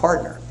is your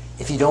partner.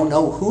 If you don't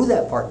know who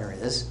that partner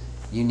is,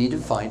 you need to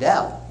find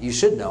out. You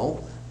should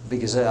know,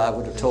 because I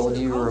would have told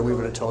you, or we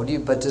would have told you,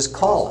 but just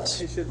call us.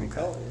 He should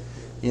call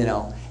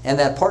you. And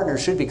that partner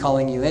should be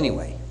calling you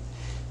anyway.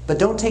 But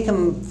don't take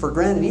them for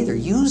granted either.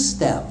 Use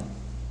them.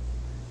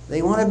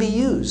 They want to be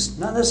used.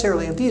 Not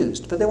necessarily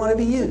abused, but they want to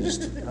be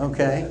used.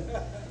 Okay?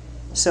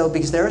 So,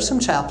 because there are some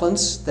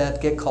chaplains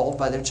that get called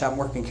by their Chatham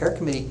Working Care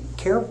Committee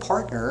care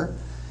partner.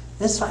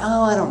 It's like,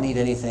 oh, I don't need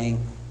anything,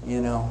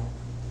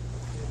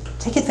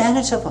 Take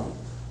advantage of them.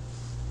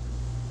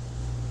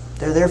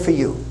 They're there for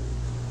you.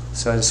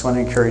 So I just want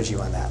to encourage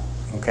you on that,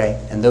 okay?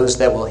 And those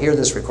that will hear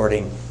this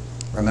recording,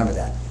 remember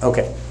that.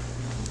 Okay.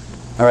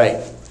 All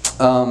right.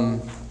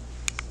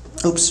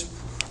 Oops.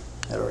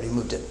 I already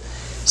moved it.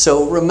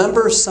 So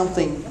remember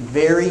something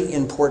very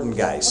important,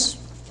 guys.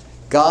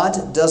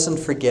 God doesn't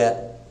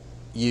forget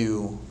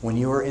you when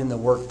you are in the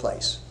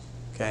workplace,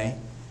 okay?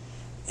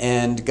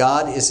 And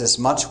God is as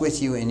much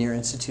with you in your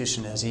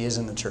institution as He is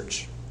in the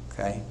church,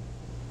 okay?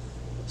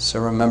 So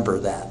remember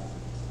that.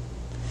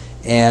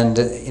 And,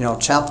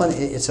 chaplain,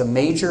 it's a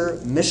major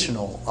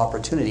missional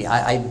opportunity.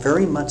 I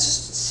very much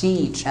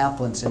see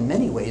chaplains in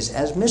many ways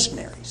as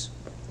missionaries,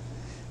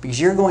 because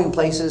you're going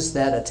places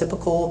that a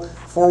typical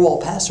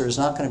four-wall pastor is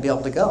not going to be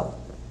able to go.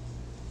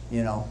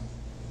 you know.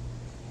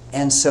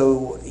 And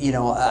so, you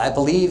know, I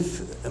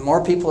believe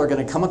more people are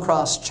going to come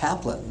across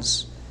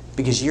chaplains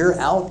because you're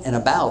out and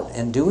about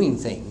and doing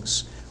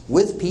things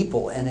with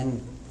people and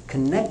in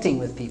connecting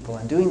with people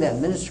and doing that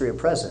ministry of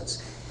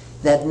presence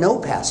that no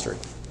pastor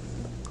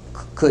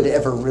could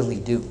ever really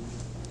do.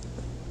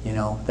 You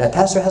know, that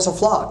pastor has a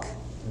flock,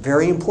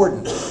 very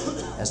important,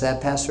 as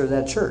that pastor of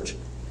that church.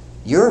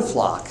 Your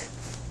flock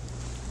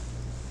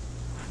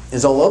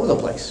is all over the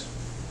place,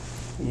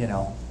 you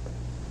know,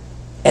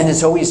 and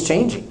it's always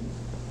changing.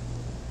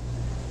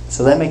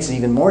 So that makes it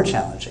even more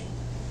challenging.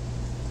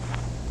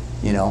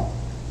 You know,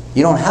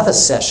 you don't have a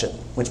session,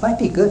 which might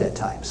be good at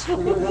times.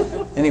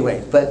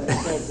 Anyway, but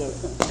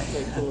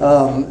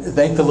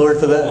thank the Lord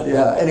for that.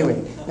 Yeah.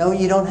 Anyway, no,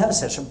 you don't have a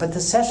session, but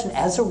the session,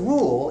 as a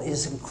rule,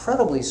 is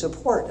incredibly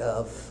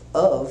supportive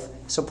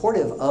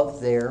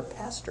of their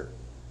pastor.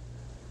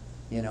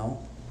 You know,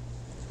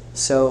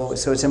 so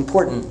it's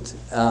important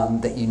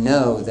that you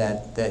know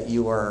that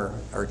you are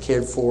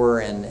cared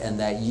for and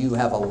that you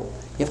have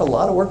a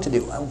lot of work to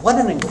do. What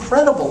an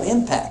incredible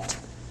impact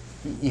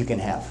you can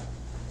have.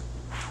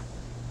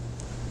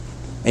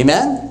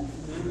 Amen?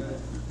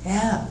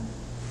 Yeah.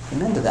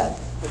 Amen to that.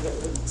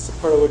 That's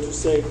part of what you're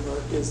saying, Mark,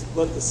 is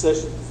what the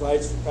session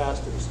provides for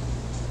pastors.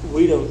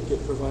 We don't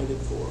get provided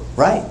for.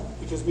 Right.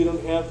 Because we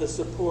don't have the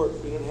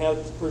support. We don't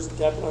have the person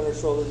tapping on our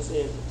shoulder and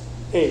saying,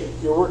 hey,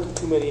 you're working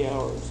too many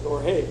hours.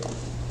 Or, hey,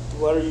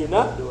 what are you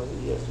not doing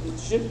that you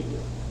should be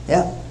doing?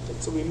 Yeah.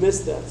 And so we miss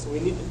that. So we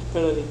need to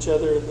depend on each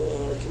other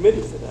and our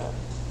committee for that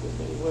in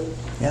many ways.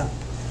 Yeah.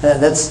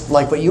 That's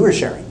like what you were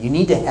sharing. You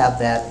need to have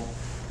that.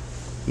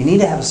 You need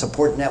to have a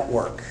support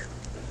network.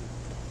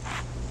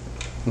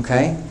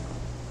 Okay?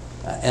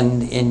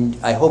 And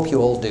I hope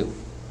you all do.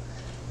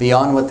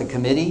 Beyond what the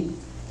committee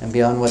and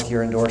beyond what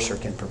your endorser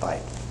can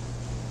provide.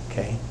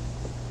 Okay?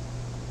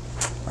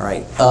 All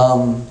right.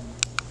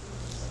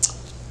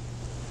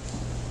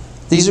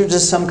 These are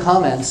just some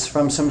comments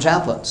from some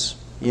chaplains.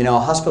 You know,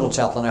 a hospital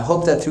chaplain. I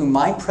hope that through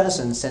my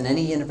presence and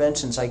any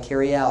interventions I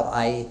carry out,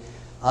 I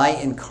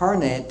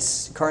incarnate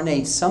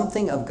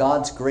something of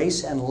God's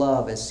grace and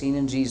love as seen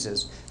in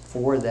Jesus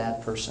for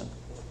that person.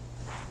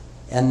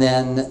 And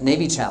then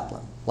Navy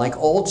chaplain. Like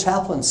all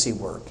chaplaincy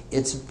work,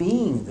 it's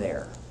being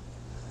there.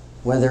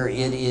 Whether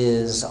it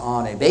is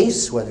on a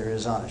base, whether it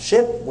is on a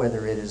ship,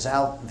 whether it is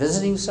out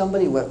visiting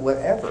somebody,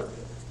 wherever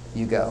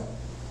you go.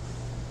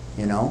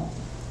 You know?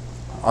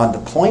 On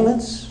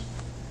deployments.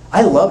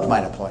 I loved my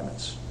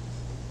deployments.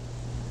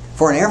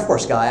 For an Air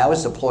Force guy, I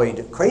was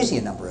deployed crazy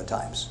a number of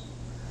times.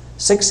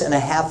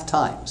 6.5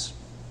 times.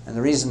 And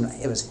the reason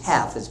it was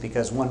half is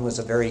because one was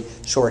a very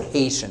short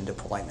Haitian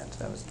deployment.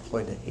 I was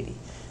deployed to Haiti.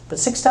 But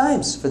 6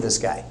 times for this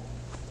guy.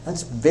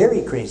 That's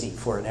very crazy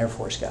for an Air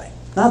Force guy.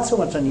 Not so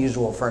much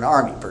unusual for an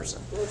Army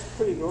person. That's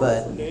pretty normal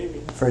but for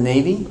Navy. For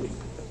Navy?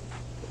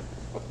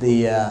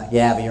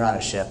 Yeah, but you're on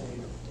a ship.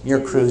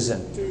 You're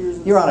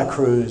cruising. You're on a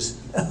cruise.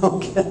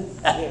 Okay.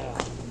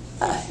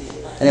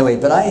 Anyway,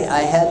 but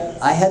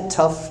I had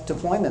tough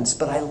deployments,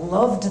 but I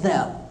loved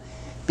them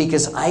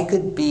because I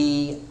could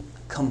be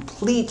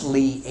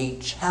completely a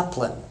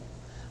chaplain.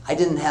 I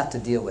didn't have to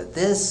deal with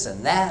this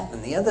and that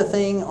and the other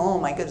thing. Oh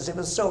my goodness, it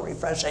was so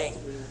refreshing.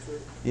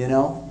 You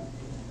know?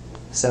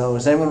 So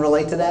does anyone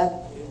relate to that?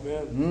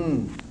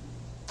 Amen.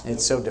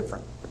 It's so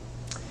different.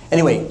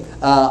 Anyway,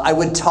 I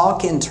would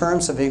talk in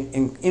terms of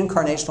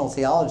incarnational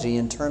theology,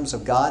 in terms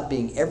of God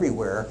being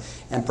everywhere,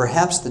 and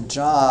perhaps the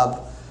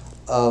job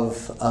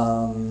of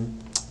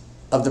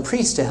the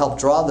priest to help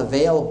draw the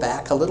veil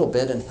back a little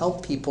bit and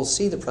help people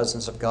see the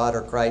presence of God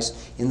or Christ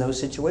in those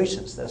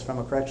situations. That's from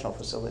a correctional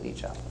facility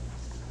chaplain.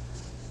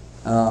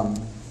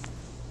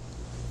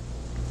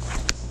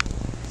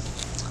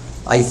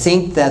 I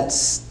think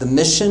that's the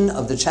mission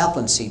of the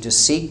chaplaincy, to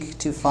seek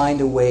to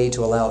find a way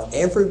to allow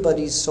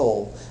everybody's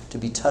soul to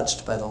be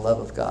touched by the love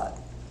of God.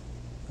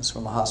 That's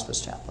from a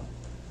hospice chaplain.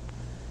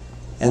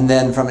 And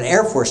then from an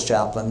Air Force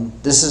chaplain,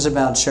 this is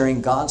about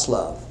sharing God's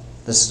love.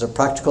 This is a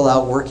practical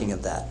outworking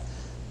of that.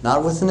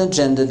 Not with an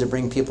agenda to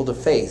bring people to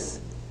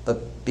faith,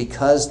 but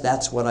because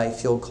that's what I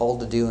feel called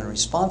to do in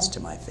response to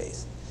my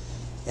faith.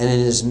 And it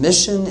is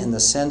mission in the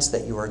sense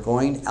that you are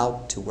going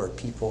out to where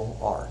people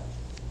are.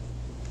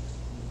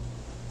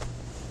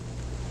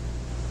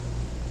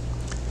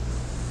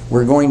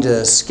 We're going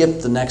to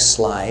skip the next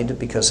slide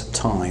because of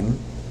time.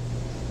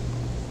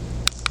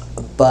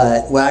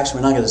 But, well, actually,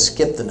 we're not going to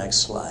skip the next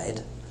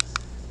slide.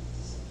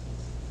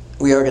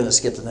 We are going to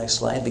skip the next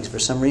slide because for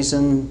some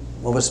reason,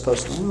 what was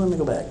supposed to... let me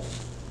go back.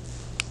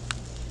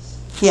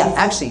 Yeah,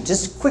 actually,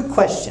 just a quick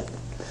question.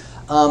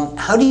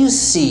 How do you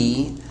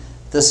see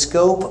the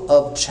scope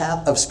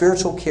of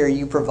spiritual care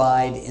you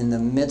provide in the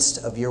midst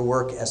of your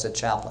work as a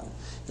chaplain,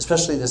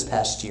 especially this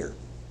past year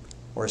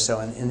or so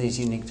in these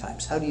unique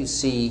times? How do you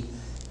see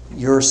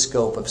your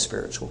scope of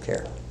spiritual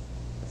care?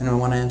 Anyone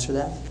want to answer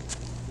that?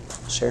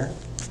 Share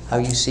how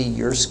you see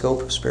your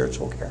scope of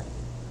spiritual care.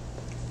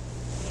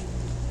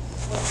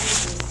 What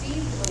we've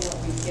received or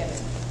what we've given?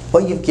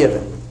 What you've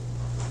given.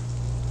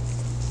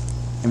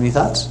 Any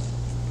thoughts?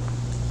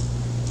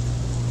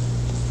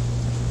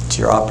 It's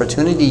your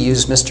opportunity.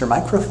 Use Mr.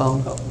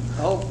 Microphone.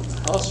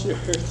 I'll share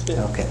it.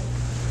 Okay.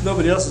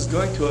 Nobody else is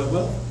going to, I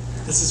will.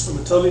 This is from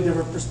a totally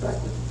different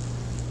perspective.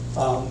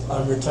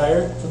 I'm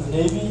retired from the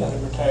Navy,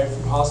 I'm retired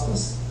from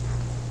hospice,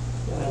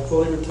 and I'm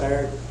fully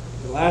retired.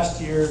 The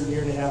last year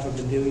and a half, I've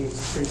been dealing with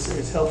some pretty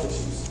serious health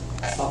issues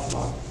off and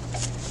on.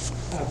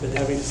 I've been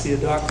having to see a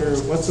doctor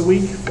once a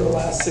week for the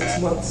last 6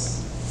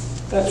 months.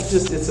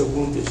 It's a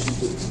wound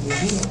issue.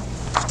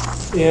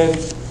 And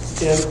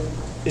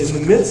in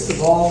the midst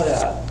of all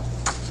that,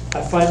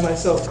 I find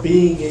myself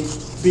being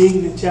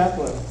the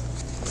chaplain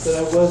that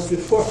I was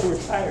before I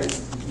retired.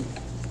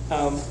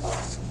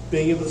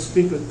 Being able to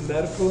speak with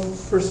medical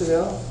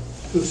personnel,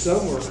 who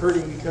some were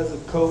hurting because of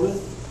COVID,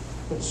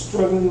 but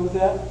struggling with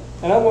that.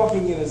 And I'm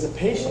walking in as a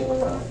patient,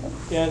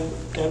 and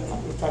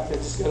in fact, I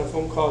just got a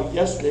phone call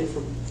yesterday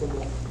from the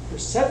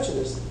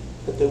receptionist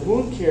at the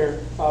wound care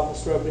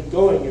office where I've been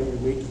going every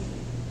week,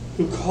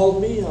 who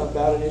called me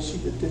about an issue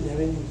that didn't have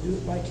anything to do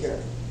with my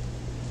care.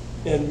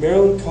 And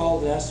Marilyn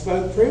called and asked if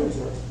I would pray with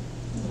her.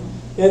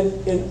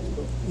 And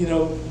you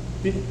know,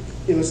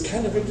 it was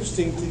kind of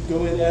interesting to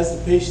go in as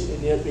the patient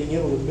and yet being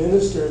able to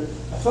minister.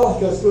 I felt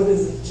like I was going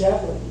as a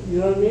chaplain, you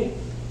know what I mean?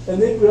 And I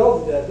think we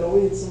all do that, don't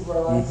we, in some of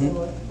our lives?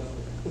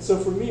 Mm-hmm. And so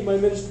for me, my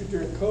ministry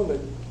during COVID,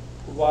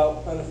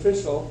 while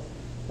unofficial,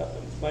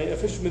 my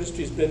official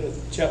ministry has been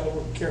with the Chaplain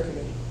Work Care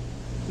Committee.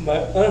 My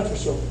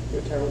unofficial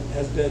retirement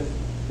has been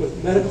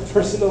with medical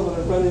personnel that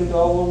I've run into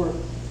all over.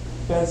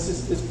 And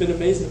it's been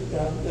amazing,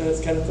 and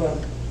it's kind of fun.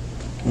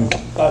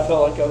 I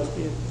felt like I was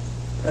being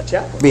a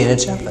chaplain. Being a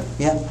chaplain,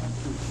 yeah.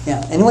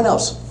 Yeah. Anyone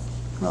else?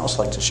 Anyone else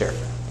like to share?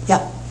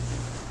 Yeah.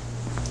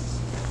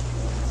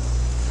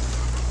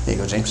 There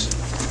you go, James.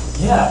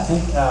 Yeah, I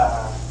think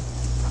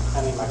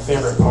my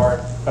favorite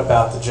part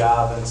about the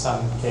job in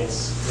some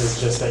case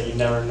is just that you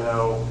never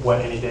know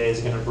what any day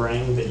is going to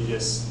bring, that you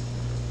just,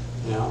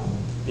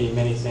 be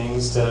many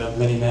things to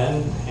many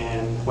men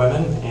and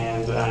women.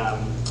 And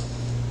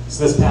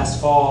so this past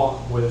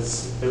fall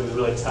was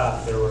really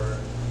tough. There were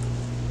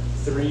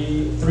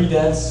three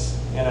deaths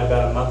in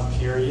about a month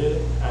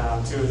period,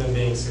 2 of them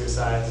being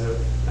suicides of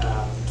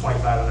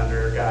 25 and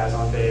under guys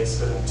on base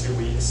within 2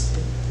 weeks.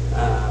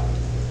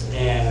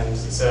 And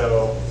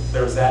so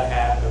there was that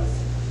hat of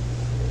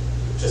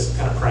just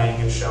kind of praying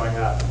and showing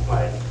up,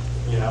 like,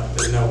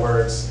 there's no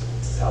words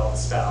to tell the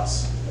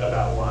spouse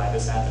about why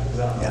this happened, because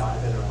I don't know why,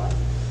 they don't know why.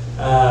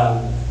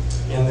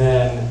 And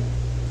then,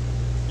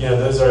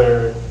 those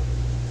are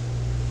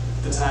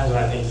the times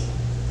when I think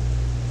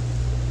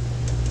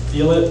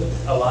feel it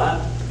a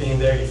lot. Being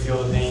there, you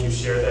feel the pain, you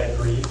share that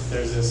grief.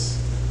 There's this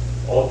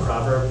old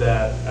proverb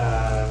that,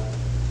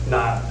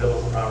 not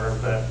biblical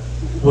proverb, but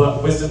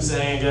what wisdom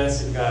saying, I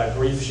guess,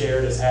 grief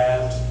shared is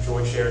halved,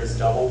 joy shared is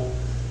doubled.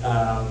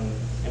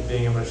 And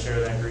being able to share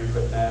that grief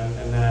with them.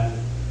 And then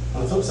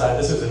on the flip side,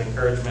 this was an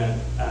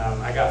encouragement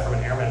I got from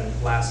an airman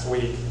last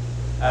week.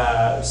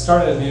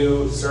 Started a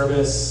new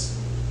service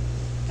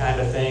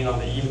kind of thing on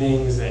the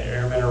evenings that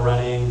airmen are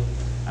running.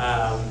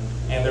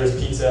 And there's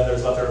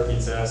leftover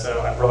pizza,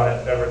 so I brought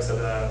it over to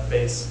the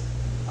base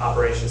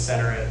operations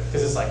center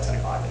because it's like 10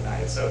 o'clock at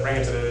night. So bring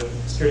it to the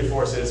security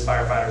forces,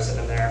 firefighters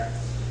sitting in there.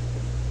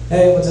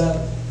 Hey, what's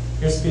up?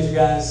 Here's some pizza,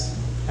 guys.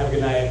 Have a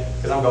good night,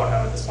 because I'm going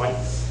home at this point.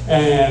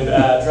 And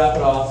drop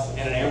it off,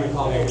 and an airman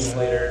called me a week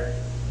later.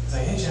 He's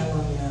like, hey,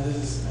 chaplain, this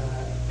is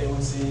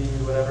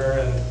A1C,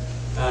 whatever. And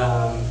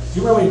do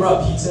you remember when you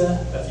brought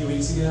pizza a few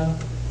weeks ago?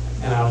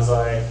 And I was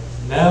like,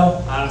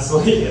 no,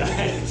 honestly.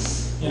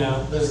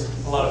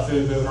 There's a lot of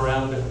food moving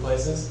around in different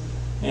places.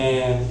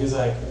 And he was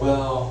like,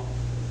 well,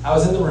 I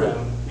was in the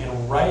room,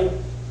 and right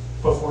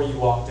before you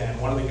walked in,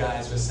 one of the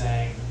guys was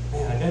saying,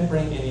 man, I didn't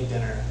bring any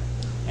dinner.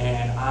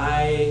 And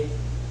I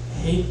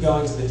hate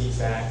going to the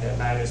DFAC at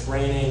night. It's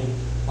raining.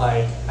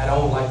 Like, I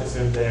don't like the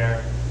food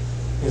there.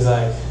 He's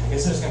like, I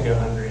guess I'm just going to go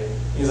hungry.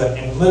 He's like,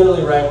 and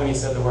literally right when he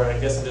said the word, I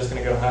guess I'm just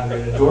going to go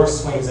hungry, the door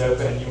swings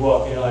open and you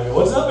walk in, you're like,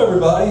 what's up,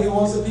 everybody? Who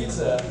wants a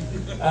pizza?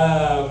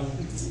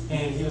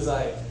 And he was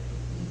like,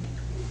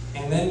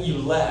 and then you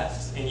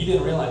left, and you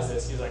didn't realize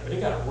this. He was like, but it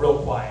got real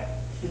quiet.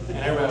 And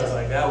everybody was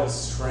like, that was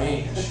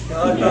strange.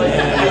 And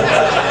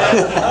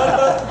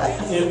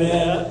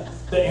then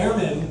the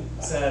airman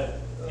said,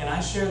 and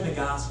I shared the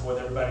gospel with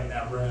everybody in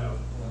that room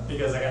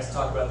because I got to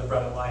talk about the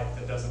bread of life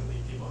that doesn't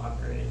leave people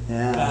hungry.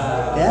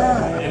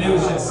 And it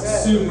was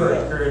just super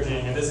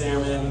encouraging. And this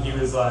airman, he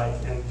was like,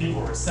 and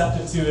people were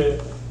receptive to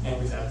it, and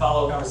we've had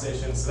follow-up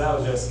conversations. So that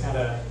was just kind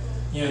of,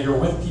 you're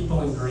with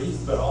people in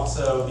grief, but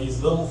also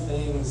these little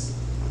things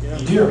you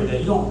do every day.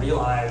 You don't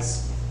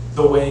realize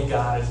the way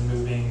God is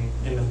moving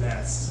in the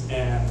midst.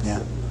 And,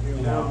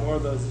 more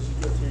of those as you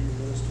get through your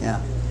ministry.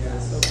 Yeah.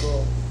 It's so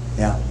cool.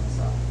 Yeah.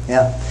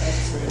 Yeah.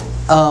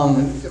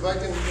 If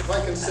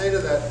I can say to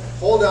that,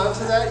 hold on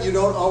to that. You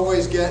don't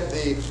always get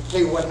the,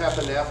 hey, what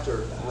happened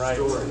after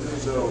story.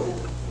 So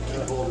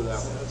keep hold of that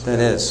one. That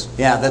is.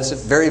 Yeah, that's a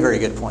very, very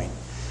good point.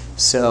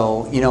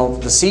 So,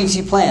 the seeds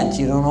you plant,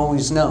 you don't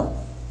always know.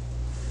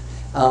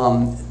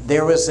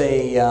 There was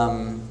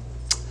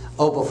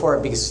Oh,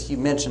 because you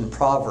mentioned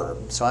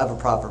proverb, so I have a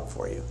proverb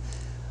for you.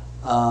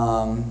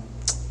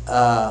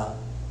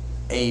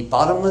 A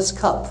bottomless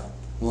cup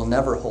will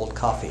never hold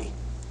coffee.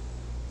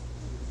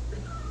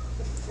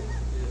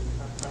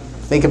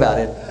 Think about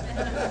it.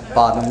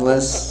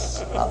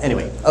 Bottomless.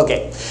 Anyway,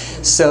 okay.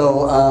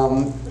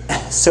 So,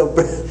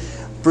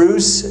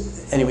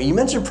 Bruce, anyway, you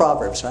mentioned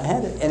Proverbs, so I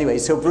had it. Anyway,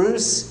 so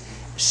Bruce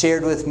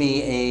shared with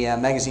me a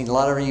magazine. A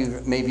lot of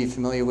you may be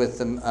familiar with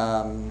the,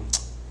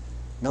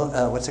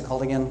 what's it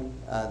called again?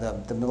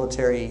 The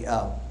military,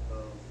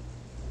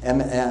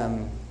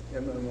 MMOA.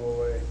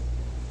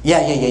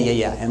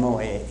 Yeah,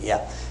 MOA,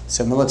 yeah.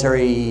 So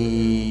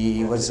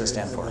military, what does it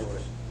stand for?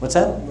 What's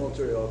that?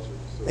 Military Officers.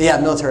 Yeah,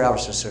 Military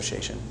Officers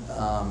Association.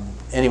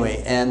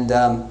 Anyway, and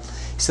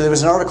so there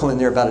was an article in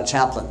there about a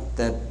chaplain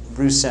that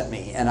Bruce sent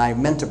me, and I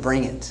meant to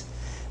bring it.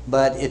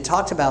 But it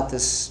talked about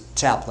this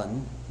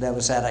chaplain that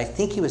was at, I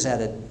think he was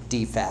at a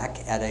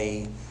DFAC, at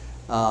a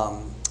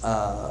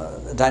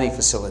dining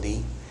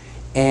facility,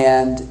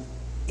 and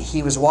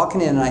he was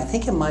walking in, and I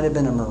think it might have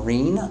been a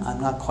Marine.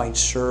 I'm not quite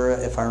sure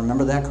if I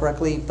remember that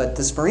correctly, but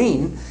this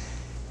Marine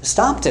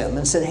stopped him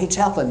and said, "Hey,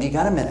 chaplain, do you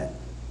got a minute?"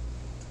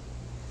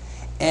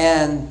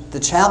 And the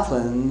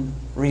chaplain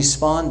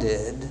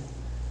responded,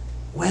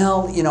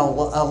 "Well, you know,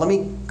 let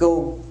me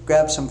go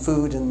grab some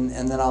food, and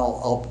then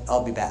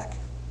I'll be back."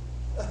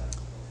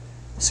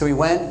 So he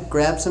went,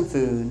 grabbed some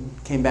food,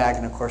 came back,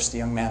 and of course the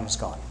young man was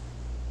gone.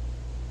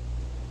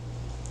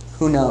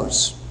 Who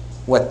knows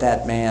what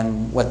that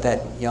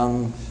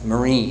young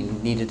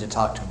Marine needed to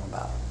talk to him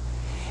about.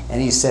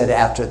 And he said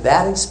after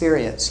that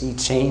experience, he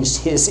changed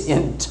his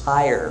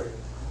entire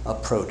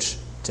approach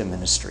to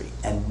ministry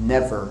and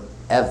never,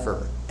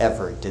 ever,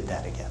 ever did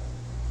that again.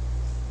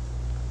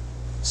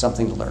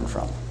 Something to learn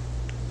from.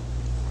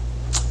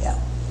 Yeah.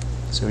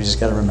 So we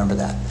just got to remember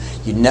that.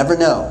 You never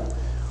know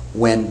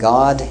when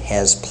God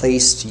has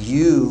placed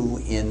you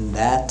in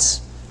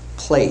that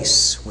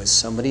place with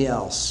somebody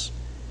else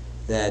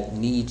that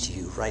needs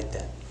you right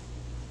then.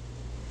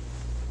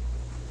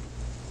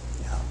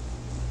 Yeah.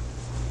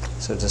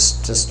 So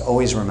just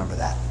always remember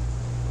that.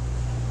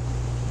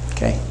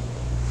 Okay.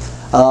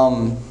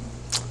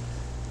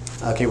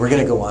 Okay, we're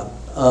going to go on.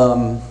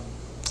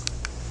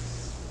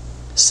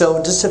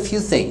 So just a few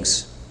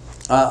things.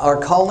 Our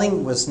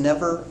calling was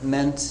never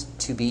meant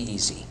to be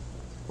easy.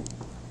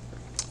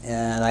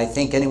 And I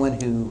think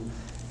anyone who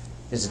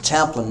is a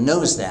chaplain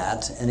knows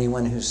that.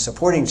 Anyone who's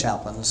supporting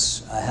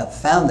chaplains have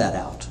found that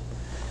out.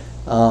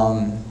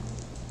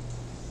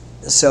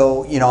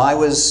 So, I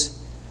was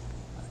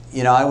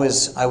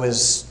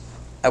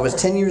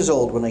 10 years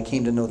old when I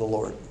came to know the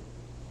Lord.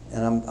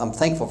 And I'm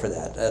thankful for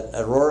that. At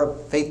Aurora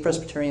Faith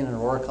Presbyterian in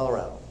Aurora,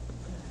 Colorado.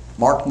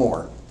 Mark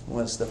Moore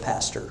was the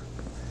pastor.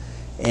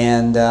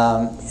 And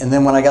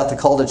then when I got the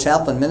call to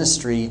chaplain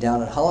ministry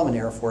down at Holloman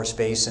Air Force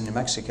Base in New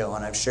Mexico,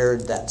 and I've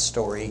shared that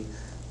story,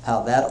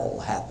 how that all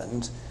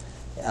happened,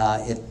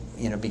 it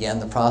began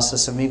the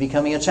process of me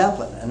becoming a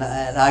chaplain. And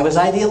I was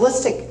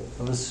idealistic.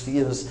 It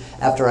was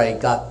after I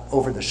got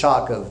over the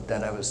shock of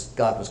that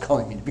God was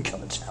calling me to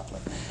become a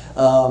chaplain.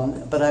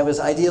 But I was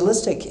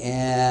idealistic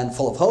and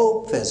full of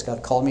hope as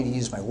God called me to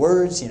use my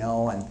words,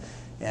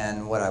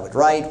 and what I would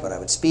write, what I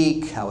would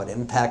speak, how it would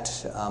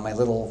impact my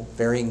little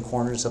varying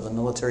corners of the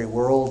military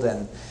world.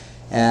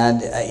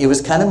 And it was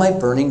kind of my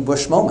burning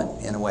bush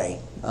moment in a way,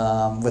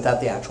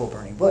 without the actual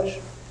burning bush.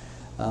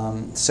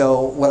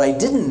 So what I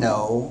didn't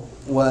know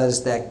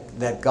was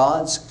that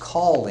God's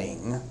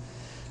calling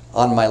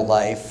on my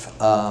life,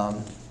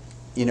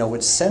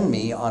 would send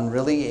me on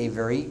really a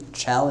very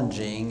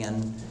challenging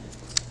and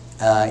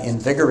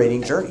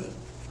invigorating journey.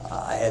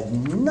 I had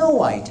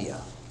no idea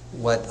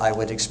what I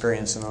would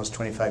experience in those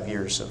 25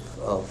 years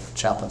of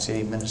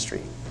chaplaincy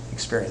ministry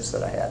experience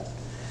that I had.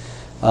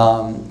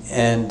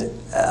 And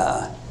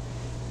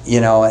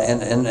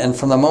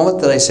from the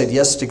moment that I said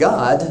yes to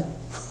God,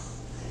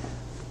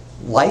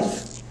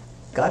 life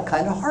got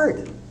kind of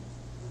hard.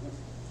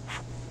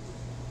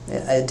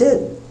 It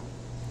did.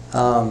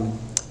 And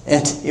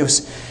it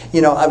was,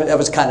 I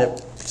was kind of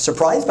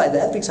surprised by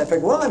that because I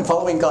figured, well, I'm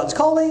following God's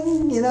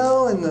calling,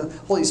 and the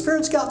Holy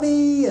Spirit's got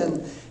me,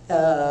 and,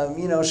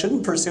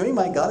 shouldn't pursuing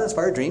my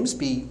God-inspired dreams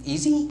be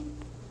easy?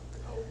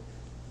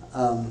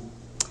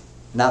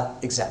 Not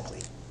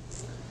exactly.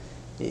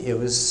 It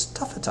was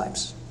tough at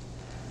times.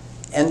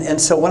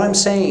 And so what I'm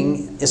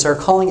saying is our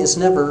calling was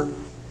never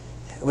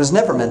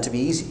meant to be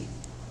easy.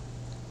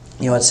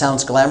 It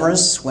sounds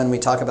glamorous when we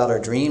talk about our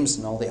dreams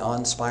and all the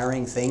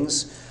awe-inspiring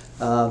things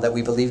that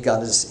we believe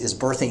God is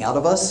birthing out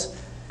of us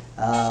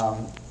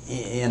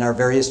in our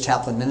various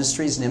chaplain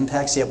ministries and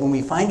impacts. Yet when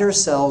we find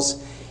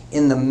ourselves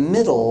in the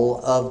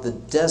middle of the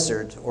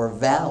desert or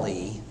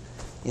valley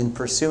in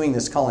pursuing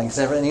this calling, has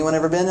anyone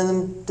ever been in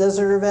the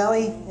desert or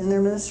valley in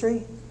their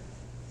ministry?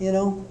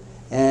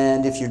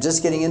 And if you're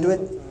just getting into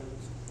it,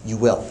 you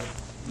will.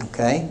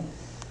 Okay?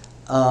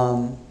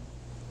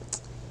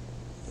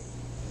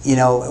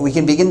 We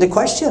can begin to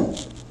question,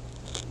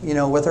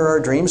 whether our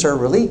dreams are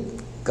really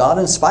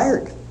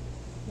God-inspired,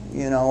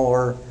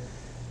 or,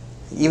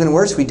 Even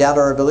worse, we doubt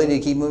our ability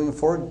to keep moving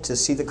forward to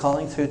see the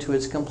calling through to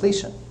its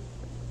completion.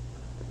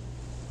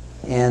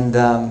 And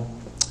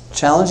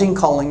challenging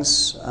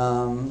callings,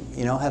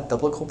 have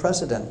biblical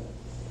precedent.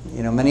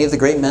 Many of the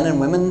great men and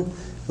women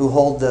who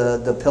hold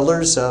the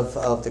pillars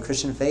of the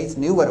Christian faith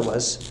knew what it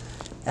was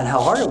and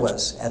how hard it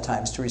was at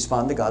times to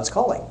respond to God's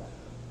calling.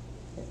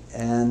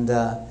 And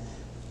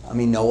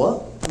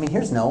Noah.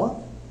 Here's Noah.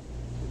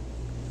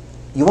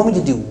 You want me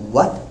to do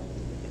what?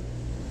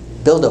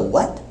 Build a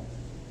what?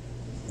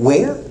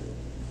 Where?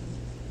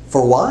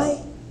 For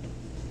why?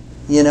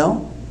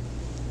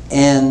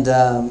 And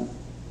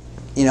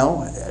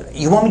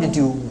you want me to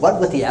do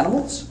what with the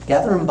animals?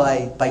 Gather them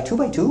by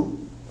two?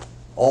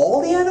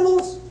 All the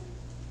animals?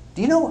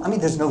 Do you know?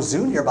 There's no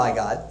zoo nearby,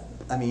 God.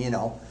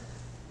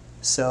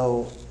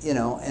 So,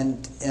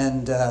 and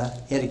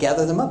he had to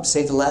gather them up,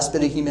 save the last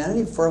bit of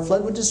humanity before a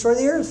flood would destroy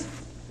the earth.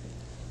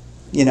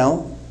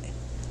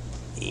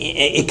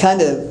 It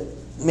kind of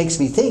makes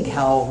me think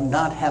how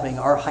not having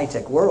our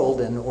high-tech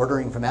world and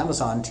ordering from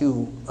Amazon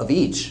 2 of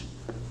each,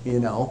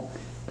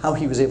 how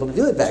he was able to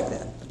do it back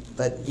then.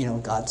 But,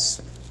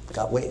 God's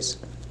got ways.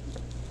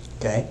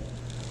 Okay?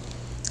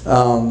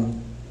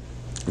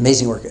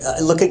 Amazing work.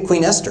 Look at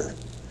Queen Esther.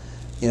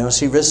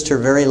 She risked her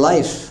very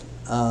life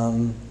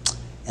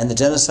and the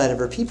genocide of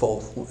her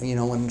people,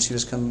 when she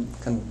was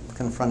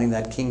confronting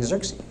that King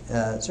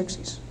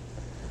Xerxes.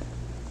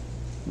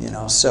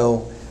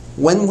 So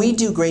when we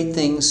do great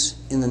things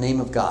in the name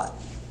of God,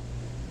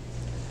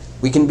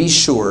 we can be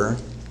sure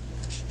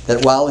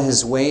that while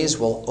his ways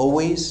will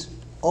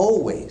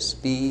always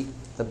be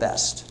the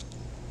best,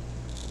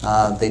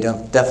 they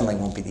definitely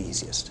won't be the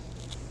easiest.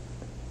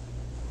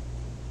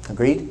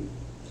 Agreed?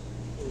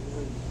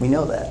 We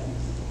know that.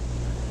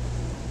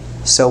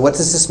 So what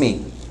does this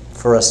mean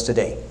for us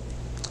today?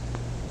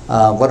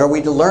 What are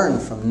we to learn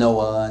from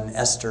Noah and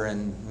Esther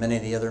and many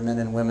of the other men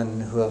and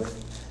women who have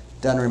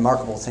done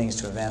remarkable things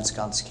to advance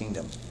God's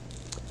kingdom?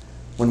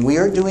 When we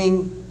are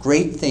doing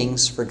great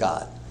things for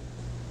God,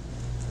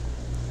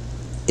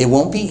 it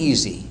won't be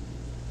easy,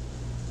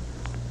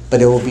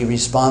 but it will be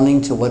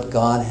responding to what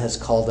God has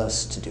called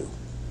us to do.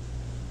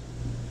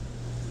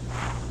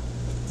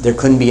 There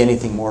couldn't be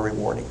anything more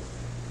rewarding.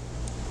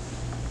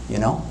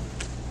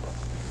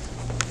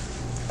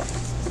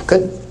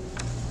 Good.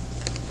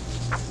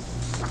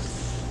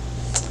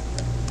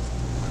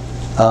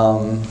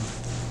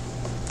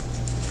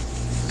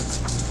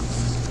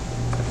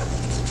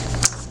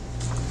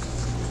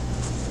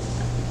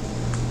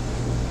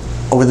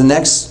 Over the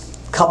next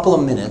couple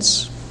of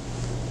minutes,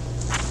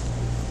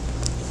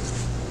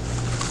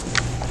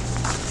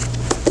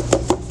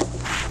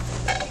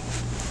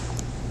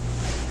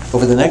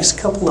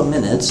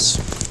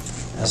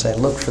 as I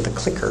look for the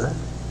clicker,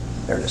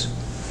 there it is.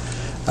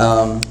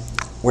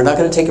 We're not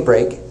going to take a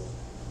break.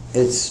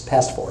 It's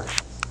past 4.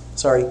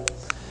 Sorry.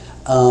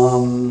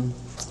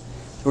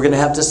 We're going to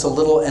have just a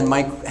little, and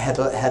Mike had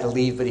to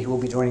leave, but he will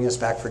be joining us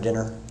back for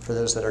dinner for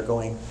those that are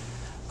going.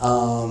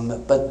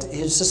 But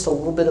it's just a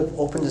little bit of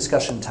open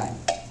discussion time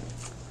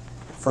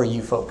for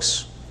you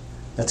folks.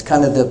 That's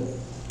kind of the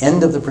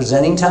end of the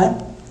presenting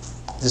time.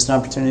 Just an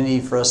opportunity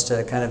for us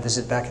to kind of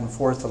visit back and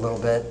forth a little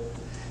bit.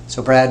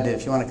 So Brad,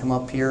 if you want to come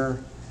up here,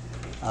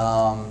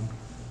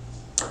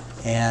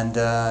 and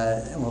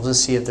we'll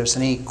just see if there's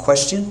any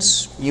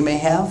questions you may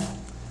have,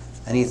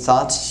 any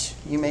thoughts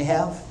you may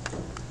have,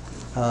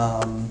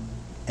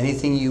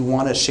 anything you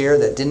want to share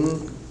that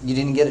you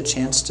didn't get a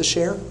chance to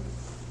share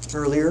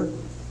earlier.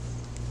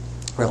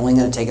 We're only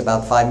going to take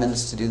about 5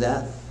 minutes to do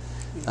that.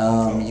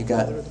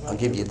 I'll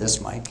give you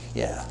this mic.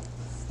 Yeah,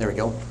 there we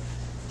go.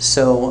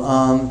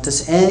 So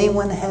does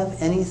anyone have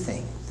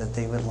anything that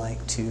they would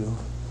like to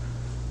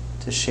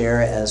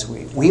share as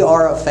we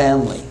are a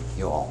family,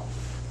 you all.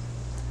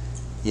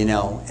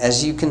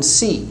 As you can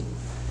see,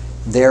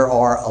 there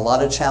are a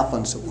lot of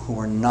chaplains who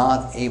are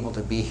not able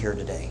to be here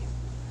today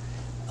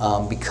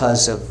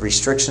because of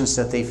restrictions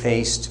that they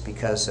faced,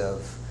 because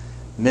of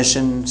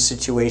mission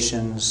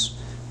situations,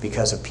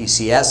 because of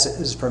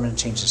PCSs, permanent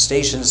change of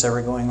stations that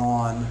were going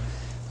on,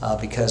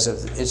 because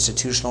of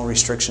institutional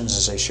restrictions,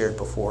 as I shared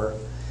before,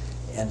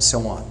 and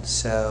so on.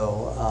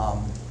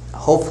 So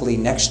hopefully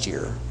next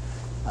year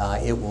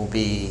it will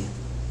be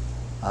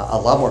a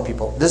lot more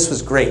people. This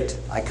was great.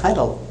 I kind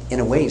of, in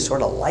a way,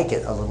 sort of like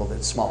it a little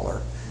bit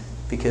smaller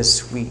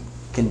because we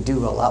can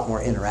do a lot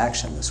more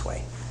interaction this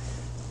way.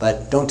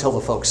 But don't tell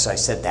the folks I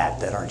said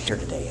that aren't here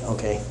today,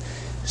 okay?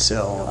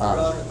 So,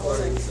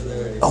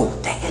 oh,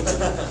 dang it.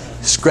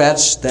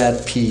 Scratch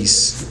that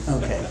piece.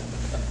 Okay.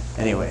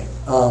 Anyway,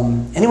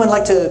 anyone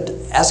like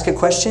to ask a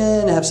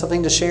question, have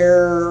something to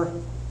share?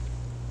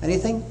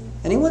 Anything?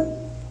 Anyone?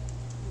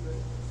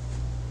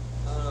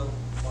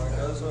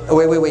 Oh,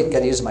 wait,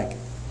 gotta use the mic.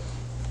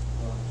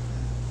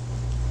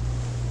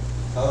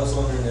 I was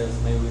wondering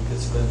if maybe we could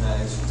spend that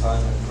extra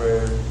time in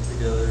prayer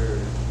together,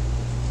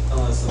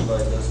 unless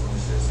somebody does want to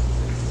share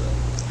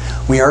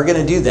something. We are going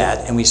to do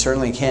that, and we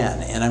certainly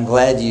can. And I'm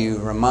glad you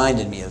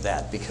reminded me of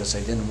that because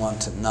I didn't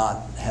want to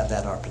not have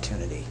that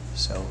opportunity.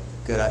 So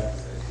good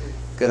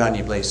Good on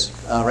you, Blaze.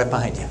 Right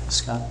behind you,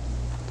 Scott.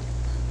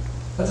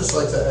 I'd just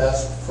like to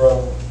ask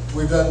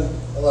we've done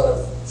a lot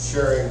of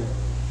sharing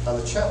on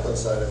the chaplain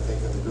side, I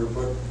think, in the group.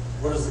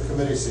 What has the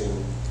committee seen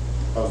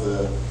of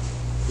the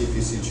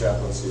EPC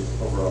chaplaincy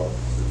overall?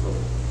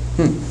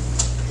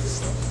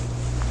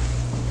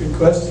 Good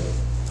question.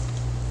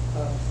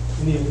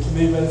 Any of the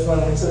committee members want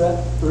to answer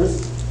that? Bruce?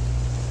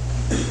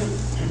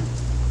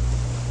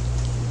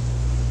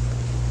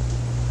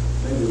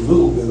 Maybe a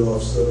little bit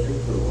off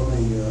subject, but let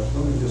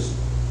me just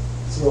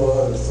throw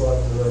out a thought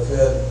that I've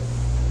had.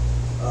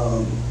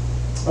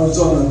 I was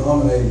on the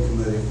nominating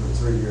committee for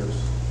 3 years,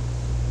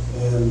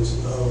 and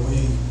we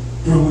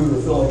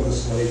were filling the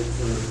slate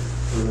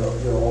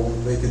for all the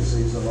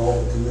vacancies on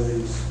all the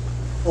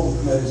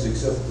committees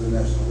except the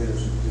National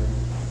Leadership Team.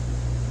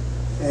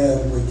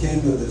 And we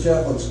came to the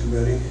chaplains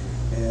committee,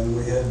 and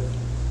we had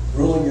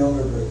ruling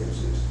elder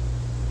vacancies,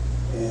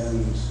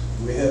 and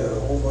we had a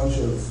whole bunch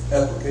of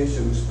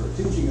applications for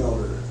teaching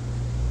elders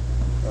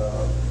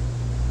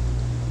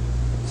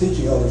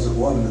that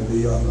wanted to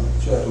be on the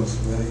chaplains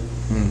committee.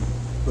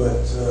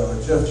 But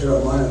Jeff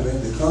Jeremiah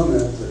made the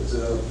comment that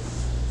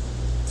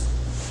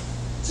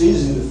it's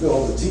easy to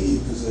fill the TE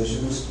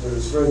positions, but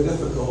it's very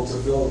difficult to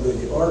fill the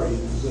RE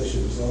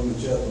positions on the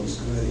chaplains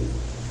committee.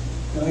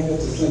 And I got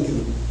to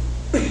thinking,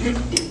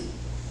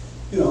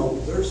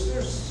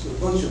 there's a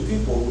bunch of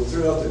people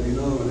throughout the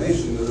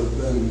denomination that have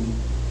been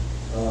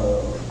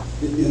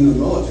in the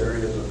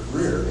military as a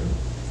career,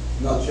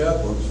 not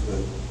chaplains,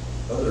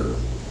 but other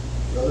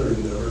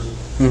endeavors.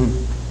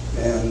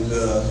 And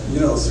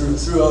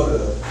throughout a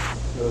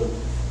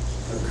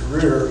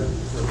career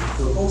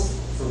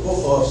for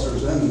both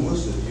officers and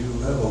enlisted, you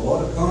have a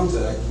lot of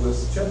contact with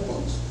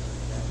chaplains,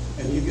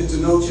 and you get to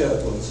know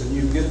chaplains, and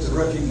you get to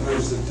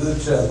recognize the good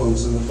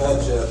chaplains and the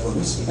bad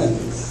chaplains.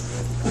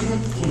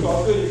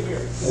 All good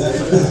here.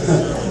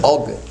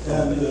 All good.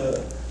 And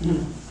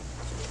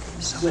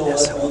so I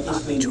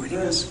just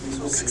encourage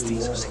people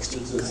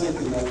to think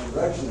in that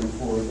direction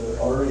for the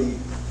RE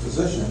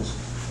positions.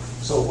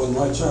 So when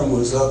my term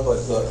was up, I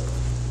thought,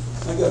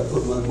 I got to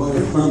put my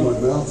money where my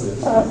mouth is.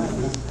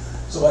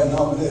 So I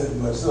nominated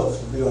myself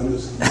to be on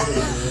this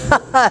committee.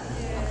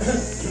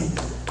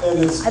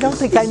 And I don't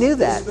think I knew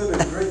that. It's been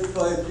a great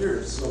 5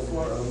 years so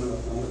far on the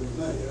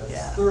committee. I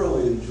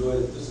thoroughly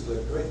enjoyed it. This is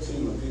a great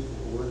team of people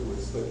to work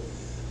with.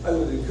 But I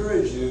would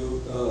encourage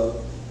you,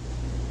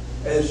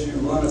 as you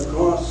run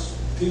across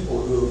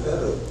people who have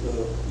had a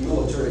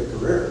military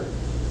career,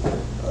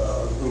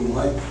 who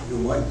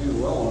might do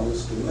well on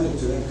this committee,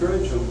 to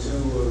encourage them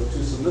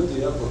to submit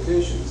the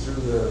application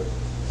through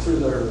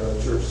their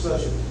church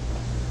session,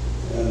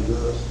 and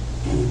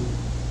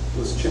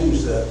let's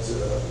change that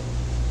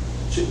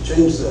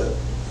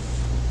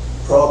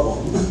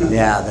problem.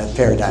 Yeah, that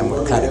paradigm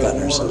we're kind of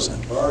gotten ourselves in.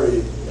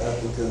 RE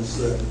applicants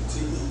than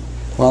TE.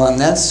 Well, and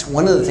that's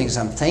one of the things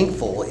I'm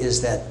thankful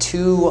is that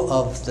two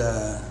of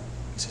the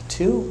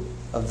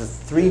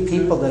 3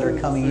 people that are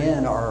coming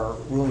in are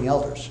ruling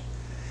elders.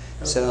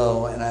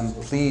 So, and I'm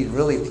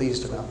really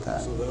pleased about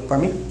that. So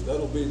Pardon me?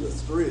 That'll be the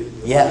 3.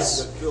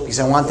 Yes, because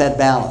I want that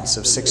balance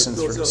of 6 to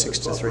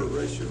 3.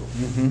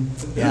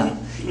 Yeah,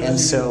 and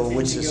so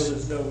which is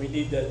others know we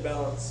need that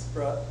balance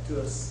brought to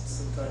us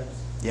sometimes.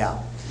 yeah.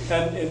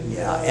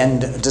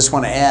 And just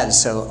want to add.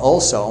 So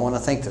also, I want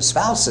to thank the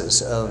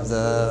spouses of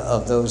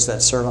those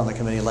that serve on the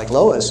committee, like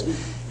Lois.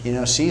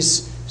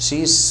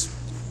 She's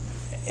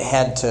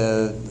had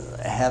to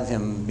have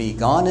him be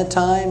gone at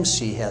times.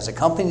 She has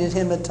accompanied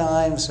him at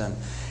times,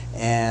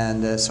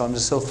 and so I'm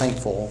just so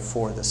thankful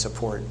for the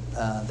support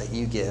that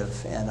you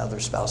give and other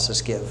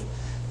spouses give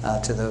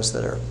to those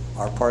that are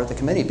part of the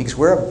committee, because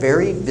we're a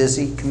very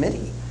busy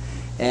committee,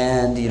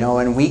 and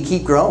and we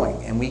keep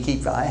growing, and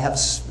I have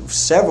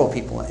several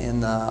people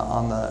in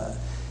the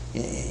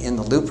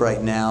loop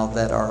right now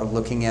that are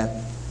looking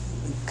at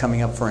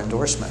coming up for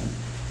endorsement,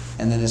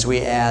 and then as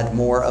we add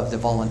more of the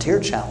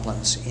volunteer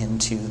chaplains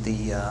into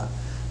the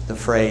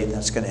fray,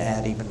 that's going to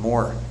add even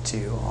more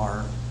to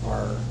our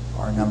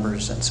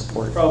numbers and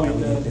support. Probably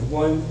done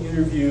one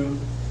interview,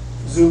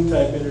 Zoom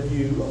type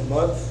interview a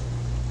month.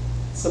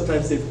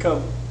 Sometimes they've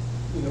come,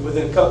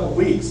 within a couple of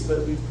weeks,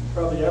 but we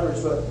probably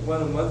averaged about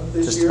one a month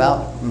this year. Just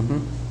about.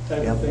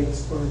 Type of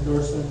things for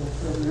endorsement.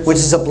 Which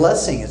is a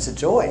blessing. It's a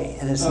joy,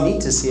 and it's neat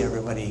to see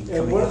everybody coming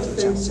and one up of to the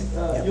the things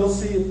chaplaincy. you'll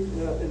see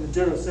in the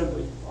General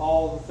Assembly,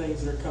 all the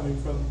things that are coming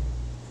from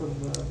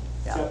the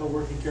Capital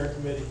Working Care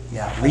Committee.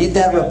 Yeah, read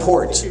that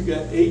report. I think you've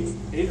got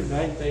eight or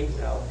nine things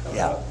now coming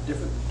out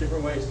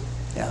different ways.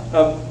 Yeah.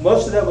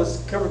 Most of that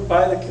was covered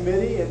by the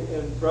committee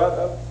and brought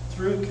up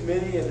through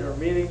committee and our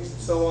meetings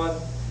and so on.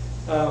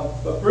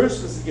 But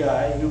Bruce was the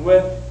guy who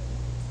went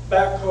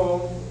back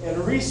home and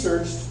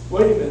researched,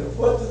 wait a minute,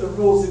 what do the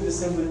rules of the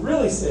assembly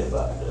really say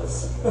about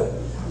this?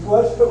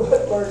 what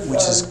our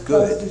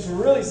Constitution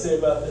really say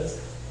about this?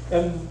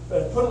 And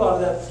put a lot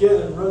of that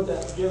together and wrote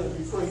that together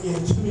before he gave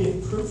it to me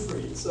and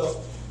proofread. So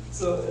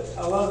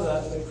a lot of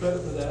that, and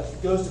credit for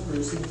that, goes to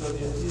Bruce, even though it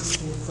came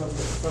from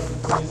the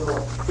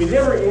committee. We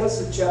never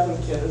answered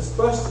Chaplain Kennett's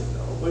question,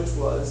 though, which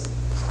was,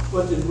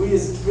 what did we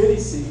as a committee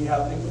see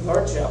happening with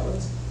our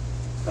chaplains?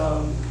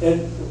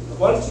 And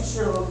why don't you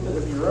share a little bit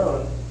of your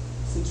own,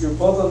 since you're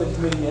both on the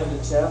committee and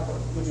a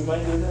chaplain? Would you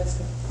mind doing that,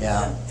 Scott?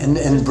 Yeah,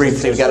 and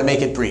briefly, we've got to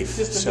make it brief,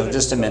 so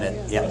just a minute,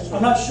 yeah.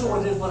 I'm not sure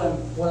what it is,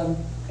 what I'm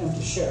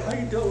to share. How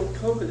you dealt with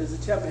COVID as a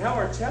chaplain? How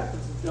our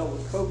chaplains have dealt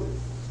with COVID?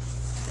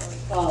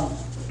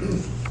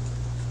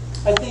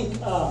 I think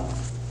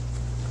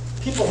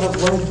people have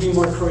learned to be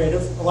more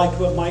creative. I like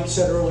what Mike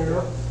said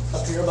earlier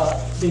up here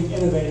about being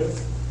innovative.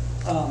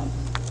 I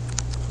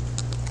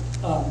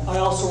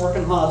also work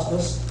in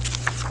hospice,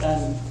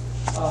 and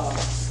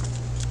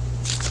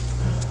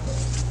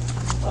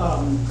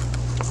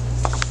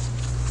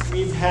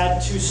we've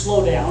had to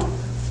slow down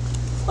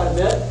quite a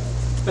bit,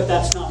 but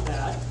that's not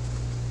bad.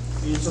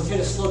 I mean, it's okay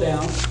to slow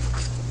down.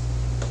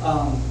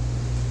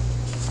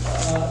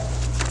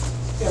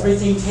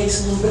 Everything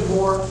takes a little bit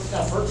more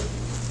effort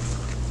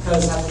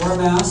because I have to wear a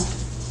mask,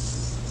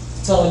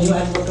 telling you I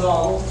have to wear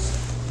goggles.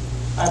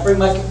 I bring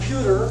my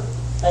computer,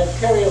 I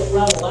carry it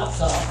around a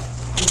laptop.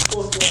 I'm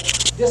supposed to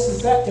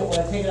disinfect it when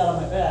I take it out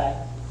of my bag.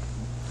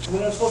 And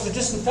then I'm supposed to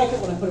disinfect it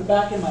when I put it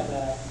back in my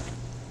bag.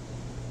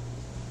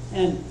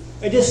 And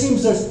it just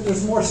seems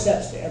there's more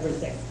steps to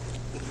everything.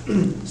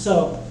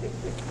 So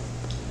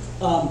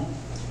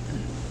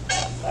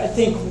I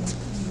think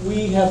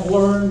we have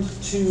learned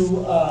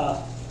to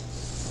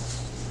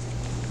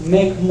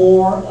make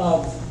more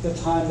of the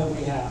time that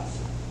we have.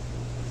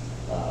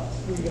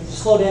 We have to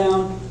slow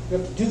down. We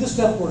have to do the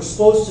stuff we're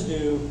supposed to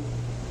do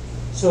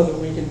so that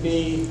we can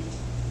be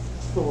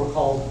what we're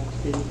called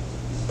to be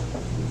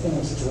in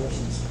those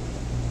situations.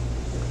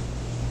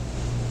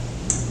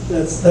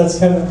 That's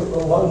kind of a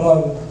lot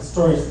of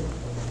stories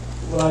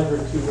what I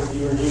heard too, whether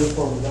you were in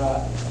uniform or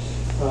not.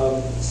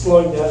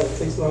 Slowing down, it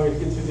takes longer to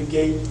get through the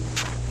gate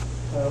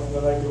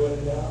when I go in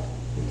and out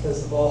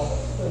because of all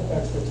the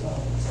extra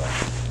time.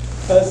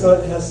 So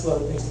it has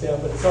slowed things down,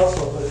 but it's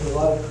also put a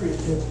lot of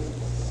creativity,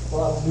 a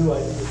lot of new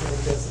ideas when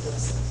it gets to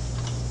this.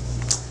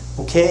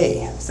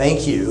 Okay,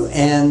 thank you.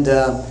 And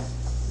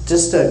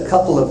just a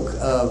couple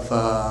of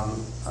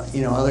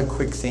other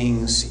quick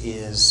things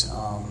is,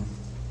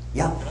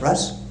 yeah,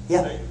 Russ?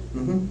 Yeah. Hey.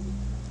 Mm-hmm.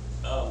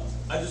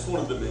 I just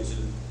wanted to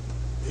mention,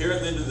 here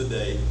at the end of the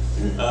day,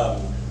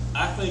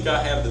 I think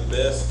I have the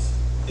best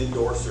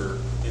endorser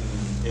in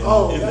the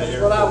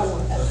Air what I Force.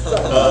 want.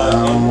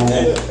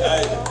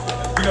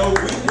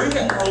 We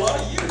had for a lot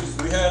of years.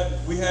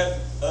 We had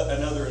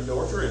another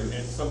endorser, and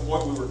at some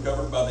point we were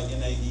covered by the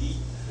NAE.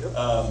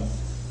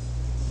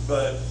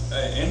 But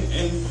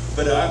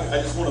I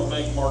just want to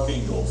thank Mark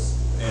Ingalls,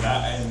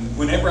 and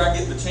whenever I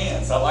get the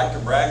chance, I like to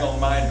brag on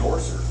my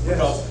endorser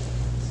because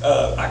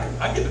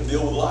I get to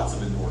deal with lots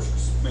of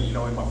endorsers. I mean,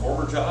 in my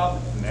former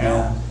job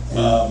now,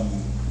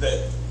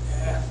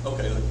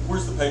 okay,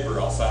 where's the paper?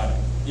 I'll sign it.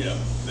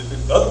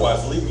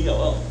 Otherwise leave me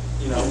alone.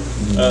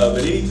 But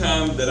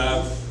anytime that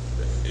I've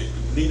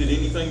needed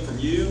anything from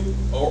you,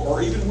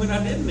 or even when I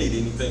didn't need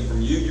anything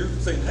from you, you're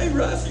saying, "Hey,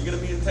 Russ, you're going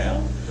to be in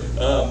town."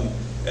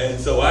 And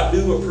so I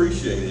do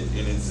appreciate it,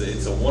 and it's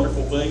a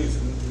wonderful thing. It's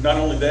not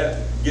only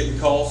that, getting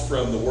calls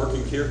from the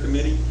Working Care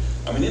Committee,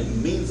 I mean, it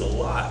means a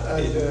lot.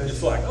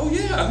 It's like, oh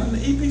yeah, I'm in the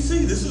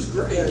EPC. This is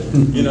great. I've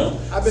been in the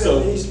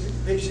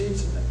EPC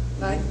since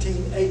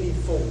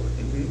 1984.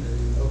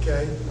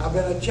 Okay, I've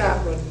been a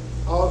chaplain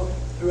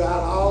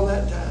throughout all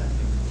that time.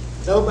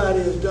 Nobody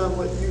has done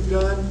what you've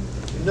done.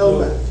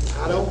 Nobody.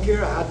 I don't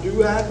care. I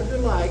do happen to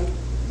like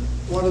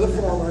one of the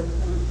former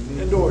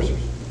endorsers,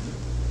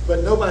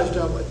 but nobody's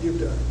done what you've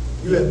done.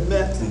 You have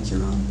met. Thank you,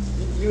 Ron.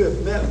 You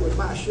have met with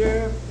my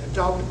sheriff and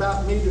talked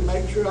about me to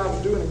make sure I was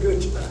doing a good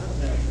job.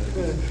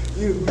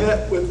 You've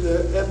met with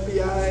the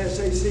FBI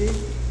SAC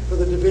for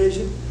the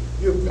division.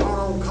 You've gone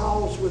on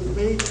calls with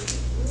me.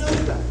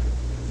 Nobody.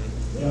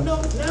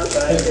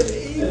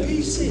 Nobody in the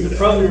EPC. You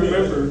probably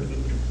remember,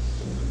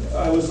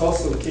 I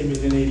came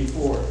in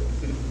 84,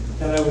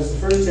 and I was the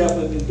first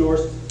chaplain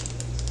endorsed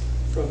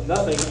from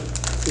nothing,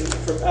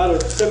 from out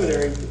of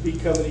seminary to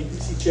become an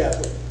EPC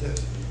chaplain. Yes.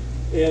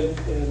 And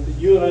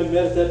you and I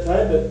met at that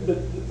time, but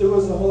there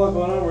wasn't a whole lot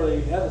going on where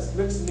they had us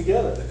mixing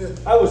together.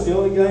 I was the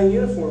only guy in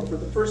uniform for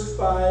the first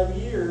 5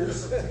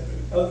 years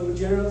of the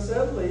General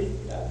Assembly.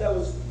 That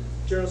was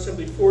General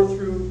Assembly 4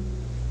 through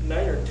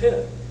 9 or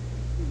 10.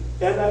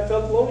 And I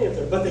felt lonely up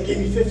there, but they gave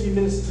me 15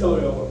 minutes to tell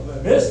me what my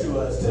ministry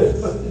was.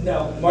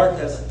 Now, Mark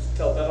has to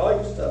tell about all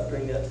your stuff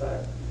during that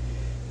time.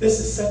 This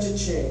is such a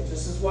change.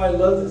 This is why I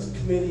love this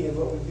committee and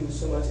what we do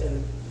so much,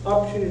 and the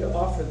opportunity to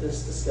offer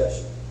this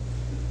discussion.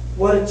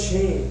 What a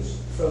change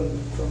from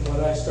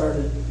when I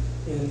started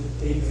in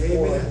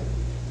 84. Amen.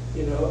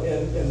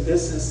 And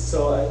this is,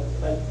 so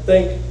I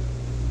think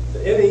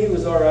the NAE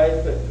was all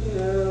right, but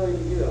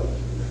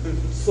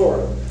sort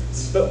of.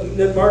 But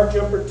then Mark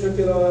Jumper took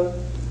it on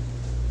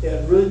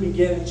and really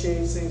began to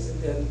change things,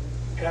 and then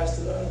passed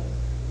it on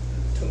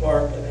to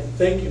Mark. And I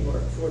thank you,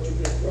 Mark, for what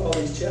you've done for all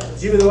these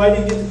chaplains, even though I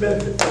didn't get the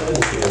benefit from it.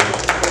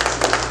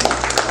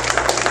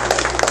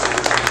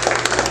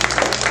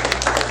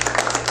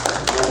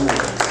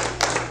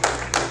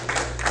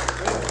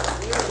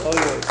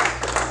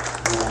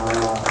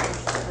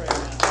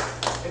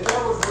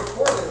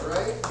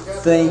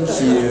 Thank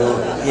you.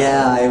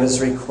 Yeah, it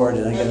was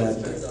recorded.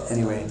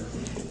 Anyway,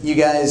 you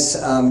guys,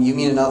 you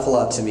mean an awful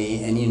lot to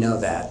me, and you know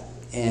that.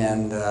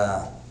 And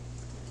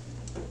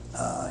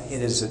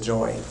it is a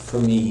joy for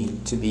me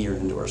to be your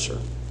endorser.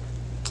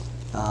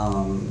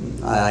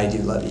 I do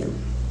love you,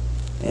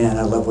 and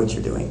I love what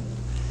you're doing.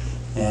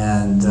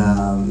 And,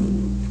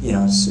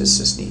 it's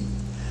just neat.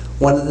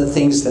 One of the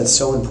things that's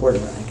so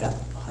important, I got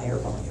higher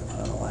volume, I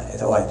don't know why,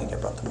 I think I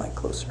brought the mic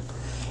closer,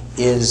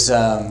 is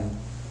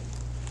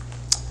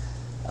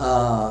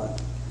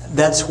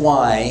that's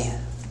why,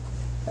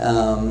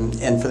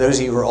 and for those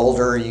of you who are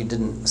older, you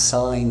didn't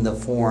sign the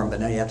form, but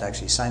now you have to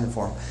actually sign the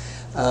form,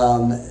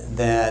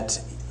 that's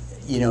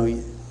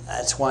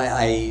why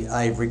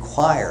I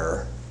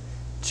require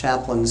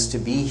chaplains to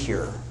be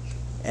here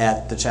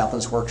at the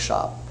chaplains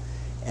workshop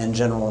and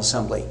General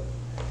Assembly,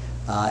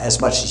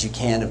 as much as you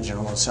can of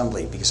General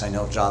Assembly, because I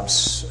know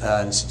jobs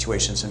and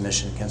situations in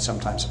mission can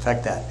sometimes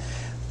affect that.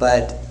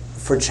 But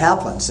for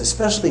chaplains,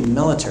 especially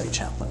military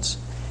chaplains,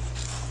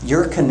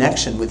 your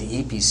connection with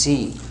the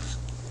EPC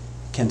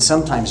can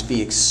sometimes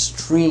be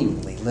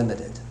extremely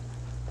limited,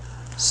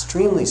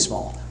 extremely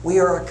small. We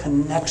are a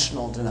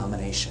connectional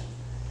denomination.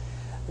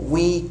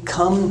 We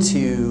come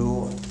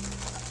to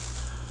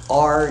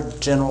our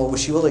general,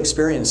 which you will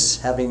experience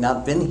having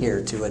not been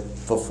here to it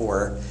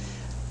before.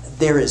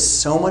 There is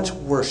so much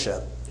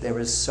worship, there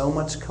is so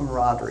much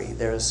camaraderie,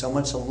 there is so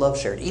much love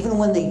shared. Even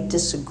when they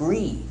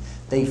disagree,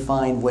 they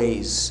find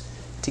ways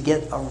to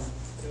get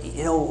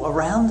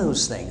around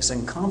those things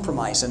and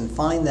compromise and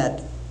find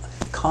that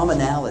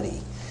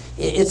commonality.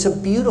 It's a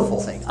beautiful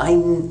thing. I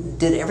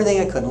did everything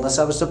I could, unless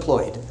I was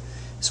deployed,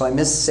 so I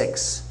missed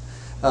 6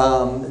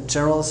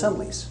 General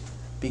Assemblies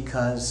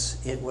because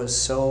it was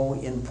so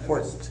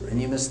important,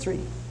 and you missed 3.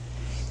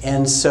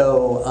 And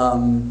so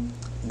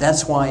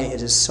that's why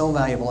it is so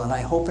valuable, and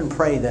I hope and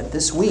pray that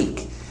this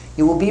week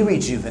you will be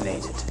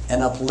rejuvenated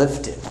and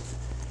uplifted,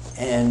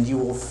 and you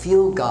will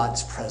feel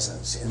God's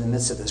presence in the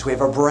midst of this. We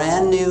have a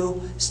brand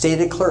new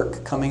stated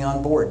clerk coming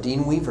on board,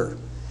 Dean Weaver.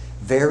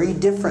 Very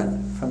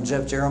different from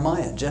Jeff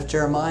Jeremiah. Jeff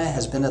Jeremiah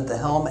has been at the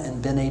helm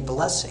and been a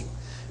blessing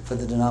for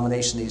the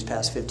denomination these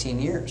past 15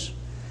 years.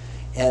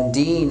 And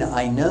Dean,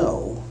 I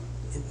know,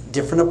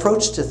 different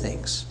approach to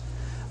things,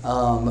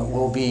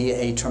 will be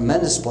a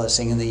tremendous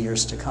blessing in the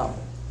years to come.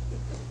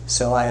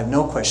 So I have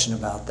no question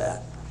about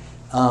that.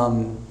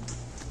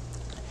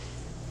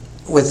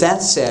 With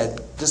that said,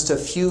 just a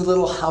few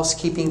little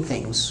housekeeping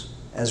things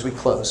as we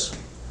close.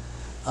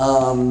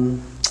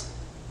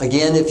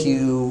 Again, if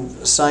you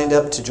signed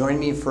up to join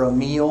me for a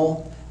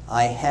meal,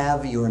 I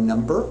have your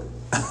number.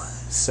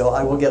 So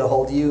I will get a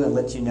hold of you and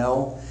let you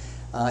know.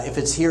 If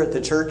it's here at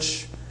the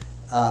church,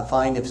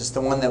 fine. If it's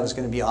the one that was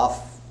going to be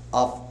off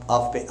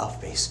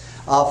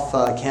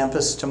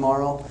campus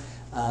tomorrow,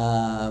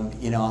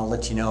 I'll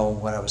let you know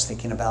what I was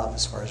thinking about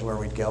as far as where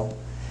we'd go.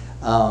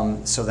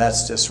 So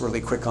that's just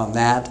really quick on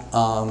that.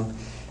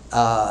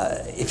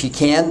 If you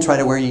can, try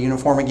to wear your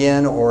uniform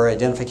again or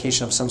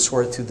identification of some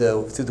sort through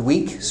the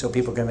week, so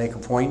people can make a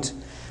point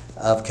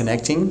of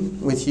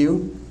connecting with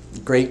you.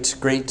 Great.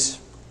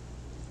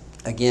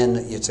 Again,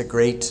 it's a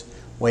great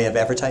way of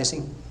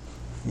advertising,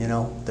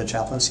 the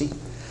chaplaincy.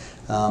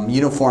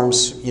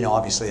 Uniforms,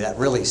 obviously that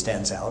really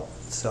stands out,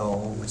 so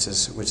which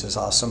is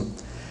awesome.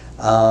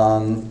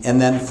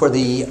 And then for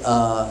the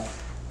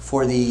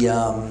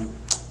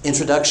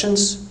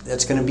introductions,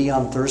 that's going to be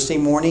on Thursday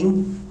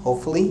morning,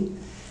 hopefully.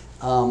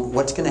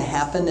 What's going to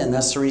happen, and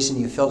that's the reason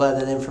you filled out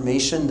that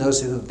information. Those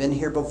who have been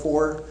here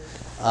before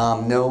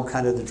know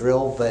kind of the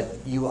drill, but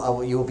you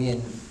will be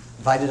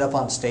invited up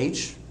on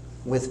stage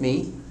with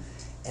me,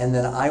 and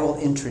then I will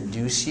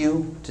introduce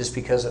you just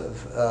because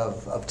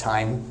of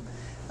time.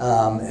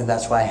 And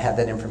that's why I have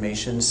that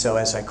information. So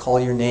as I call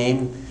your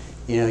name,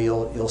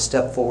 you'll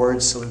step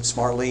forward, salute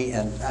smartly,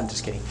 and I'm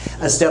just kidding.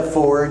 I step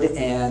forward,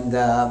 and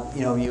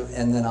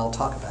and then I'll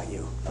talk about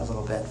you a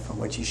little bit from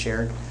what you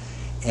shared,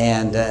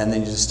 and then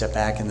you just step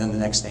back, and then the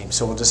next name.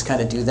 So we'll just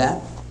kind of do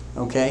that,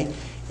 okay?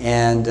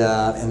 And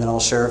then I'll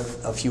share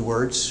a few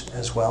words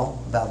as well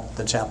about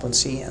the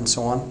chaplaincy and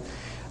so on.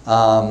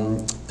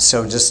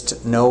 So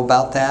just know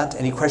about that.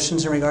 Any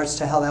questions in regards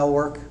to how that will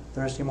work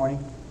Thursday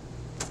morning?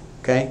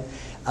 Okay.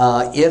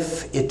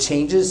 If it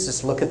changes,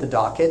 just look at the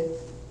docket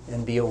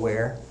and be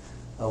aware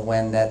of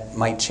when that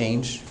might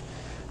change.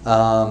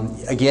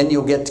 Again,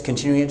 you'll get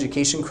continuing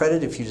education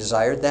credit if you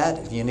desired that,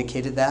 if you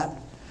indicated that.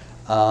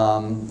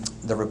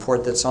 The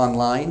report that's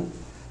online,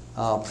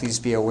 please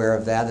be aware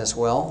of that as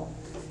well.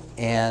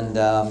 And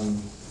there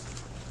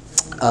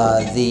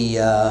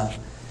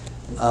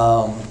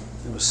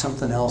was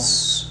something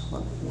else.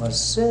 What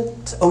was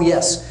it? Oh,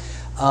 yes.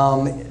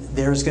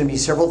 There's going to be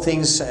several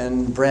things,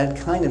 and Brad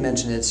kind of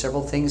mentioned it,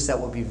 several things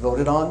that will be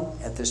voted on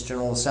at this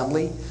General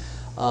Assembly.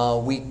 I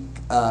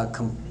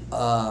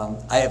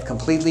have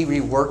completely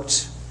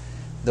reworked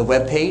the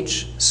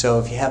webpage, so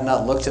if you have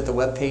not looked at the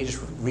webpage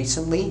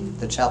recently,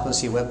 the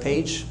chaplaincy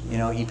webpage,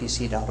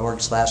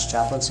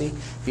 epc.org/chaplaincy,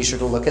 be sure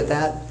to look at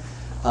that.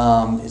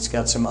 It's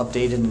got some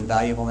updated and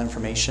valuable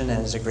information,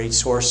 and is a great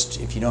source.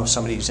 If you know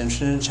somebody who's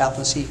interested in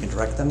chaplaincy, you can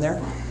direct them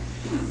there.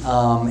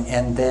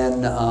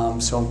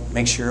 So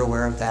make sure you're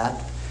aware of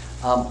that.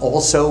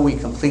 Also, we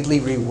completely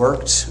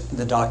reworked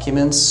the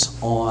documents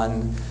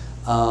on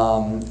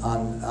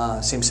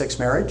same-sex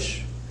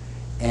marriage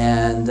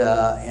and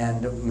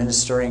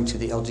ministering to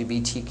the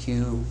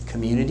LGBTQ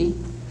community,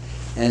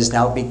 and has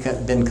now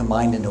been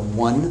combined into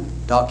one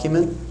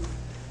document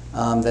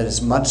that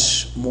is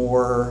much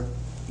more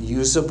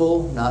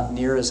usable, not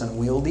near as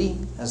unwieldy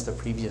as the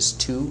previous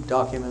two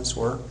documents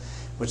were,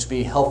 which would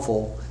be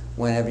helpful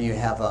whenever you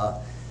have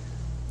a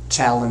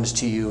challenge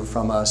to you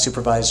from a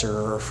supervisor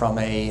or from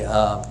a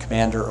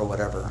commander or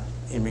whatever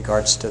in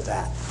regards to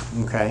that,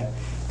 okay?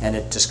 And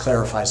it just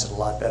clarifies it a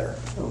lot better,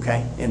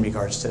 okay, in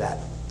regards to that.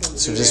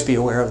 So just be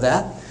aware of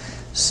that.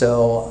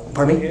 So,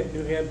 pardon me?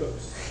 New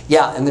handbooks.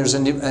 Yeah, and there's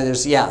going to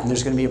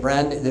be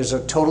there's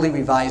a totally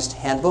revised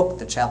handbook.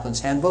 The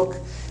chaplain's handbook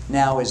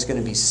now is going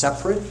to be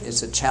separate.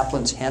 It's a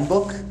chaplain's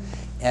handbook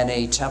and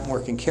a chaplain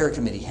work and care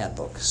committee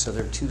handbook. So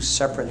they're two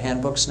separate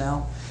handbooks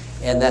now,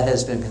 and that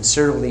has been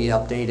considerably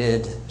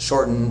updated,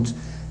 shortened,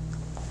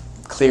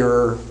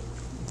 clearer,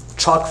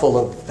 chock full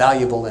of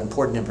valuable,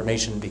 important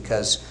information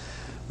because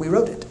we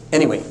wrote it.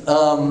 Anyway,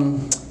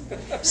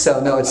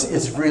 so no,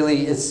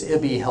 it'll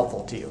be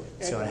helpful to you.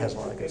 So it has a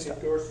lot of good stuff.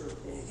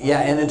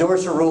 Yeah, and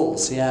endorser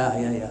rules.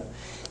 Yeah.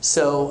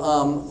 So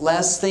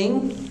last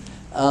thing,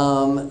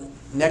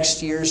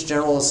 next year's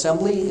General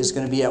Assembly is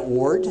going to be at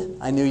Ward.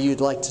 I knew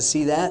you'd like to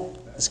see that,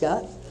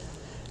 Scott.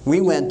 We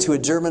went to a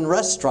German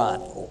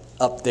restaurant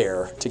up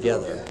there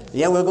together.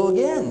 Yeah, we'll go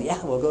again.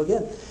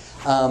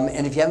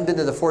 And if you haven't been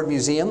to the Ford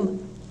Museum,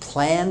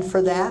 plan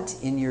for that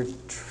in your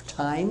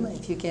time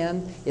if you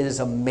can. It is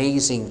an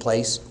amazing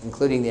place,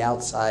 including the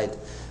outside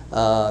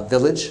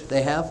village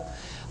they have.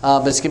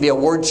 But it's going to be at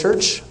Ward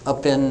Church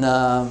up in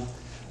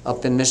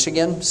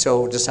Michigan,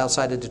 so just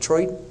outside of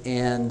Detroit.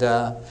 And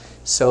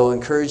so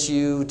encourage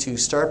you to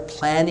start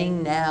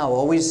planning now.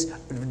 Always,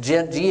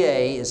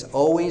 GA is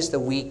always the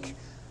week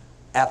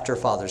after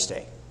Father's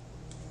Day.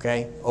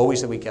 Okay?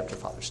 Always the week after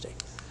Father's Day.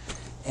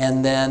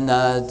 And then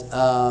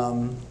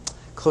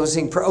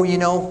closing prayer. Oh,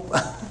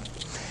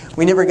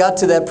 we never got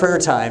to that prayer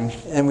time,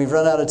 and we've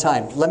run out of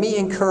time. Let me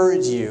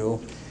encourage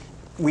you.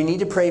 We need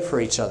to pray for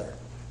each other.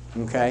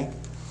 Okay?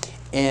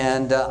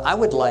 And I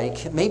would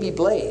like, maybe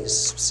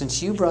Blaze,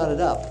 since you brought it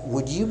up,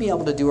 would you be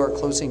able to do our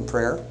closing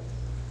prayer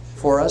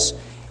for us?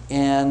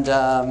 And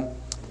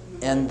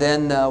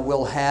then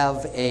we'll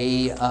have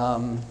a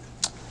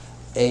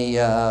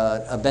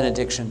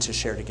benediction to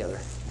share together.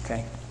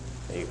 Okay?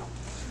 There you go.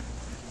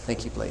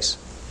 Thank you, Blaze.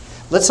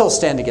 Let's all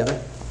stand together.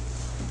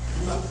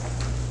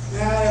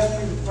 May I ask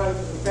you to pray for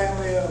the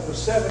family of a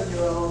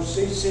 7-year-old,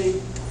 Cece,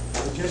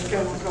 who just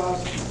came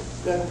across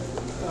that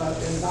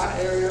in my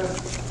area.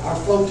 Our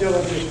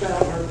flotilla just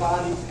found her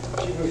body.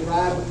 She was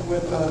riding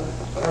with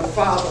her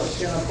father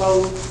in a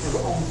boat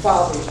on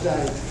Father's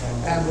Day,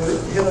 and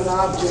hit an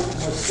object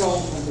and was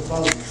thrown from the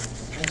boat.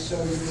 And so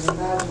you can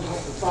imagine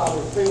what the father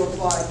feels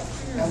like.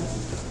 And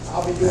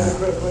I'll be doing a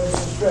critical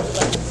incident stress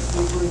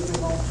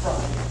debriefing on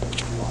Friday.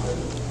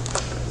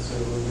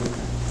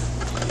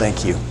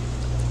 Thank you.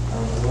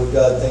 Lord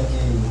God, thank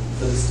you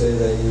for this day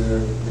that you're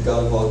the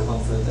God of all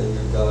comfort, that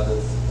you're God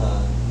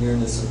of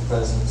nearness of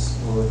presence,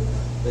 Lord.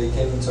 That you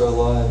came into our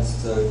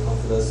lives to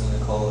comfort us and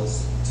to call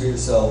us to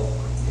yourself.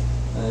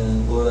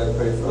 And Lord, I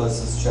pray for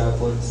us as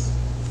chaplains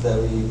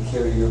that we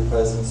carry your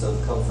presence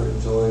of comfort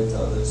and joy to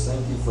others.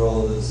 Thank you for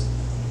all of those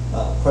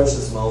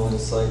precious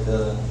moments, like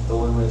the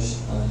one which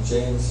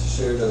James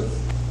shared of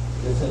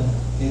giving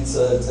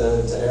pizza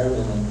to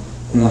airmen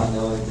and not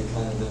knowing the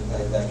kind of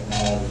impact that can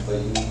have. But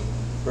you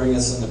bring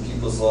us into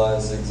people's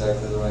lives at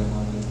exactly the right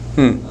moment.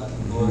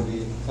 Lord,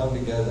 we come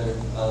together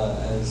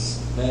as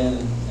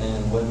men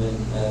and women,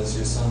 as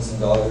your sons and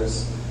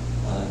daughters,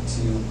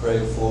 to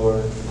pray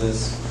for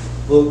this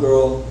little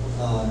girl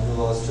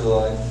who lost her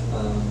life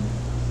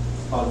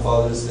on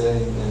Father's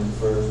Day, and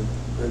for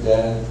her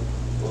dad.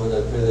 Lord,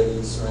 I pray that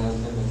you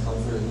surround him and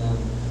comfort him.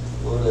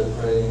 Lord, I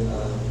pray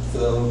for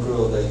that little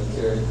girl that you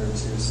carry her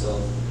to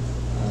yourself.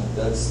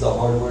 That's the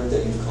hard work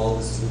that you've called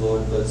us to,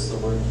 Lord, but it's the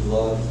work you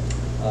love,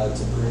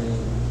 to bring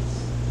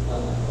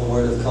a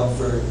word of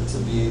comfort, to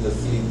be the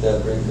feet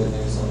that bring good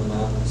news on the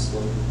mountains,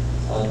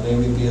 Lord. May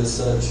we be as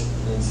such.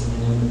 In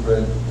your name we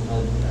pray.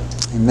 Amen.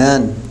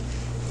 Amen.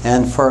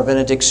 And for our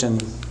benediction,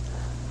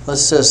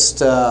 let's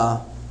just,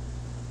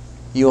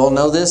 you all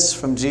know this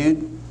from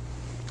Jude.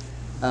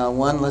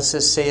 Let's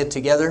just say it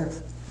together.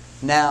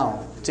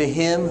 Now, to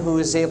him who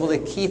is able to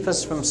keep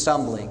us from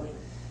stumbling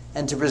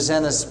and to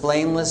present us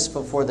blameless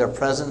before the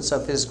presence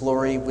of his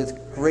glory with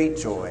great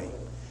joy,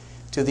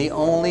 to the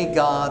only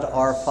God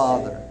our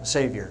Father,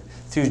 Savior,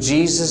 through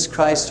Jesus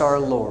Christ our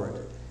Lord,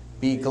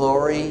 be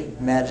glory,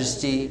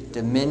 majesty,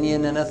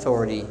 dominion, and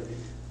authority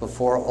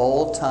before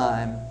all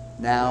time,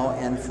 now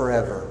and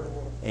forever.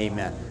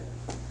 Amen.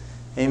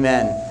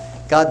 Amen.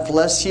 God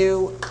bless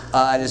you. It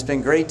has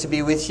been great to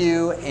be with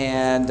you,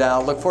 and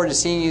I look forward to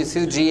seeing you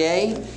through GA.